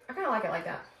don't know. I kind of like it like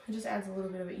that. It just adds a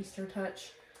little bit of an Easter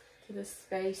touch to this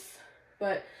space.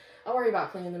 But I'll worry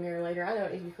about cleaning the mirror later. I know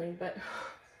it needs to be cleaned, but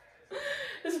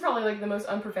this is probably like the most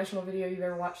unprofessional video you've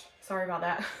ever watched. Sorry about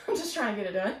that. I'm just trying to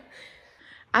get it done.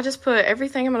 I just put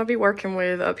everything I'm going to be working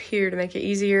with up here to make it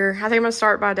easier. I think I'm going to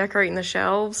start by decorating the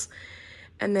shelves,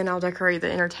 and then I'll decorate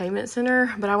the entertainment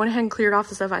center. But I went ahead and cleared off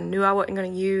the stuff I knew I wasn't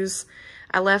going to use.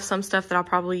 I left some stuff that I'll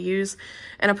probably use,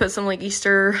 and I put some like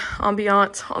Easter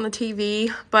ambiance on the TV,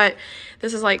 but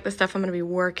this is like the stuff I'm going to be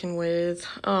working with.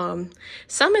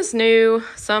 Some is new,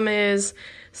 some is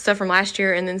stuff from last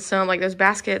year, and then some, like those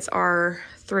baskets are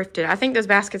thrifted. I think those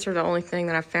baskets are the only thing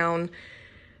that I found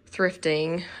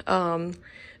thrifting.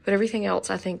 But everything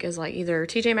else I think is like either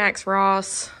TJ Maxx,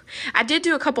 Ross. I did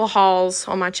do a couple hauls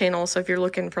on my channel, so if you're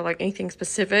looking for like anything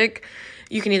specific,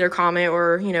 you can either comment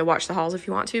or, you know, watch the hauls if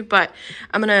you want to. But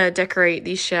I'm going to decorate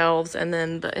these shelves and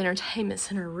then the entertainment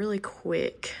center really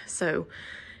quick. So,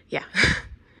 yeah.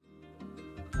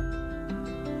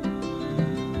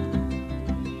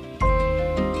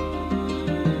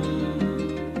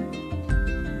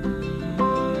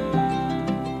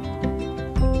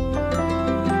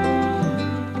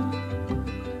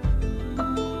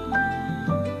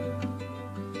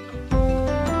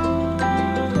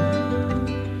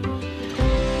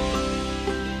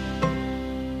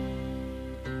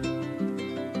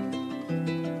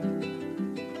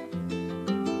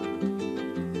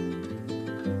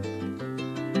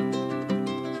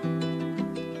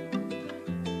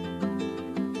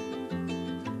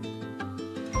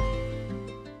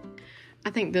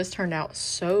 I think this turned out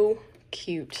so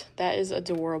cute. That is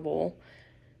adorable.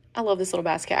 I love this little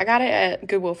basket. I got it at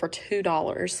Goodwill for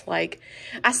 $2. Like,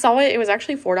 I saw it, it was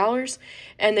actually $4,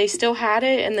 and they still had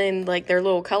it, and then like their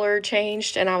little color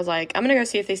changed, and I was like, I'm gonna go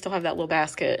see if they still have that little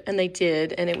basket, and they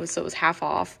did, and it was half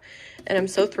off, and I'm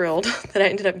so thrilled that I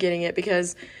ended up getting it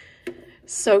because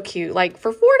so cute. Like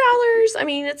for $4, I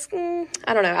mean, it's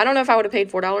I don't know if I would have paid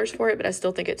 $4 for it, but I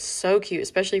still think it's so cute,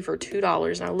 especially for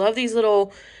 $2. And I love these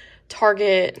little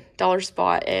Target dollar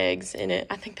spot eggs in it.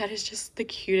 I think that is just the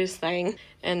cutest thing,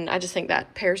 and I just think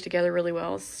that pairs together really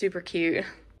well. It's super cute.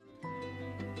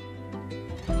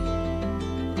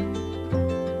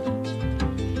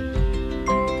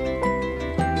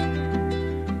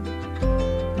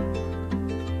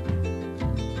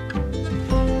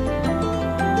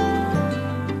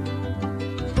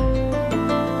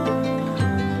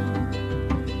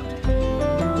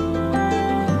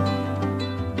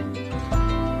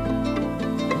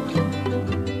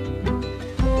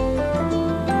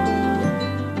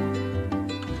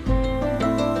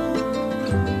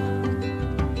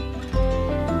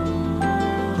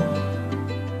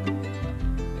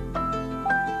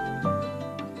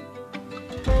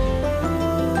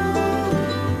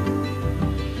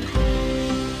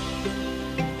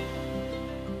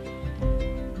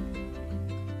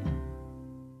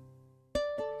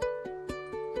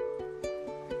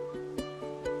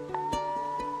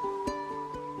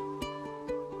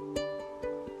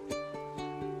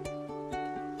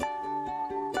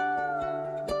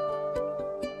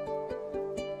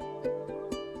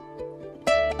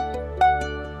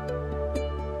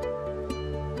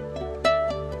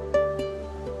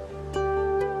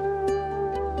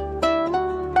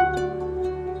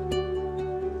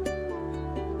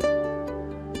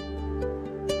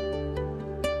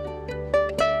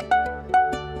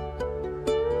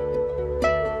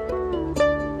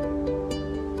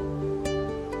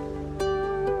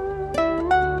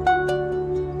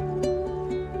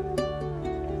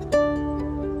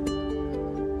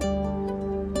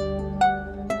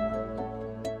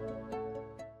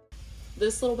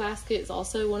 this little basket is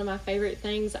also one of my favorite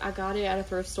things. I got it at a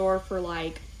thrift store for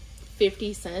like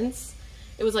 50 cents.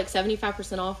 It was like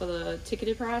 75% off of the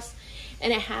ticketed price.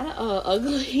 And it had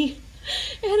it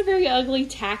had a very ugly,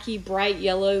 tacky, bright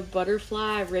yellow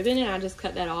butterfly ribbon, and I just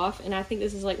cut that off. And I think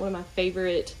this is like one of my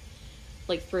favorite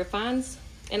like thrift finds.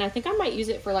 And I think I might use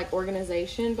it for like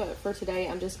organization, but for today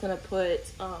I'm just gonna put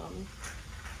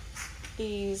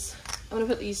these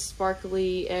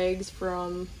sparkly eggs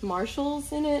from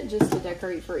Marshall's in it just to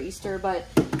decorate for Easter. But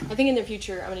I think in the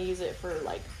future I'm gonna use it for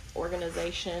like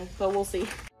organization, but we'll see.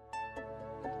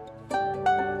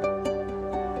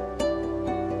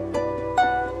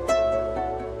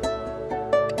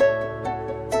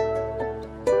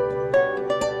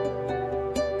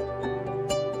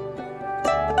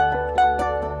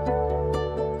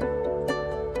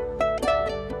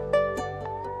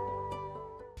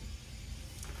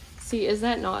 See, is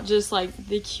that not just like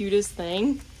the cutest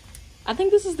thing? I think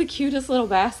this is the cutest little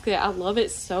basket. I love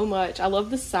it so much. I love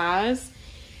the size.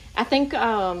 I think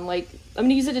like I'm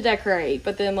gonna use it to decorate,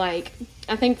 but then like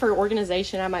I think for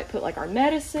organization I might put like our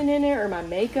medicine in it or my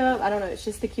makeup. I don't know, it's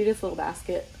just the cutest little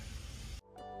basket.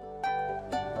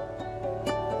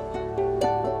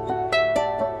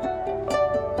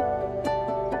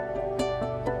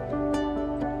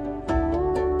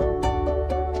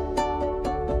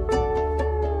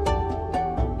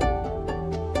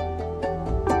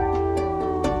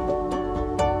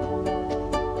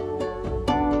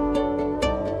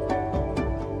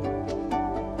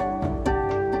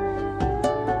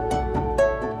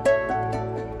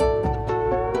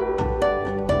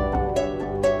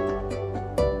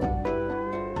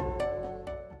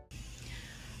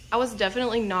 I was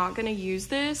definitely not gonna use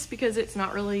this because it's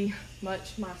not really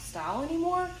much my style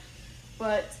anymore,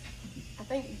 but I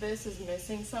think this is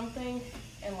missing something,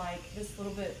 and like this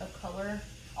little bit of color.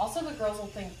 Also, the girls will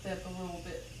think that the little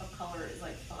bit of color is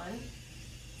like fun,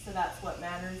 so that's what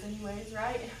matters anyways,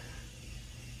 right?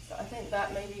 So I think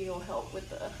that maybe will help with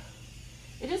the,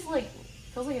 it just like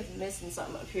feels like it's missing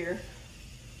something up here.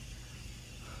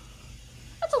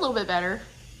 That's a little bit better.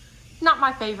 Not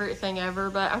my favorite thing ever,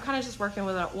 but I'm kind of just working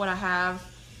with what I have.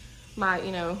 My,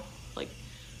 you know, like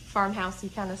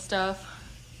farmhousey kind of stuff.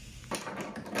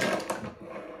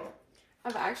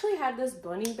 I've actually had this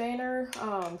bunny banner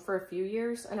for a few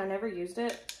years, and I never used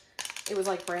it. It was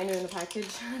like brand new in the package.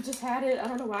 I just had it. I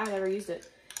don't know why I never used it,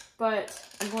 but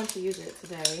I'm going to use it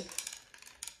today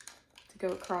to go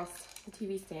across the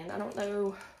TV stand. I don't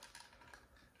know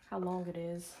how long it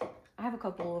is. I have a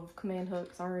couple of command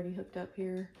hooks already hooked up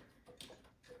here.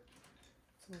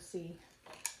 We'll see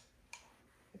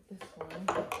if this one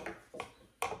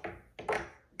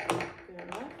good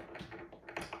enough.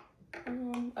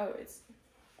 Oh, it's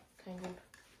tangled.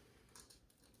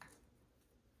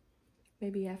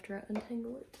 Maybe after I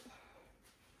untangle it.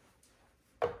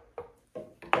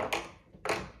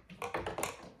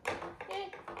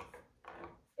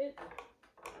 It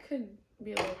could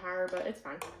be a little higher, but it's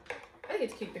fine. I think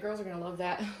it's cute. The girls are gonna love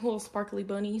that. Little sparkly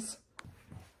bunnies.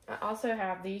 I also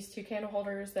have these two candle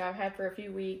holders that I've had for a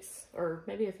few weeks or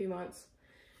maybe a few months.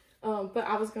 But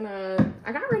I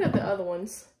got rid of the other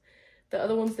ones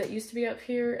that used to be up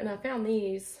here, and I found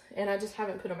these, and I just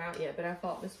haven't put them out yet, but I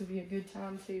thought this would be a good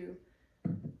time to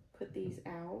put these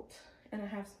out. And I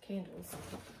have some candles.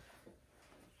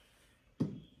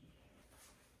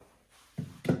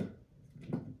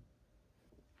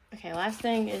 Okay, last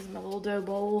thing is my little dough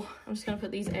bowl. I'm just gonna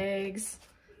put these eggs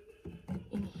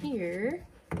in here.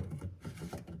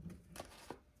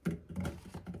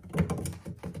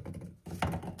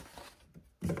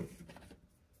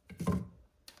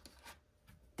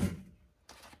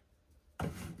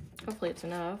 Hopefully it's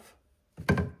enough.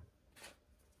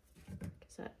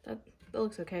 That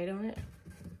looks okay, don't it?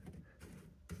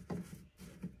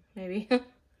 Maybe.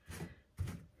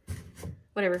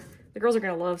 Whatever. The girls are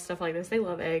gonna love stuff like this. They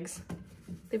love eggs.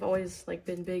 They've always like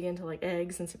been big into like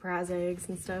eggs and surprise eggs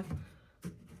and stuff.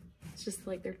 It's just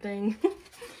like their thing.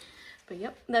 But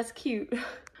yep, that's cute.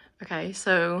 Okay,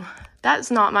 so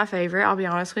that's not my favorite, I'll be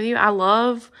honest with you. I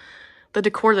love the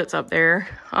decor that's up there,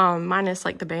 minus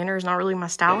like the banner is not really my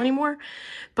style anymore,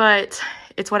 but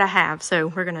it's what I have, so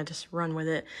we're gonna just run with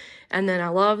it. And then I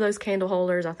love those candle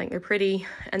holders. I think they're pretty.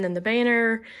 And then the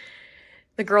banner,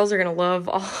 the girls are gonna love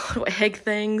all the egg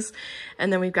things.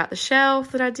 And then we've got the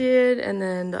shelf that I did, and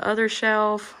then the other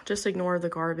shelf, just ignore the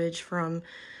garbage from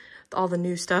all the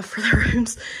new stuff for the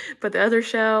rooms, but the other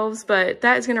shelves. But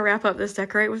that is gonna wrap up this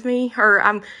decorate with me.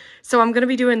 So I'm gonna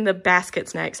be doing the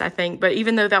baskets next, I think. But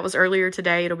even though that was earlier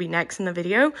today, it'll be next in the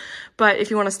video. But if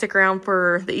you wanna stick around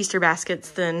for the Easter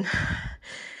baskets, then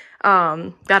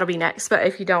that'll be next. But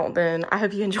if you don't, then I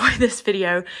hope you enjoy this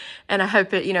video, and I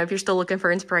hope it, you know, if you're still looking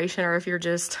for inspiration, or if you're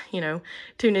just, you know,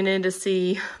 tuning in to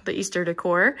see the Easter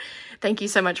decor, thank you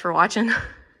so much for watching.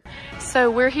 So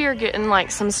we're here getting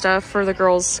like some stuff for the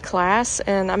girls' class,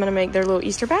 and I'm gonna make their little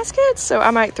Easter baskets. So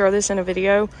I might throw this in a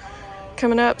video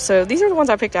coming up. So these are the ones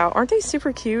I picked out. Aren't they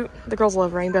super cute? The girls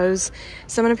love rainbows.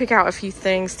 So I'm gonna pick out a few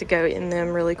things to go in them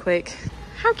really quick.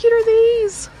 How cute are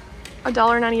these?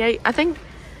 $1.98. I think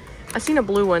I've seen a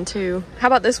blue one too. How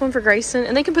about this one for Grayson?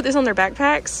 And they can put this on their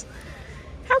backpacks.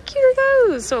 How cute are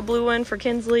those? So a blue one for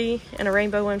Kinsley and a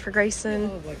rainbow one for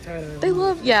Grayson. They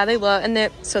love, yeah, they love,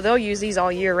 and so they'll use these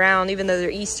all year round, even though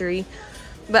they're Eastery.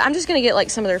 But I'm just gonna get like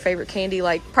some of their favorite candy,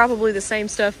 like probably the same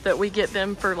stuff that we get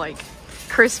them for like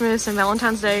Christmas and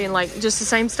Valentine's Day, and like just the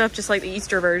same stuff, just like the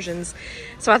Easter versions.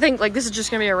 So I think like this is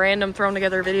just gonna be a random thrown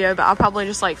together video, but I'll probably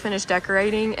just like finish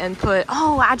decorating and put,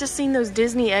 oh, I just seen those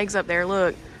Disney eggs up there.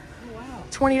 Look,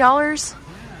 $20.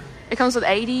 It comes with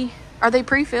 80. Are they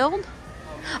pre-filled?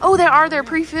 Oh, they are. They're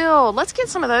pre-filled. Let's get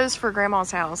some of those for Grandma's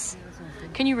house.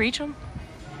 Can you reach them?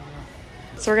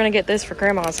 So we're gonna get this for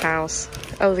Grandma's house.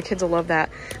 Oh, the kids will love that.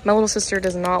 My little sister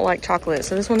does not like chocolate,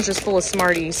 so this one's just full of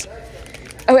Smarties.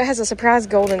 Oh, it has a surprise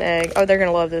golden egg. Oh, they're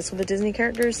gonna love this with the Disney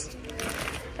characters.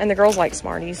 And the girls like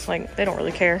Smarties. Like, they don't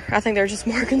really care. I think they're just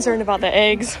more concerned about the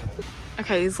eggs.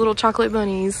 Okay, these little chocolate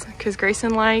bunnies, because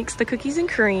Grayson likes the cookies and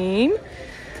cream.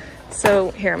 So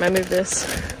here, I'm gonna move this.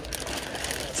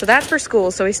 So that's for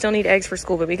school, so we still need eggs for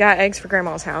school, but we got eggs for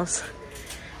Grandma's house.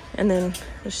 And then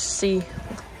let's see,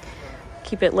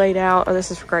 keep it laid out. Oh, this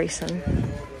is for Grayson.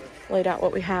 Laid out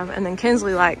what we have. And then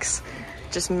Kinsley likes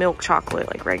just milk chocolate,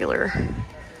 like regular.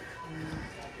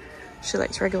 She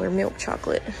likes regular milk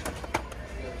chocolate.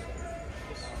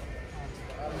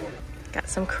 Got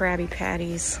some Krabby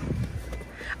Patties.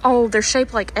 Oh, they're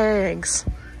shaped like eggs.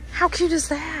 How cute is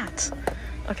that?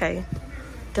 Okay,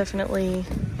 definitely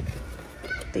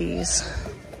these.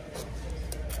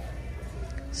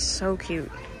 So cute.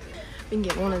 We can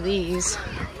get one of these.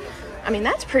 I mean,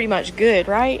 that's pretty much good,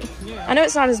 right? Yeah. I know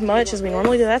it's not as much as we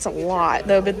normally do. That's a lot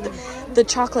though, but the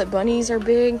chocolate bunnies are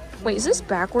big. Wait, is this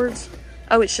backwards?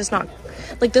 Oh, it's just not.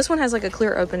 Like this one has like a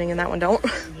clear opening and that one don't.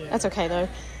 Yeah. That's okay though.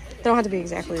 They don't have to be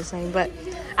exactly the same, but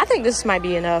I think this might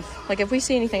be enough. Like if we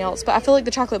see anything else, but I feel like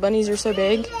the chocolate bunnies are so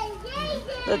big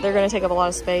that they're gonna take up a lot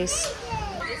of space.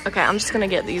 Okay, I'm just gonna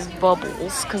get these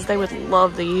bubbles because they would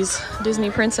love these. Disney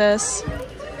Princess.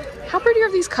 How pretty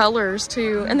are these colors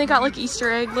too? And they got like Easter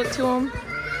egg look to them.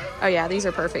 Oh yeah, these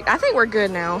are perfect. I think we're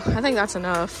good now. I think that's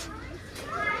enough.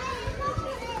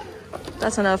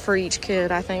 That's enough for each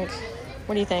kid, I think.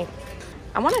 What do you think?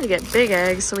 I wanted to get big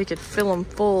eggs so we could fill them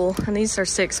full. And these are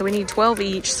 6, so we need 12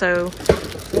 each, so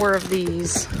 4 of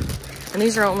these. And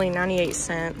these are only 98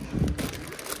 cents.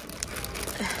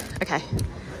 Okay,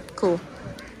 cool.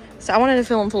 So I wanted to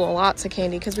fill them full of lots of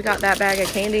candy because we got that bag of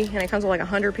candy and it comes with like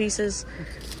 100 pieces.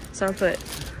 So I put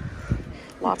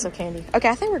lots of candy. Okay,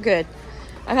 I think we're good.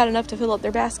 I've had enough to fill up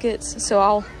their baskets. So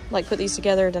I'll like put these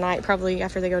together tonight, probably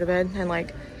after they go to bed, and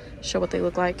like show what they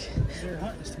look like. Their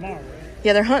hunt is tomorrow, right?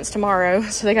 Yeah, their hunt's tomorrow.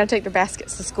 So they got to take their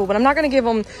baskets to school. But I'm not going to give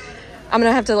them, I'm going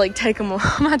to have to like take them, I'm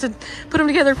going to have to put them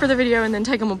together for the video and then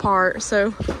take them apart.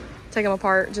 So take them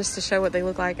apart just to show what they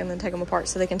look like and then take them apart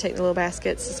so they can take the little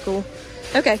baskets to school.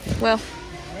 Okay, well,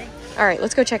 all right,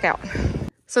 let's go check out.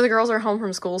 So the girls are home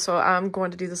from school, so I'm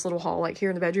going to do this little haul like here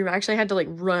in the bedroom. I actually had to like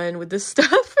run with this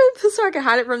stuff so I could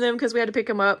hide it from them because we had to pick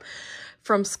them up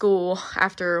from school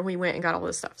after we went and got all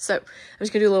this stuff. So I'm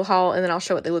just gonna do a little haul and then I'll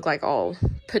show what they look like all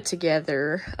put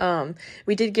together.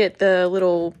 We did get the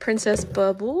little princess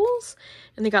bubbles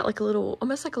and they got like a little,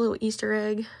 almost like a little Easter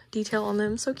egg detail on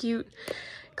them. So cute.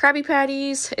 Krabby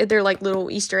Patties, they're like little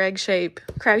Easter egg shape.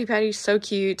 Krabby Patties, so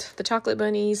cute. The chocolate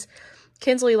bunnies.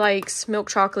 Kinsley likes milk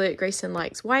chocolate. Grayson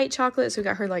likes white chocolate. So we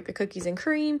got her like the cookies and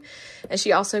cream. And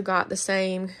she also got the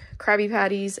same Krabby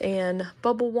Patties and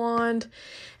bubble wand.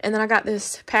 And then I got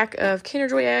this pack of Kinder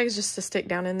Joy eggs just to stick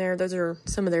down in there. Those are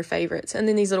some of their favorites. And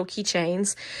then these little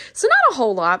keychains. So not a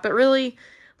whole lot, but really,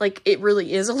 like, it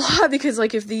really is a lot because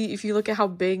like if you look at how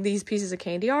big these pieces of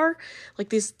candy are, like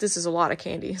this is a lot of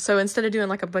candy. So instead of doing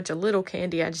like a bunch of little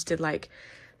candy, I just did like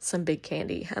some big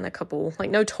candy and a couple,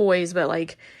 like no toys, but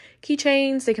like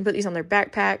keychains. They can put these on their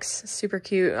backpacks. Super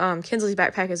cute. Kinsley's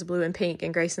backpack is blue and pink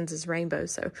and Grayson's is rainbow,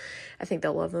 so I think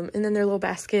they'll love them. And then their little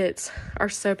baskets are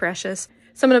so precious.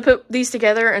 So I'm going to put these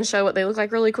together and show what they look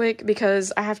like really quick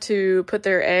because I have to put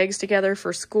their eggs together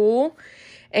for school.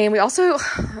 And we also,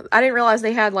 I didn't realize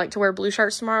they had like to wear blue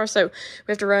shirts tomorrow, so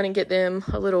we have to run and get them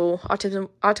a little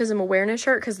autism awareness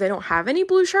shirt because they don't have any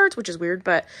blue shirts, which is weird.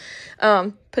 But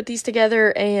put these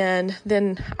together, and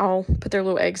then I'll put their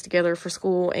little eggs together for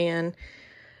school and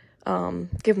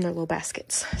give them their little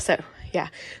baskets. So yeah,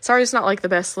 sorry it's not like the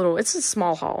best little, it's a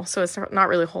small haul, so it's not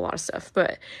really a whole lot of stuff,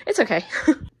 but it's okay.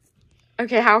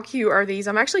 Okay, how cute are these?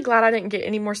 I'm actually glad I didn't get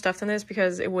any more stuff than this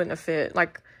because it wouldn't have fit,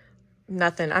 like,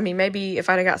 nothing. I mean, maybe if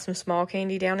I'd have got some small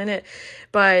candy down in it,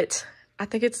 but I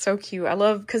think it's so cute. I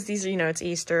love, because these are, you know, it's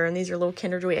Easter, and these are little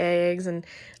Kinder Joy eggs and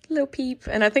little Peep,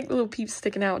 and I think the little Peep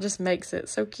sticking out just makes it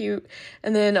so cute.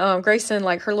 And then Grayson,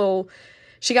 like, her little,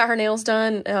 she got her nails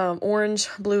done orange,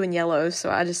 blue, and yellow, so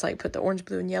I just like put the orange,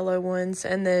 blue, and yellow ones.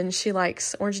 And then she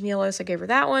likes orange and yellow, so I gave her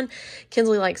that one.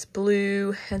 Kinsley likes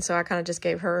blue, and so I kind of just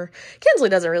gave her, Kinsley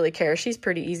doesn't really care, she's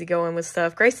pretty easygoing with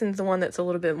stuff. Grayson's the one that's a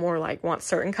little bit more like wants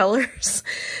certain colors.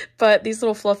 But these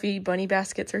little fluffy bunny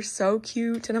baskets are so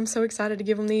cute, and I'm so excited to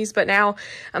give them these. But now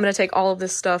I'm going to take all of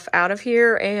this stuff out of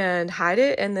here and hide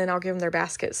it, and then I'll give them their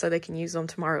baskets so they can use them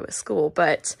tomorrow at school.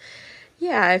 But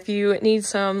yeah, if you need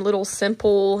some little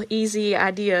simple, easy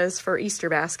ideas for Easter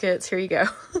baskets, here you go.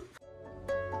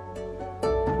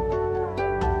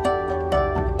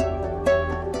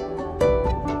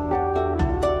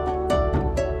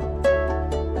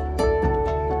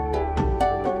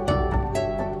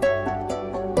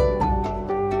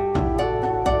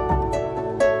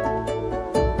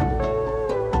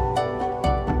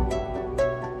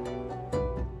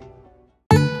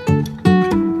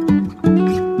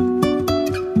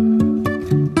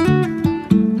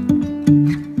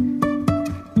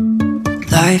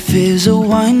 Life is a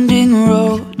winding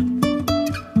road,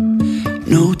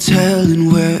 no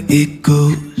telling where it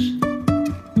goes.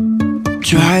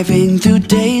 Driving through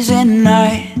days and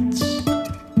nights,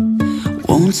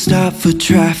 won't stop for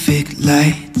traffic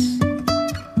lights.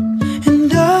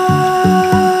 And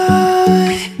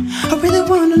I really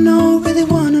wanna know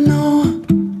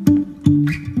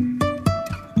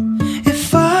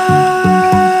if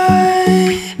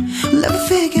I will ever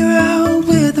figure out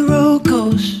where the road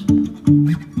goes.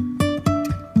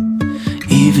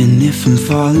 Even if I'm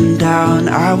falling down,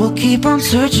 I will keep on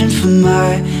searching for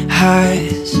my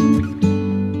highs.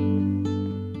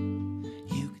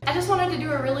 I just wanted to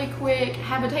do a really quick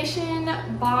habitation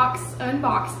box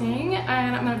unboxing,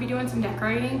 and I'm going to be doing some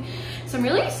decorating. So I'm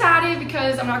really excited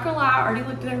because I'm not going to lie, I already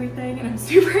looked at everything and I'm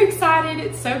super excited.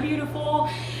 It's so beautiful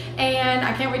and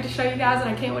I can't wait to show you guys, and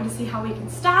I can't wait to see how we can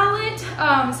style it. So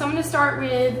I'm going to start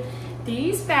with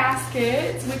these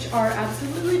baskets, which are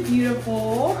absolutely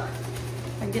beautiful.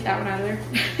 I can get that one out of there.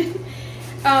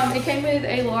 It came with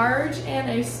a large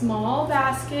and a small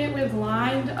basket with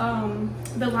lined,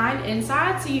 the lined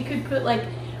inside, so you could put like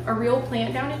a real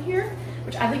plant down in here,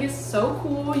 which I think is so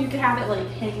cool. You could have it like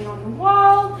hanging on the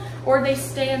wall, or they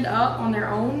stand up on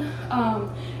their own,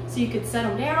 so you could set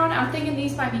them down. I'm thinking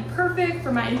these might be perfect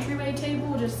for my entryway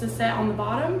table, just to set on the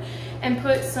bottom and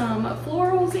put some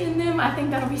florals in them. I think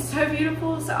that'll be so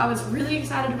beautiful, so I was really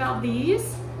excited about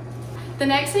these. The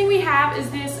next thing we have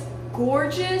is this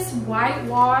gorgeous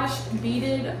whitewashed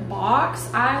beaded box.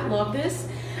 I love this.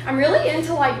 I'm really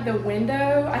into like the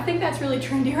window. I think that's really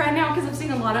trendy right now because I've seen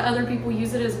a lot of other people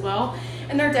use it as well,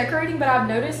 and they're decorating, but I've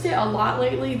noticed it a lot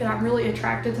lately that I'm really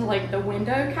attracted to like the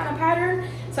window kind of pattern.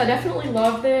 So I definitely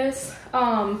love this.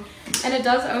 And it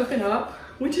does open up,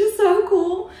 which is so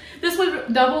cool. This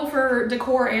would double for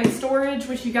decor and storage,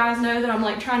 which you guys know that I'm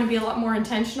like trying to be a lot more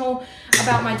intentional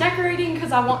about my decorating,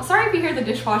 because I want, sorry if you hear the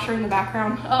dishwasher in the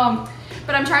background,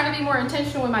 but I'm trying to be more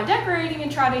intentional with my decorating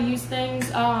and try to use things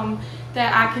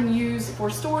that I can use for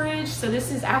storage. So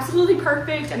this is absolutely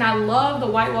perfect, and I love the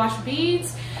whitewashed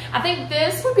beads. I think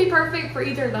this would be perfect for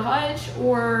either the hutch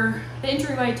or the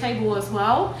entryway table as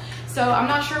well. So I'm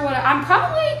not sure what, I'm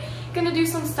probably gonna do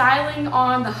some styling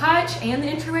on the hutch and the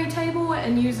entryway table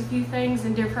and use a few things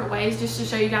in different ways just to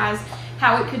show you guys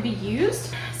how it could be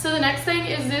used. So the next thing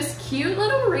is this cute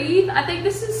little wreath. I think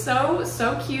this is so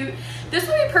cute. This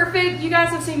would be perfect. You guys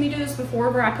have seen me do this before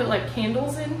where I put like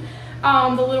candles in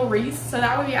the little wreaths, so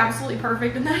that would be absolutely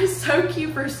perfect, and that is so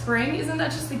cute for spring. Isn't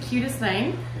that just the cutest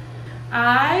thing?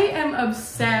 I am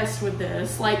obsessed with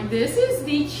this. Like, this is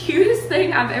the cutest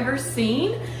thing I've ever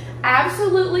seen.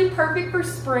 Absolutely perfect for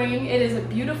spring. It is a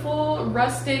beautiful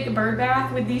rustic bird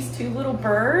bath with these two little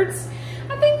birds.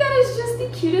 I think that is just the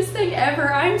cutest thing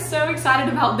ever. I'm so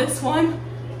excited about this one.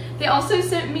 They also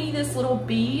sent me this little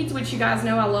beads, which you guys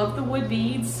know I love the wood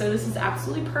beads, so this is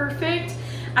absolutely perfect.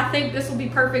 I think this will be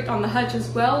perfect on the hutch as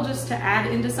well, just to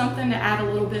add into something, to add a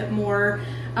little bit more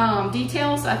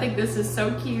details. So I think this is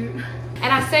so cute.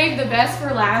 And I saved the best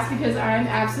for last because I'm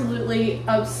absolutely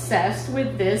obsessed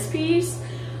with this piece.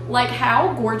 Like,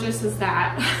 how gorgeous is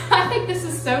that? I think this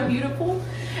is so beautiful.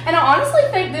 And I honestly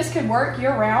think this could work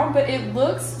year round, but it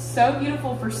looks so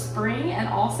beautiful for spring and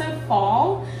also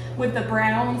fall with the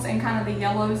browns and kind of the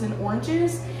yellows and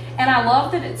oranges. And I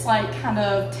love that it's like kind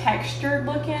of textured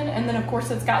looking. And then of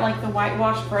course it's got like the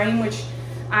whitewash frame, which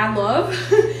I love.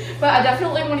 But I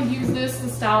definitely want to use this to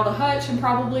style the hutch and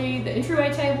probably the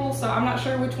entryway table. So I'm not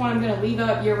sure which one I'm going to leave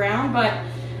up year round, but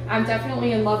I'm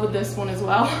definitely in love with this one as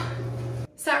well.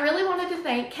 So I really wanted to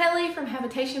thank Kelly from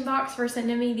Habitation Box for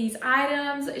sending me these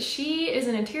items. She is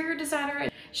an interior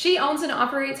designer. She owns and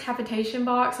operates Habitation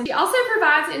Box, and she also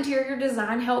provides interior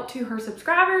design help to her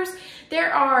subscribers.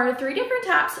 There are 3 different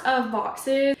types of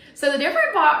boxes. So the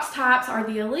different box types are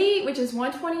the Elite, which is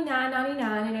 $129.99,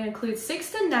 and it includes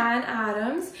 6 to 9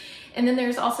 items. And then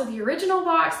there's also the original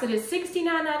box that is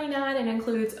 $69.99 and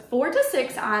includes 4 to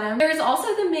 6 items. There's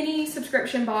also the mini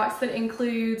subscription box that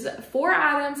includes 4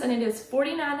 items and it is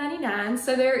 $49.99.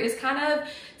 So there is kind of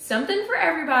something for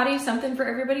everybody, something for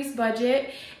everybody's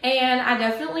budget. And I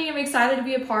definitely am excited to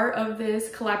be a part of this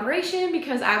collaboration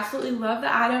because I absolutely love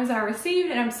the items I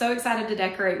received and I'm so excited to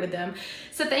decorate with them.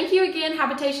 So thank you again,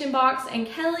 Habitation Box and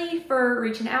Kelly, for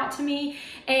reaching out to me.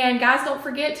 And guys, don't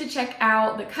forget to check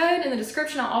out the code in the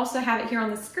description. I'll also have it here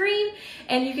on the screen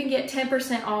and you can get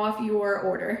 10% off your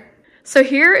order. So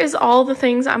here is all the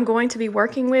things I'm going to be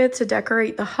working with to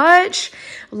decorate the hutch.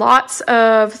 Lots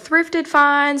of thrifted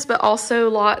finds, but also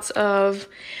lots of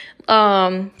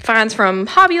finds from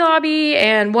Hobby Lobby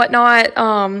and whatnot.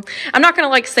 I'm not gonna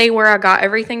like say where I got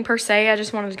everything per se. I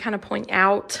just wanted to kind of point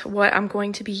out what I'm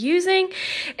going to be using.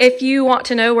 If you want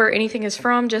to know where anything is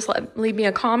from, just leave me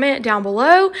a comment down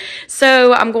below.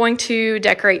 So I'm going to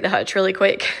decorate the hutch really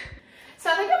quick.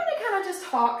 So I think I'm gonna kind of just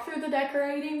talk through the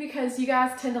decorating because you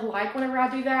guys tend to like whenever I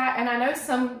do that. And I know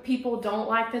some people don't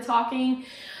like the talking,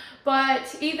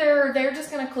 but either they're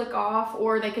just gonna click off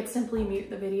or they could simply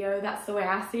mute the video. That's the way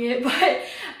I see it. But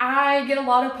I get a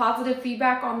lot of positive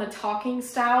feedback on the talking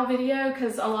style video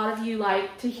because a lot of you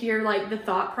like to hear like the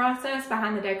thought process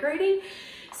behind the decorating.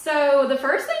 So the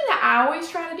first thing that I always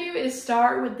try to do is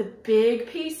start with the big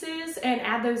pieces and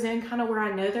add those in kind of where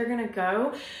I know they're gonna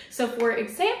go. So for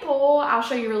example, I'll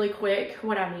show you really quick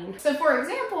what I mean. So for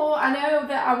example, I know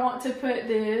that I want to put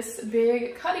this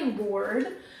big cutting board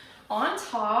on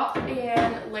top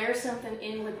and layer something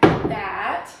in with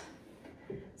that.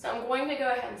 So I'm going to go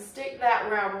ahead and stick that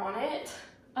where I want it.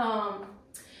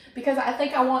 Because I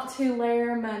think I want to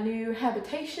layer my new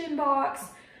Habitation Box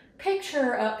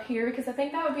picture up here because I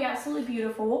think that would be absolutely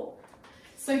beautiful.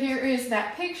 So here is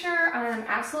that picture. I'm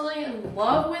absolutely in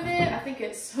love with it. I think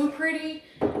it's so pretty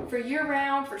for year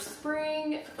round, for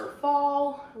spring, for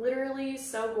fall, literally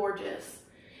so gorgeous.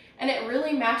 And it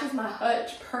really matches my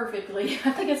hutch perfectly.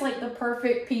 I think it's like the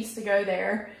perfect piece to go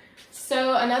there.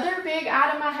 So another big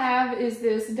item I have is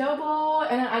this dough ball,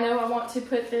 and I know I want to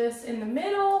put this in the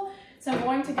middle. So I'm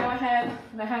going to go ahead,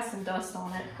 that has some dust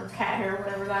on it, or cat hair,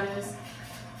 whatever that is.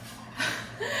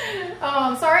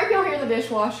 Sorry if y'all hear the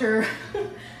dishwasher.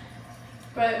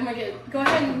 But I'm gonna go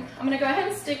ahead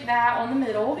and stick that on the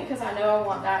middle because I know I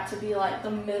want that to be like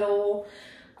the middle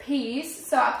piece.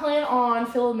 So I plan on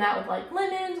filling that with like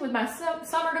lemons with my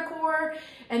summer decor,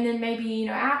 and then maybe, you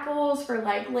know, apples for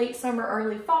like late summer,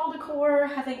 early fall decor.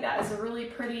 I think that is a really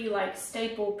pretty like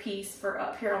staple piece for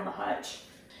up here on the hutch.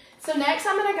 So next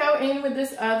I'm gonna go in with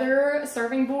this other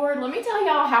serving board. Let me tell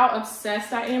y'all how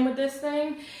obsessed I am with this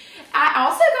thing. I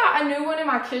also got a new one in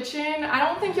my kitchen. I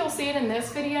don't think you'll see it in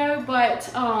this video,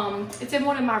 but it's in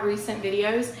one of my recent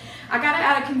videos. I got it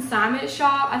at a consignment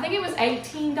shop. I think it was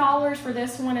 $18 for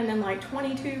this one and then like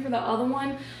 $22 for the other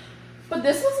one. But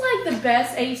this was like the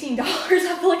best $18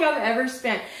 I feel like I've ever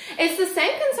spent. It's the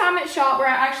same consignment shop where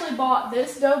I actually bought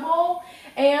this dough bowl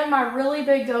and my really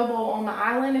big dough bowl on the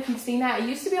island. If you've seen that, it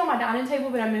used to be on my dining table,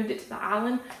 but I moved it to the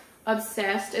island.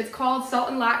 Obsessed. It's called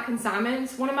Salt and Light Consignment.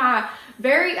 It's one of my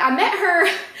I met her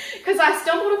because I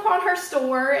stumbled upon her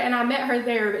store and I met her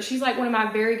there, but she's like one of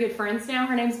my very good friends now.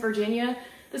 Her name's Virginia,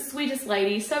 the sweetest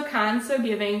lady, so kind, so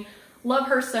giving, love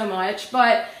her so much.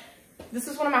 But this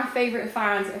is one of my favorite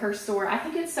finds at her store. I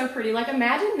think it's so pretty. Like,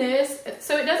 imagine this.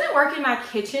 So it doesn't work in my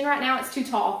kitchen right now, it's too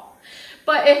tall.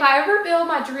 But if I ever build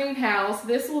my dream house,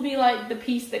 this will be like the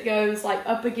piece that goes like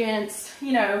up against,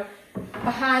 you know,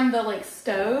 behind the like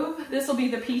stove. This will be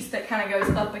the piece that kind of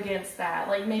goes up against that,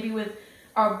 like maybe with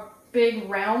a big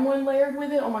round one layered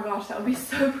with it. Oh my gosh, that would be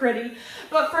so pretty.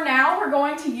 But for now, we're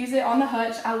going to use it on the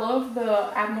hutch. I love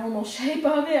the abnormal shape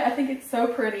of it. I think it's so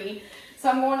pretty. So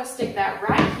I'm going to stick that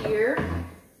right here.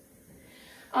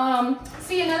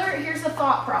 See, here's the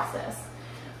thought process.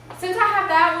 Since I have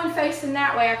that one facing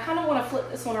that way, I kind of want to flip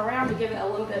this one around to give it a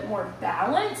little bit more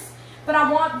balance. But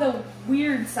I want the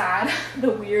weird side,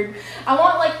 I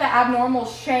want like the abnormal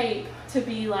shape to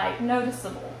be like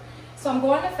noticeable. So I'm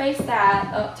going to face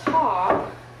that up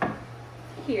top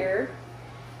here.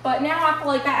 But now I feel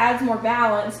like that adds more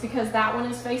balance because that one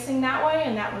is facing that way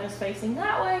and that one is facing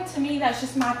that way. To me, that's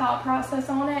just my thought process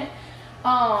on it.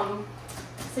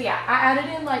 So yeah, I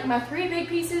added in like my 3 big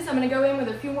pieces. I'm gonna go in with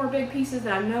a few more big pieces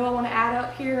that I know I wanna add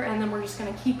up here, and then we're just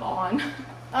gonna keep on.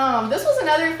 This was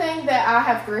another thing that I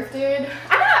have thrifted.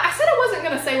 I said I wasn't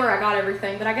gonna say where I got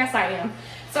everything, but I guess I am.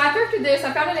 So I thrifted this,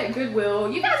 I found it at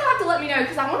Goodwill. You guys will have to let me know,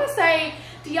 because I wanna say,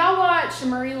 do y'all watch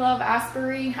Marie Love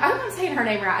Asbury? I hope I'm saying her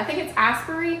name right. I think it's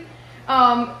Asbury.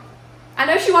 I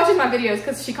know she watches my videos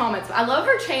because she comments. I love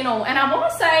her channel, and I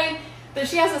wanna say that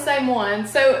she has the same one.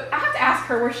 So I have to ask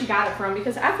her where she got it from,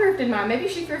 because I thrifted mine. Maybe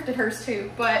she thrifted hers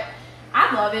too, but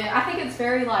I love it. I think it's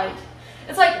very like,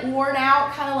 it's like worn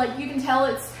out, kind of like you can tell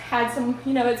it's had some,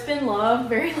 you know, it's been loved,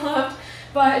 very loved,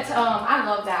 but I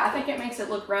love that. I think it makes it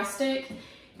look rustic,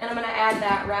 and I'm gonna add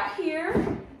that right here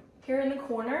in the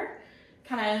corner,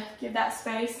 kind of give that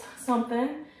space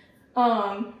something.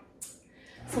 So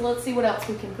let's see what else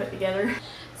we can put together.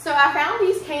 So I found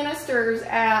these canisters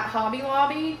at Hobby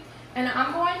Lobby, and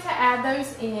I'm going to add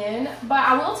those in, but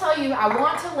I will tell you, I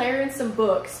want to layer in some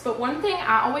books. But one thing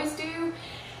I always do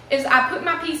is I put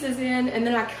my pieces in and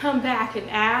then I come back and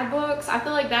add books. I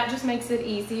feel like that just makes it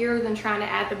easier than trying to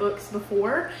add the books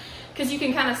before, because you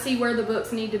can kind of see where the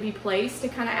books need to be placed to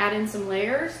kind of add in some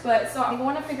layers. But so I'm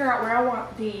going to figure out where I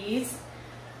want these.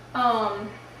 I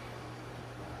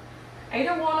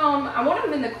either want them, I want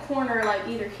them in the corner, like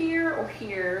either here or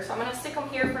here. So I'm gonna stick them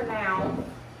here for now.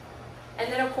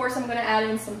 And then of course I'm gonna add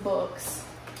in some books.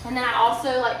 And then I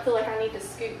also feel like I need to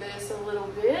scoot this a little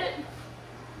bit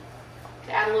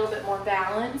to add a little bit more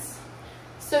balance.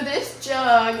 So this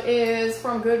jug is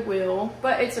from Goodwill,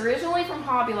 but it's originally from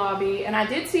Hobby Lobby, and I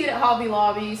did see it at Hobby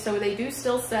Lobby, so they do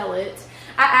still sell it.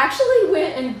 I actually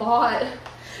went and bought,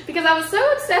 because I was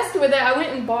so obsessed with it, I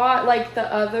went and bought like the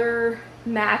other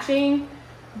matching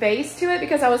base to it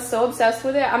because I was so obsessed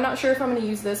with it. I'm not sure if I'm going to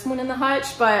use this one in the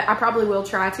hutch, but I probably will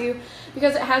try to,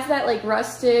 because it has that like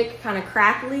rustic kind of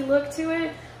crackly look to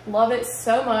it. Love it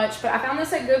so much. But I found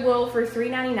this at Goodwill for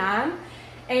 $3.99,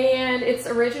 and it's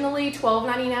originally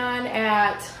 $12.99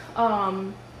 at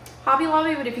Hobby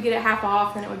Lobby, but if you get it half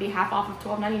off, then it would be half off of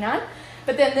 $12.99.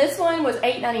 But then this one was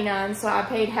 $8.99, so I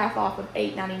paid half off of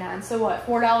 $8.99. So what,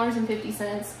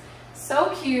 $4.50.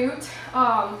 So cute.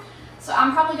 So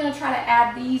I'm probably going to try to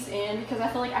add these in because I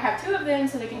feel like I have 2 of them,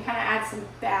 so they can kind of add some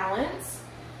balance.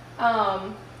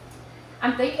 I'm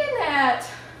thinking that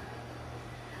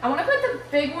I want to put the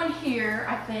big one here,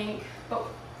 I think, but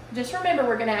just remember,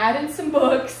 we're going to add in some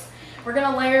books. We're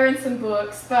going to layer in some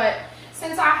books, but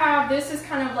since I have this is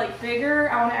kind of like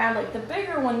bigger, I want to add like the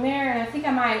bigger one there, and I think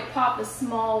I might pop the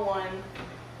small one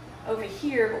over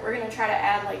here, but we're going to try to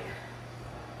add like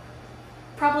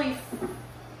probably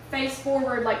face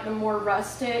forward, like the more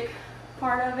rustic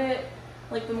part of it,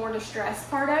 like the more distressed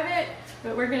part of it,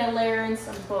 but we're going to layer in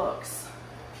some books.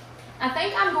 I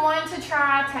think I'm going to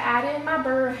try to add in my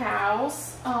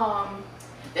birdhouse.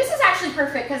 This is actually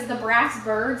perfect because the brass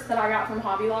birds that I got from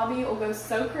Hobby Lobby will go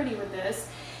so pretty with this.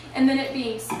 And then it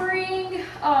being spring,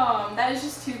 that is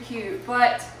just too cute.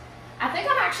 But I think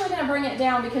I'm actually going to bring it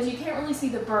down because you can't really see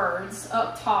the birds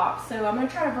up top. So I'm going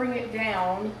to try to bring it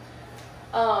down.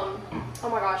 Oh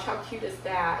my gosh, how cute is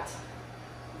that?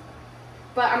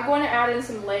 But I'm going to add in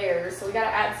some layers. So we got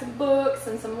to add some books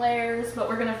and some layers, but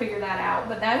we're going to figure that out.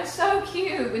 But that is so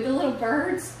cute with the little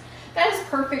birds. That is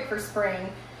perfect for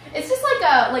spring. It's just like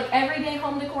a everyday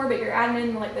home decor, but you're adding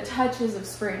in like the touches of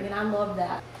spring, and I love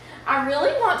that. I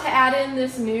really want to add in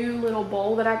this new little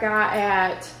bowl that I got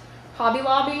at Hobby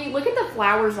Lobby. Look at the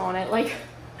flowers on it. Like,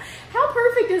 how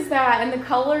perfect is that? And the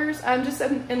colors, I'm just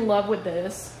in love with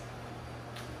this.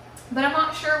 But I'm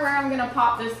not sure where I'm going to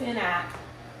pop this in at.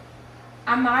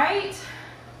 I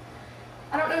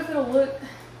don't know if it'll look,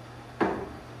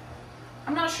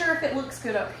 I'm not sure if it looks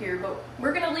good up here, but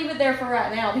we're going to leave it there for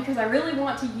right now because I really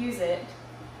want to use it.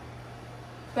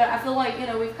 But I feel like, you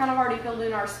know, we've kind of already filled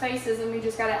in our spaces and we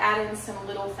just got to add in some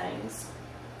little things.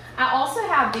 I also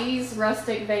have these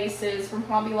rustic vases from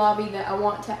Hobby Lobby that I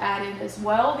want to add in as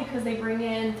well because they bring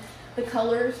in the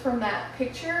colors from that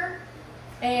picture.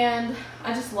 And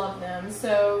I just love them.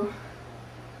 So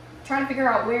I'm trying to figure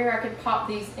out where I could pop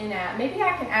these in at. Maybe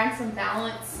I can add some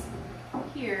balance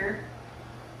here.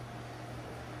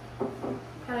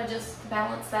 kind of just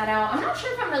balance that out. I'm not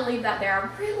sure if I'm gonna leave that there.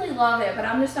 I really love it, but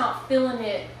I'm just not feeling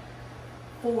it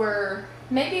for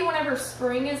maybe whenever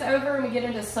spring is over and we get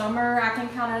into summer, I can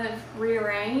kind of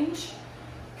rearrange.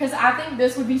 Because I think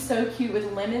this would be so cute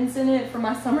with lemons in it for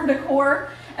my summer decor,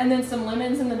 and then some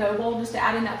lemons in the dough bowl just to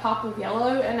add in that pop of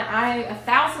yellow. And I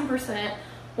 1000%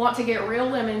 want to get real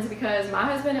lemons because my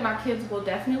husband and my kids will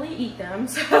definitely eat them.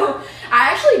 So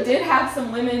I actually did have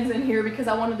some lemons in here because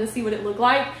I wanted to see what it looked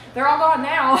like. They're all gone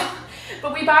now,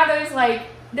 but we buy those like,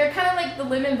 they're kind of like the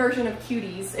lemon version of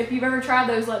cuties. If you've ever tried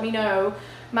those, let me know.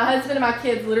 My husband and my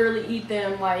kids literally eat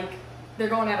them like they're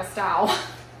going out of style.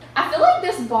 I feel like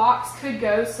this box could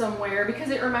go somewhere because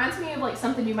it reminds me of like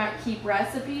something you might keep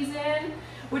recipes in,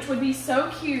 which would be so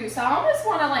cute. So I almost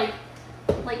want to like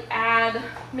add,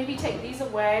 maybe take these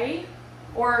away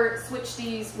or switch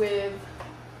these with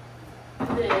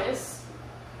this,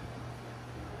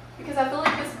 because I feel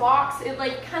like this box, it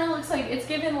like kind of looks like it's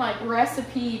given like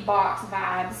recipe box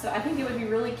vibes. So I think it would be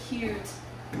really cute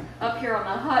up here on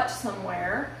the hutch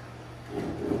somewhere.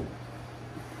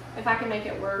 If I can make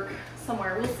it work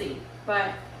somewhere, we'll see.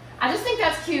 But I just think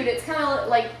that's cute. It's kind of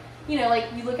like, you know, like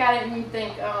you look at it and you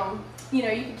think, you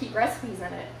know, you could keep recipes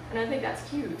in it. And I think that's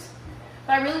cute.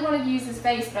 But I really wanted to use his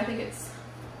face, but I think it's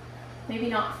maybe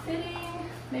not fitting.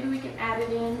 Maybe we can add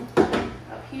it in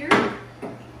up here.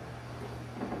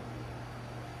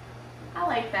 I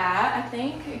like that. I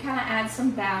think it kind of adds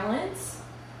some balance.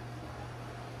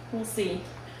 We'll see.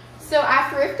 So I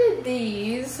thrifted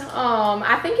these.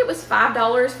 I think it was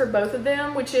 $5 for both of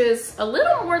them, which is a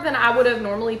little more than I would have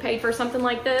normally paid for something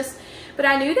like this. But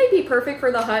I knew they'd be perfect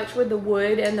for the hutch with the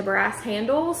wood and the brass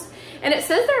handles. And it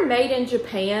says they're made in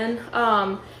Japan.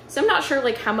 So I'm not sure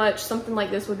like how much something like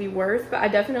this would be worth, but I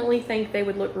definitely think they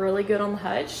would look really good on the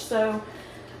hutch. So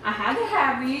I had to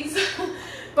have these.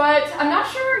 But I'm not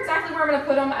sure exactly where I'm gonna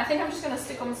put them. I think I'm just gonna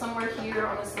stick them somewhere here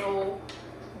on this little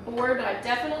board, but I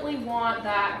definitely want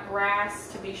that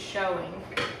brass to be showing.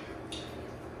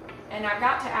 And I've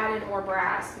got to add in more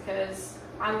brass because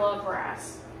I love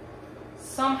brass.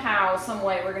 Somehow, some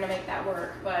way we're gonna make that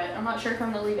work, but I'm not sure if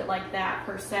I'm gonna leave it like that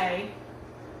per se.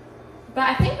 But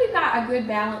I think we've got a good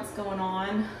balance going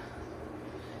on.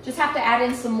 Just have to add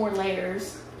in some more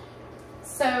layers.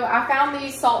 So I found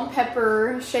these salt and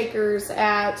pepper shakers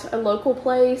at a local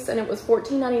place, and it was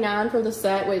 $14.99 for the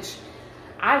set, which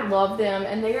I love them.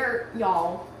 And they're,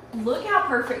 y'all, look how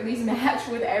perfect these match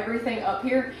with everything up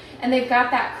here. And they've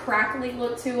got that crackly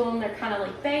look to them. They're kind of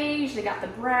like beige. They got the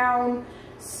brown.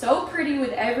 So pretty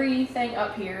with everything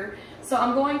up here. So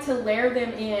I'm going to layer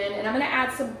them in, and I'm going to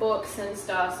add some books and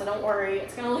stuff. So don't worry,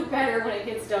 it's going to look better when it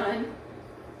gets done.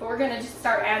 But we're going to just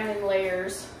start adding in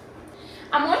layers.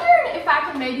 I'm wondering if I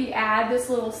can maybe add this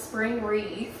little spring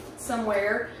wreath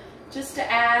somewhere just to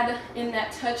add in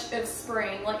that touch of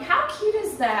spring. Like, how cute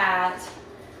is that?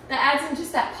 That adds in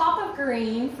just that pop of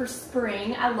green for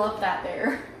spring. I love that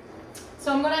there.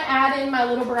 So I'm gonna add in my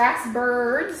little brass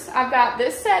birds. I've got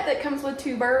this set that comes with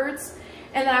 2 birds,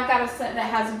 and then I've got a set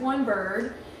that has 1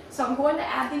 bird. So I'm going to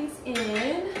add these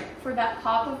in for that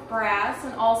pop of brass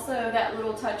and also that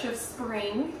little touch of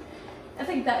spring. I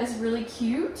think that is really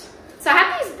cute. So I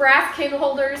have these brass candle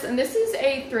holders, and this is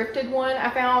a thrifted one I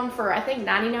found for, I think,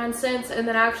 99 cents. And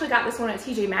then I actually got this one at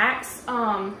TJ Maxx.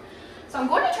 So I'm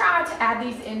going to try to add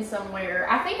these in somewhere.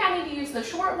 I think I need to use the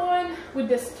short one with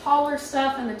this taller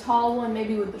stuff and the tall one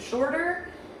maybe with the shorter.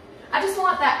 I just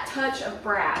want that touch of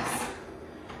brass.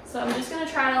 So I'm just going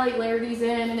to try to like layer these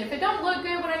in. And if it don't look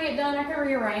good when I get done, I can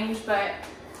rearrange. But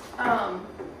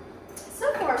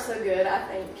so far so good, I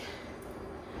think.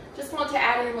 Just want to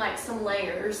add in like some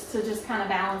layers to just kind of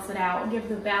balance it out and give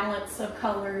the balance of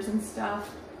colors and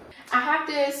stuff. I have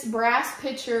this brass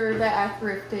pitcher that I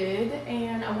thrifted,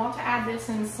 and I want to add this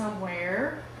in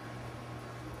somewhere.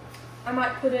 I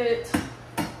might put it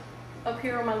up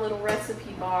here on my little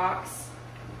recipe box.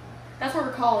 That's what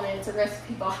we're calling it, it's a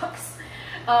recipe box.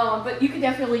 But you could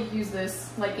definitely use this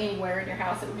like anywhere in your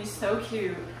house. It would be so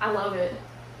cute. I love it.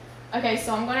 Okay,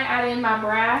 so I'm going to add in my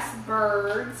brass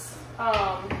birds.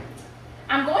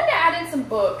 I'm going to add in some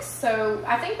books, so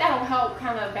I think that'll help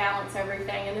kind of balance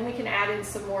everything, and then we can add in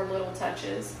some more little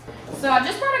touches. So I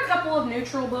just brought a couple of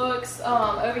neutral books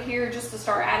over here just to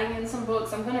start adding in some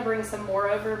books. I'm going to bring some more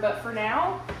over, but for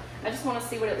now, I just want to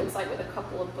see what it looks like with a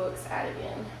couple of books added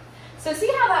in. So see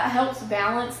how that helps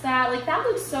balance that? Like, that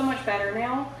looks so much better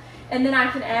now. And then I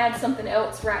can add something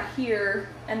else right here,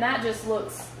 and that just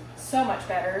looks so much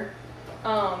better.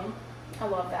 I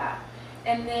love that.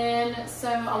 And then, so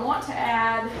I want to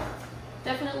add,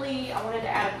 definitely, I wanted to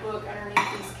add a book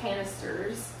underneath these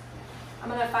canisters. I'm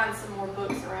going to find some more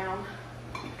books around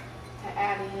to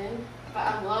add in. But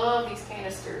I love these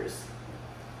canisters.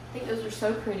 I think those are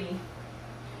so pretty.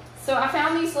 So I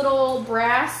found these little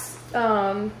brass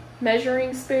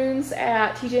measuring spoons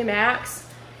at TJ Maxx.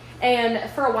 And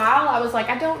for a while I was like,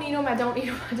 I don't need them, I don't need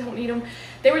them, I don't need them.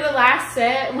 They were the last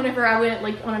set. Whenever I went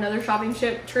like on another shopping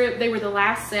trip, they were the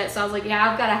last set. So I was like, yeah,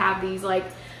 I've got to have these. Like,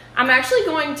 I'm actually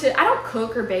going to, I don't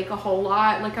cook or bake a whole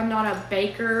lot. Like, I'm not a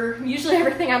baker. Usually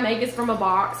everything I make is from a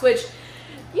box, which,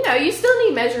 you know, you still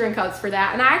need measuring cups for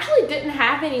that. And I actually didn't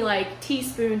have any like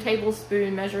teaspoon,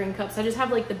 tablespoon measuring cups. I just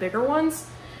have like the bigger ones.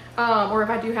 Or if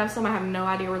I do have some, I have no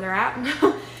idea where they're at.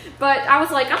 But I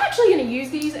was like, I'm actually going to use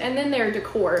these, and then they're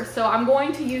decor. So I'm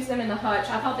going to use them in the hutch.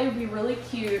 I thought they would be really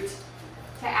cute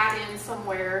to add in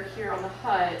somewhere here on the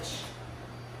hutch.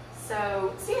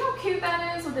 So see how cute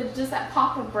that is with just that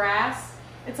pop of brass?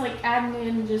 It's like adding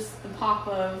in just the pop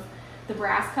of the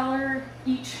brass color.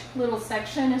 Each little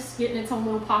section is getting its own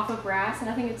little pop of brass, and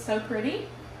I think it's so pretty.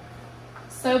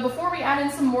 So before we add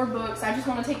in some more books, I just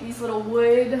want to take these little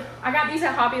wood. I got these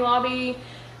at Hobby Lobby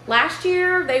last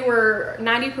year. They were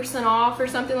 90% off or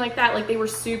something like that. Like, they were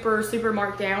super, super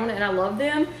marked down, and I love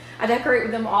them. I decorate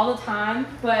with them all the time,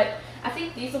 but I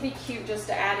think these will be cute just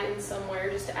to add in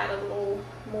somewhere, just to add a little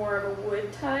more of a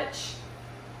wood touch.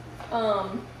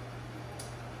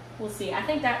 We'll see. I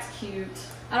think that's cute.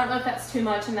 I don't know if that's too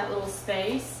much in that little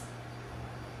space,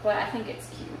 but I think it's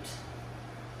cute.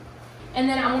 And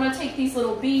then I want to take these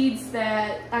little beads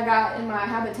that I got in my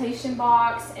habitation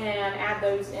box and add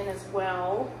those in as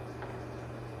well.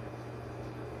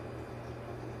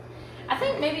 I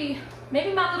think maybe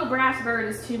my little brass bird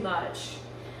is too much.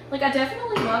 Like, I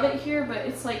definitely love it here, but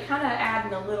it's like kind of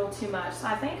adding a little too much. So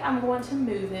I think I'm going to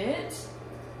move it.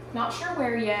 Not sure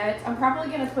where yet. I'm probably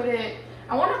going to put it,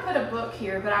 I want to put a book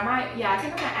here, but I might, yeah, I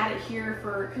think I'm going to add it here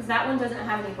because that one doesn't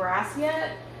have any brass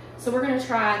yet. So we're going to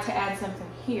try to add something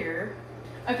here.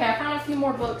 Okay, I found a few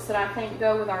more books that I think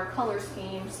go with our color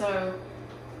scheme. So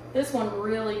this one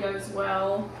really goes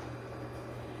well.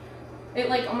 It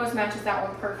like almost matches that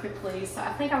one perfectly. So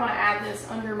I think I want to add this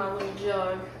under my little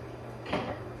jug.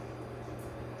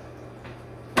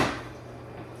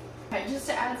 Okay, just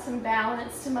to add some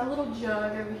balance to my little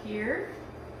jug over here.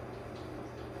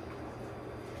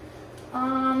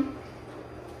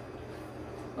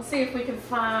 Let's see if we can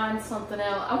find something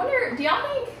else. I wonder, do y'all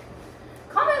think,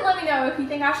 comment, let me know if you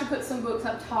think I should put some books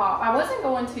up top. I wasn't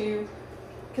going to,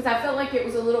 because I felt like it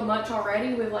was a little much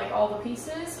already with like all the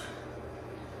pieces.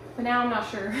 But now I'm not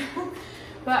sure.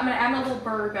 But I'm going to add my little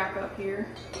bird back up here.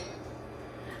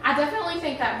 I definitely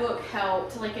think that book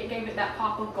helped. Like, it gave it that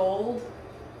pop of gold.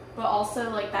 But also,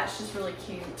 like, that's just really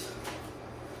cute.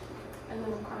 And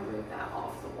then we'll kind of move that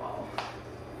off the wall.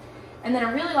 And then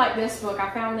I really like this book. I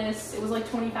found this, it was like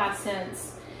 25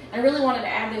 cents. I really wanted to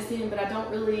add this in, but I don't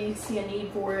really see a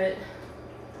need for it.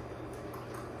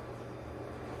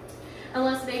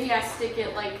 Unless maybe I stick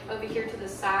it like over here to the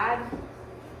side.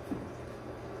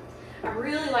 I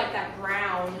really like that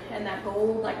brown and that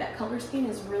gold, like that color scheme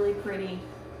is really pretty.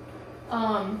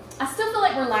 I still feel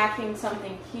like we're lacking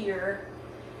something here.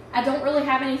 I don't really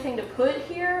have anything to put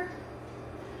here,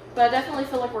 but I definitely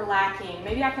feel like we're lacking.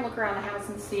 Maybe I can look around the house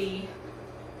and see.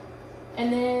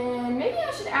 And then maybe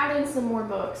I should add in some more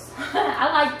books.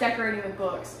 I like decorating with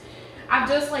books. I've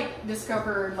just like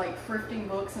discovered like thrifting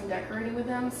books and decorating with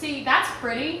them. See, that's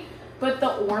pretty, but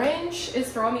the orange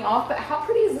is throwing me off. But how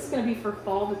pretty is this gonna be for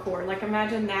fall decor? Like,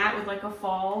 imagine that with like a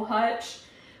fall hutch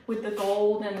with the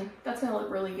gold, and that's gonna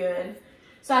look really good.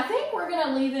 So I think we're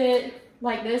gonna leave it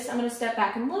like this. I'm gonna step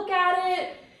back and look at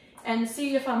it and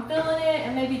see if I'm feeling it,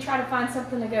 and maybe try to find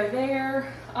something to go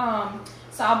there.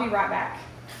 So I'll be right back.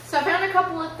 So I found a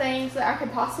couple of things that I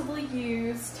could possibly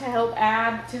use to help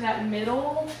add to that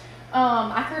middle.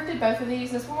 I thrifted both of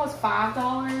these. This one was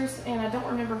 $5, and I don't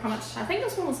remember how much. I think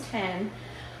this one was $10.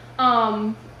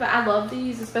 But I love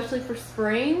these, especially for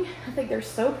spring. I think they're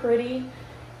so pretty,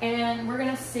 and we're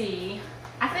gonna see.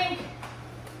 I think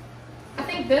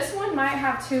this one might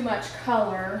have too much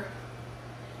color.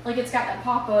 Like, it's got that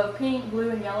pop of pink, blue,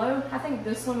 and yellow. I think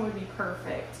this one would be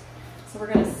perfect. So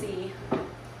we're gonna see.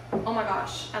 Oh my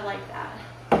gosh, I like that.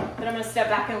 But I'm gonna step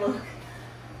back and look.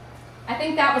 I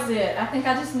think that was it. I think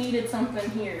I just needed something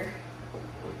here.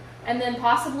 And then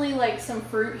possibly like some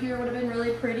fruit here would have been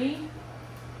really pretty.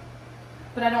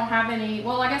 But I don't have any.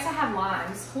 Well, I guess I have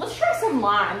limes. Let's try some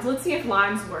limes. Let's see if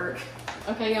limes work.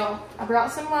 Okay, y'all, I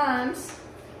brought some limes.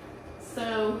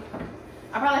 So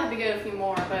I probably have to get a few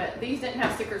more, but these didn't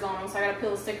have stickers on them, so I gotta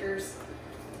peel the stickers.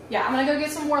 Yeah, I'm gonna go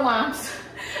get some more limes.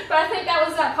 But I think that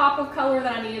was that pop of color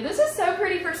that I needed. This is so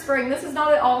pretty for spring. This is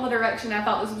not at all the direction I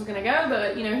thought this was gonna go,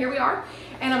 but you know, here we are.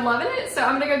 And I'm loving it, so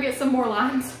I'm gonna go get some more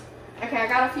limes. Okay, I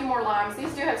got a few more limes.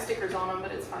 These do have stickers on them,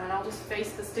 but it's fine. I'll just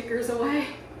face the stickers away.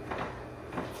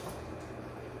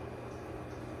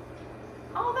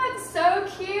 Oh, that's so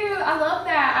cute. I love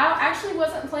that. I actually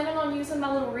wasn't planning on using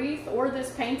my little wreath or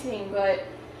this painting, but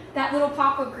that little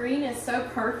pop of green is so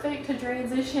perfect to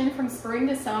transition from spring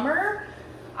to summer.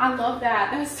 I love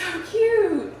that. That's so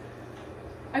cute.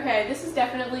 Okay, this is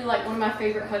definitely like one of my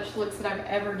favorite hutch looks that I've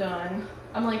ever done.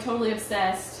 I'm like totally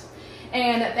obsessed.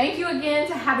 And thank you again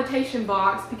to Habitation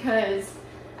Box, because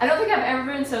I don't think I've ever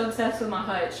been so obsessed with my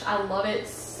hutch. I love it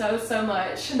so, so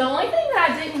much. The only thing that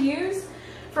I didn't use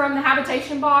from the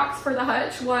Habitation Box for the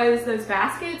hutch was those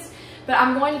baskets, but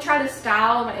I'm going to try to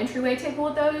style my entryway table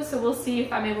with those, so we'll see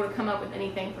if I'm able to come up with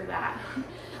anything for that.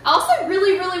 I also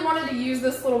really wanted to use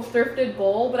this little thrifted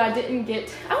bowl, but I didn't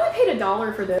get, I only paid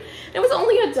 $1 for this. It was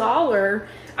only $1.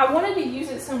 I wanted to use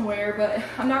it somewhere, but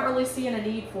I'm not really seeing a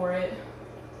need for it.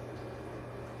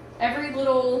 Every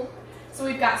little, so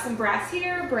we've got some brass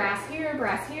here, brass here,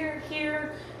 brass here,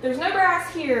 here. There's no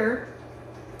brass here,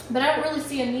 but I don't really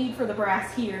see a need for the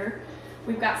brass here.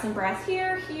 We've got some brass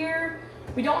here, here.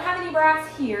 We don't have any brass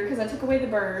here because I took away the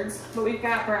birds, but we've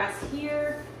got brass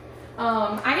here.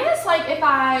 I guess like if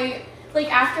I,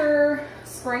 like after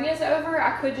spring is over,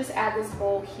 I could just add this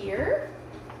bowl here,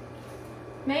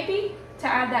 maybe, to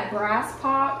add that brass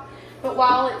pop. But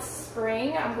while it's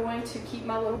spring, I'm going to keep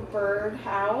my little bird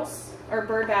house, or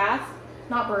bird bath,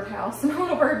 not bird house, my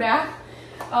little bird bath,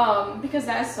 because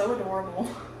that is so adorable.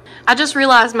 I just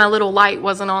realized my little light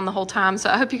wasn't on the whole time,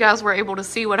 so I hope you guys were able to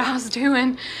see what I was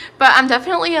doing. But I'm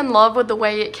definitely in love with the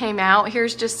way it came out.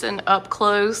 Here's just an up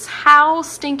close. How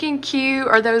stinking cute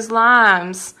are those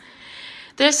limes?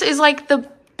 This is like the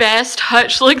best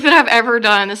hutch look that I've ever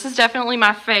done. This is definitely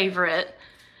my favorite.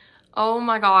 Oh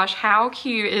my gosh, how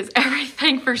cute is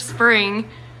everything for spring?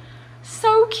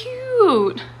 So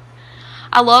cute.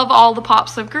 I love all the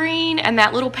pops of green, and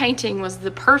that little painting was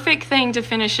the perfect thing to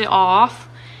finish it off.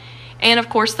 And of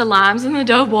course the limes in the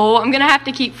dough bowl. I'm gonna have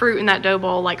to keep fruit in that dough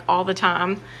bowl like all the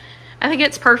time. I think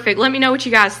it's perfect. Let me know what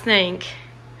you guys think.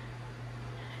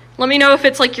 Let me know if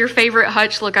it's like your favorite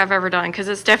hutch look I've ever done, because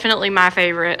it's definitely my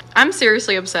favorite. I'm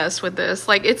seriously obsessed with this.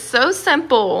 Like, it's so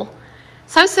simple.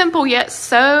 So simple yet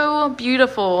so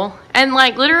beautiful. And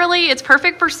like literally it's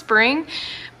perfect for spring,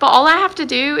 but all I have to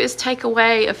do is take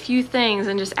away a few things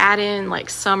and just add in like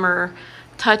summer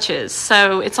touches.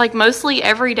 So it's like mostly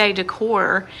everyday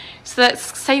decor. So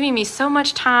that's saving me so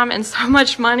much time and so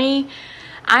much money.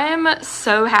 I am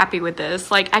so happy with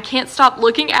this. Like, I can't stop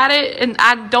looking at it, and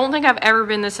I don't think I've ever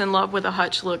been this in love with a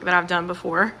hutch look that I've done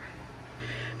before.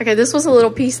 Okay, this was a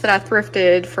little piece that I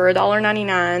thrifted for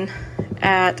 $1.99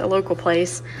 at a local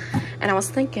place. And I was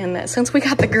thinking that since we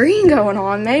got the green going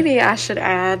on, maybe I should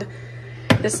add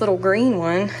this little green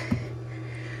one.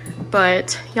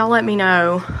 But y'all let me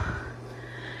know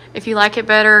if you like it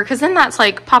better, because then that's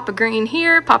like pop of green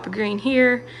here,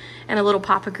 and a little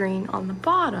pop of green on the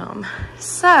bottom.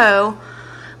 So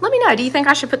let me know, do you think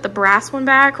I should put the brass one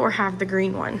back or have the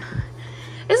green one?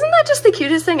 Isn't that just the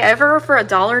cutest thing ever? For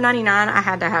 $1.99, I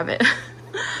had to have it.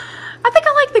 I think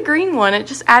I like the green one. It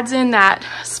just adds in that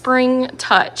spring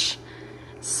touch.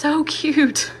 So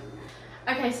cute.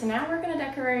 Okay, so now we're gonna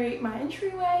decorate my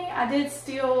entryway. I did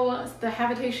steal the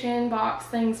Habitation Box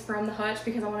things from the hutch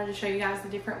because I wanted to show you guys the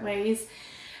different ways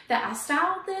that I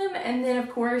styled them. And then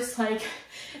of course, like,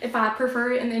 if I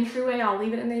prefer it in the entryway, I'll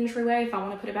leave it in the entryway. If I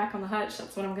want to put it back on the hutch,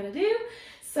 that's what I'm gonna do.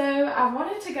 So I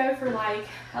wanted to go for like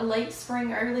a late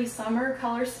spring, early summer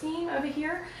color scheme over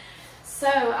here. So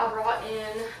I brought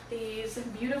in these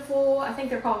beautiful, I think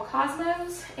they're called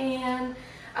Cosmos, and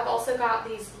I've also got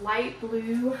these light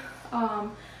blue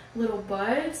little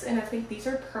buds, and I think these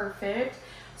are perfect.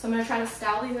 So I'm going to try to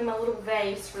style these in my little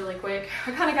vase really quick.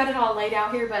 I kind of got it all laid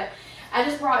out here, but I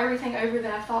just brought everything over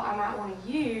that I thought I might want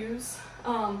to use.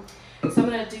 So I'm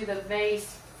going to do the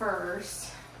vase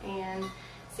first and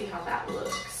see how that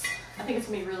looks. I think it's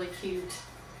going to be really cute.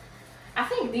 I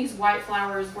think these white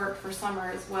flowers work for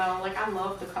summer as well. Like, I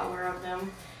love the color of them.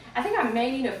 I think I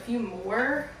may need a few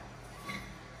more.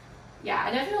 Yeah,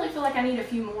 I definitely feel like I need a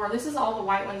few more. This is all the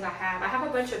white ones I have. I have a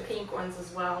bunch of pink ones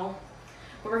as well.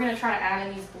 But we're going to try to add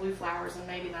in these blue flowers, and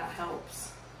maybe that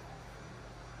helps.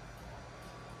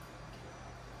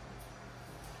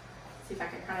 See if I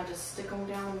can kind of just stick them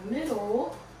down the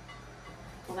middle.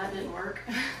 Well, that didn't work.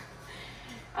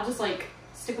 I'll just like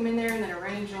stick them in there and then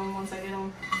arrange them once I get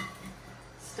them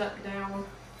stuck down.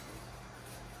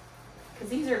 Because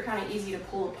these are kind of easy to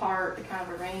pull apart to kind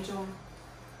of arrange them.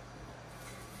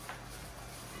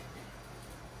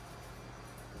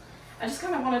 I just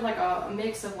kind of wanted like a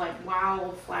mix of like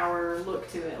wildflower look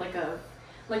to it, like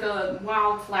like a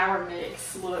wildflower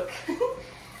mix look,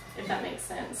 if that makes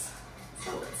sense.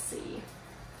 So let's see.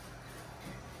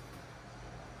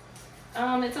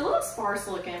 It's a little sparse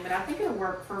looking, but I think it'll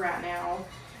work for right now.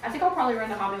 I think I'll probably run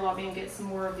to Hobby Lobby and get some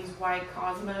more of these white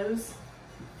Cosmos.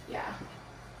 Yeah.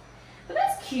 But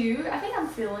that's cute. I think I'm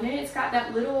feeling it. It's got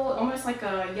that little, almost like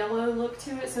a yellow look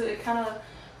to it, so it kind of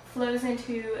flows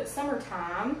into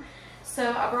summertime.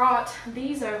 So I brought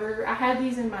these over. I had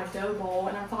these in my dough bowl,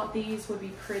 and I thought these would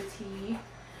be pretty.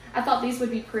 I thought these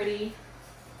would be pretty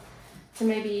to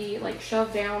maybe like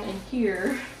shove down in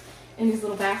here in these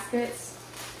little baskets.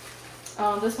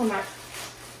 This one might,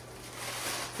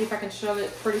 see if I can shove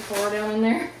it pretty far down in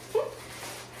there.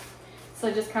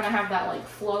 So just kind of have that like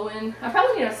flowing. I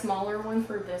probably need a smaller one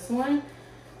for this one,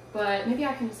 but maybe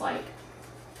I can just like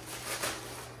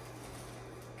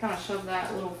kind of shove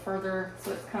that a little further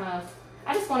so it's kind of,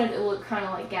 I just wanted it to look kind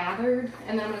of like gathered,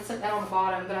 and then I'm going to set that on the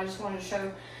bottom, but I just wanted to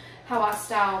show how I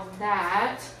styled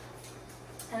that.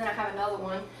 And then I have another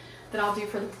one that I'll do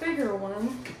for the bigger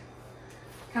one,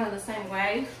 kind of the same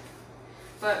way,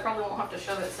 but probably won't have to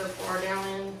shove it so far down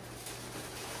in.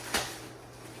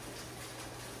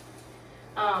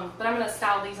 But I'm going to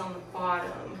style these on the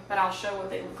bottom, but I'll show what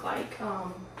they look like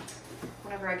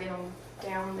whenever I get them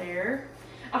down there.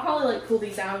 I'll probably like pull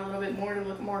these out a little bit more to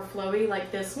look more flowy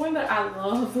like this one, but I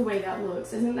love the way that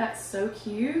looks. Isn't that so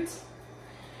cute? So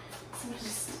I'm going to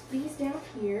just stick these down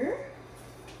here.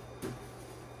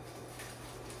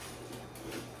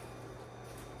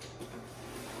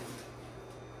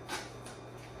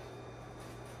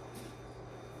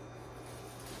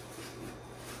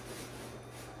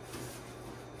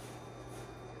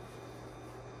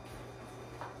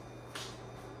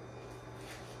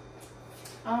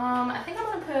 I think I'm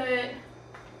gonna put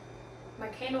my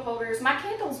candle holders. My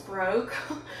candles broke.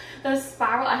 Those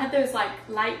spiral, I had those like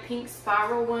light pink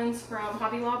spiral ones from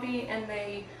Hobby Lobby, and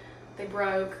they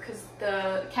broke because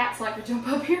the cats like to jump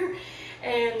up here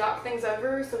and knock things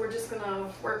over. So we're just gonna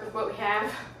work with what we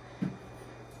have.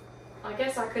 I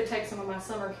guess I could take some of my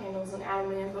summer candles and add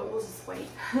them in, but we'll just wait.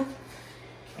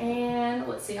 And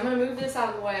let's see, I'm gonna move this out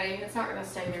of the way. It's not gonna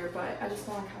stay there, but I just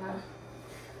want to kind of,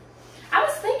 I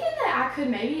was thinking that I could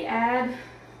maybe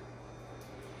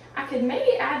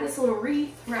add this little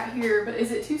wreath right here, but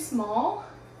is it too small?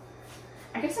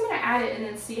 I guess I'm gonna add it and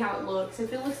then see how it looks.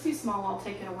 If it looks too small, I'll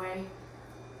take it away.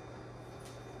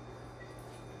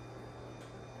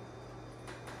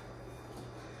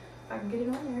 If I can get it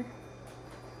on there.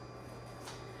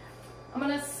 I'm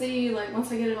gonna see, like,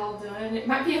 once I get it all done. It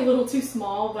might be a little too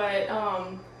small, but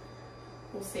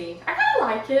we'll see. I kind of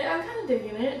like it. I'm kind of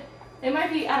digging it. It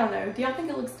might be, I don't know. Do y'all think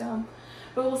it looks dumb?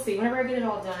 But we'll see whenever I get it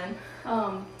all done.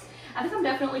 I think I'm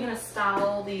definitely gonna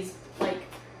style these, like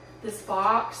this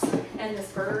box and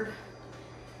this bird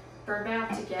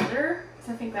bath together,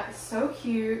 because I think that's so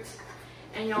cute.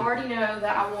 And you already know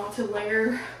that I want to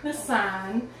layer the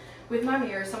sign with my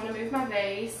mirror, so I'm gonna move my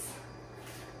vase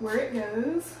where it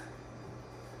goes.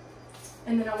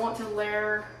 And then I want to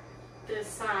layer this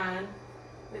sign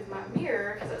with my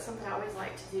mirror, because that's something I always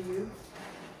like to do.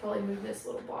 Probably move this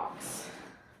little box.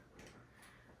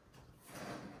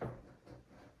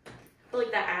 I feel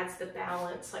like that adds the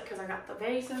balance, like, because I got the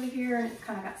vase over here and it's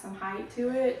kind of got some height to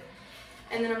it.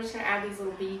 And then I'm just going to add these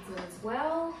little beads in as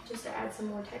well, just to add some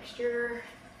more texture.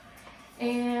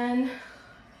 And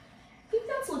I think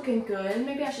that's looking good.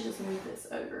 Maybe I should just move this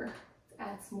over to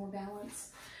add some more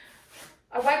balance.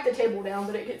 I wipe the table down,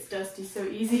 but it gets dusty so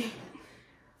easy.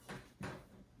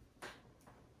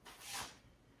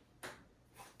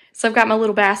 So I've got my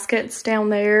little baskets down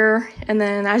there, and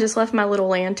then I just left my little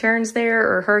lanterns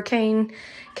there, or hurricane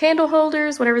candle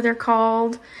holders, whatever they're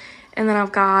called. And then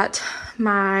I've got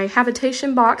my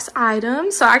habitation box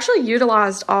items. So I actually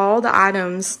utilized all the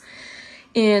items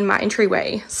in my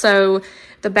entryway. So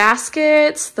the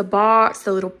baskets, the box,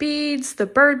 the little beads, the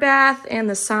bird bath, and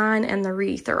the sign and the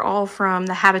wreath are all from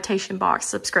the habitation box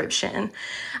subscription.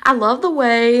 I love the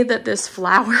way that this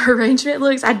flower arrangement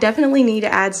looks. I definitely need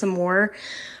to add some more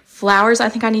flowers. I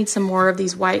think I need some more of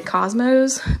these white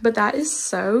Cosmos, but that is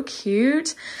so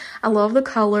cute. I love the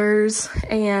colors,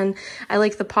 and I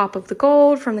like the pop of the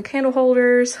gold from the candle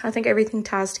holders. I think everything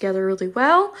ties together really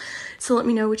well. So let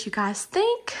me know what you guys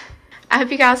think. I hope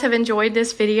you guys have enjoyed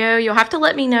this video. You'll have to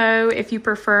let me know if you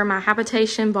prefer my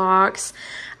habitation box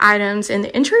items in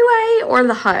the entryway or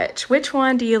the hutch. Which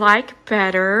one do you like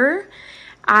better?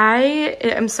 I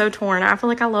am so torn. I feel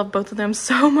like I love both of them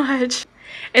so much.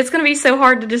 It's going to be so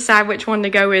hard to decide which one to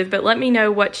go with, but let me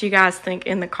know what you guys think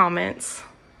in the comments.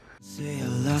 Say I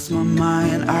lost my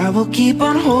mind, I will keep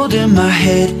on holding my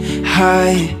head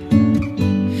high.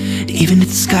 even if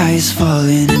the sky is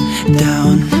falling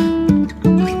down.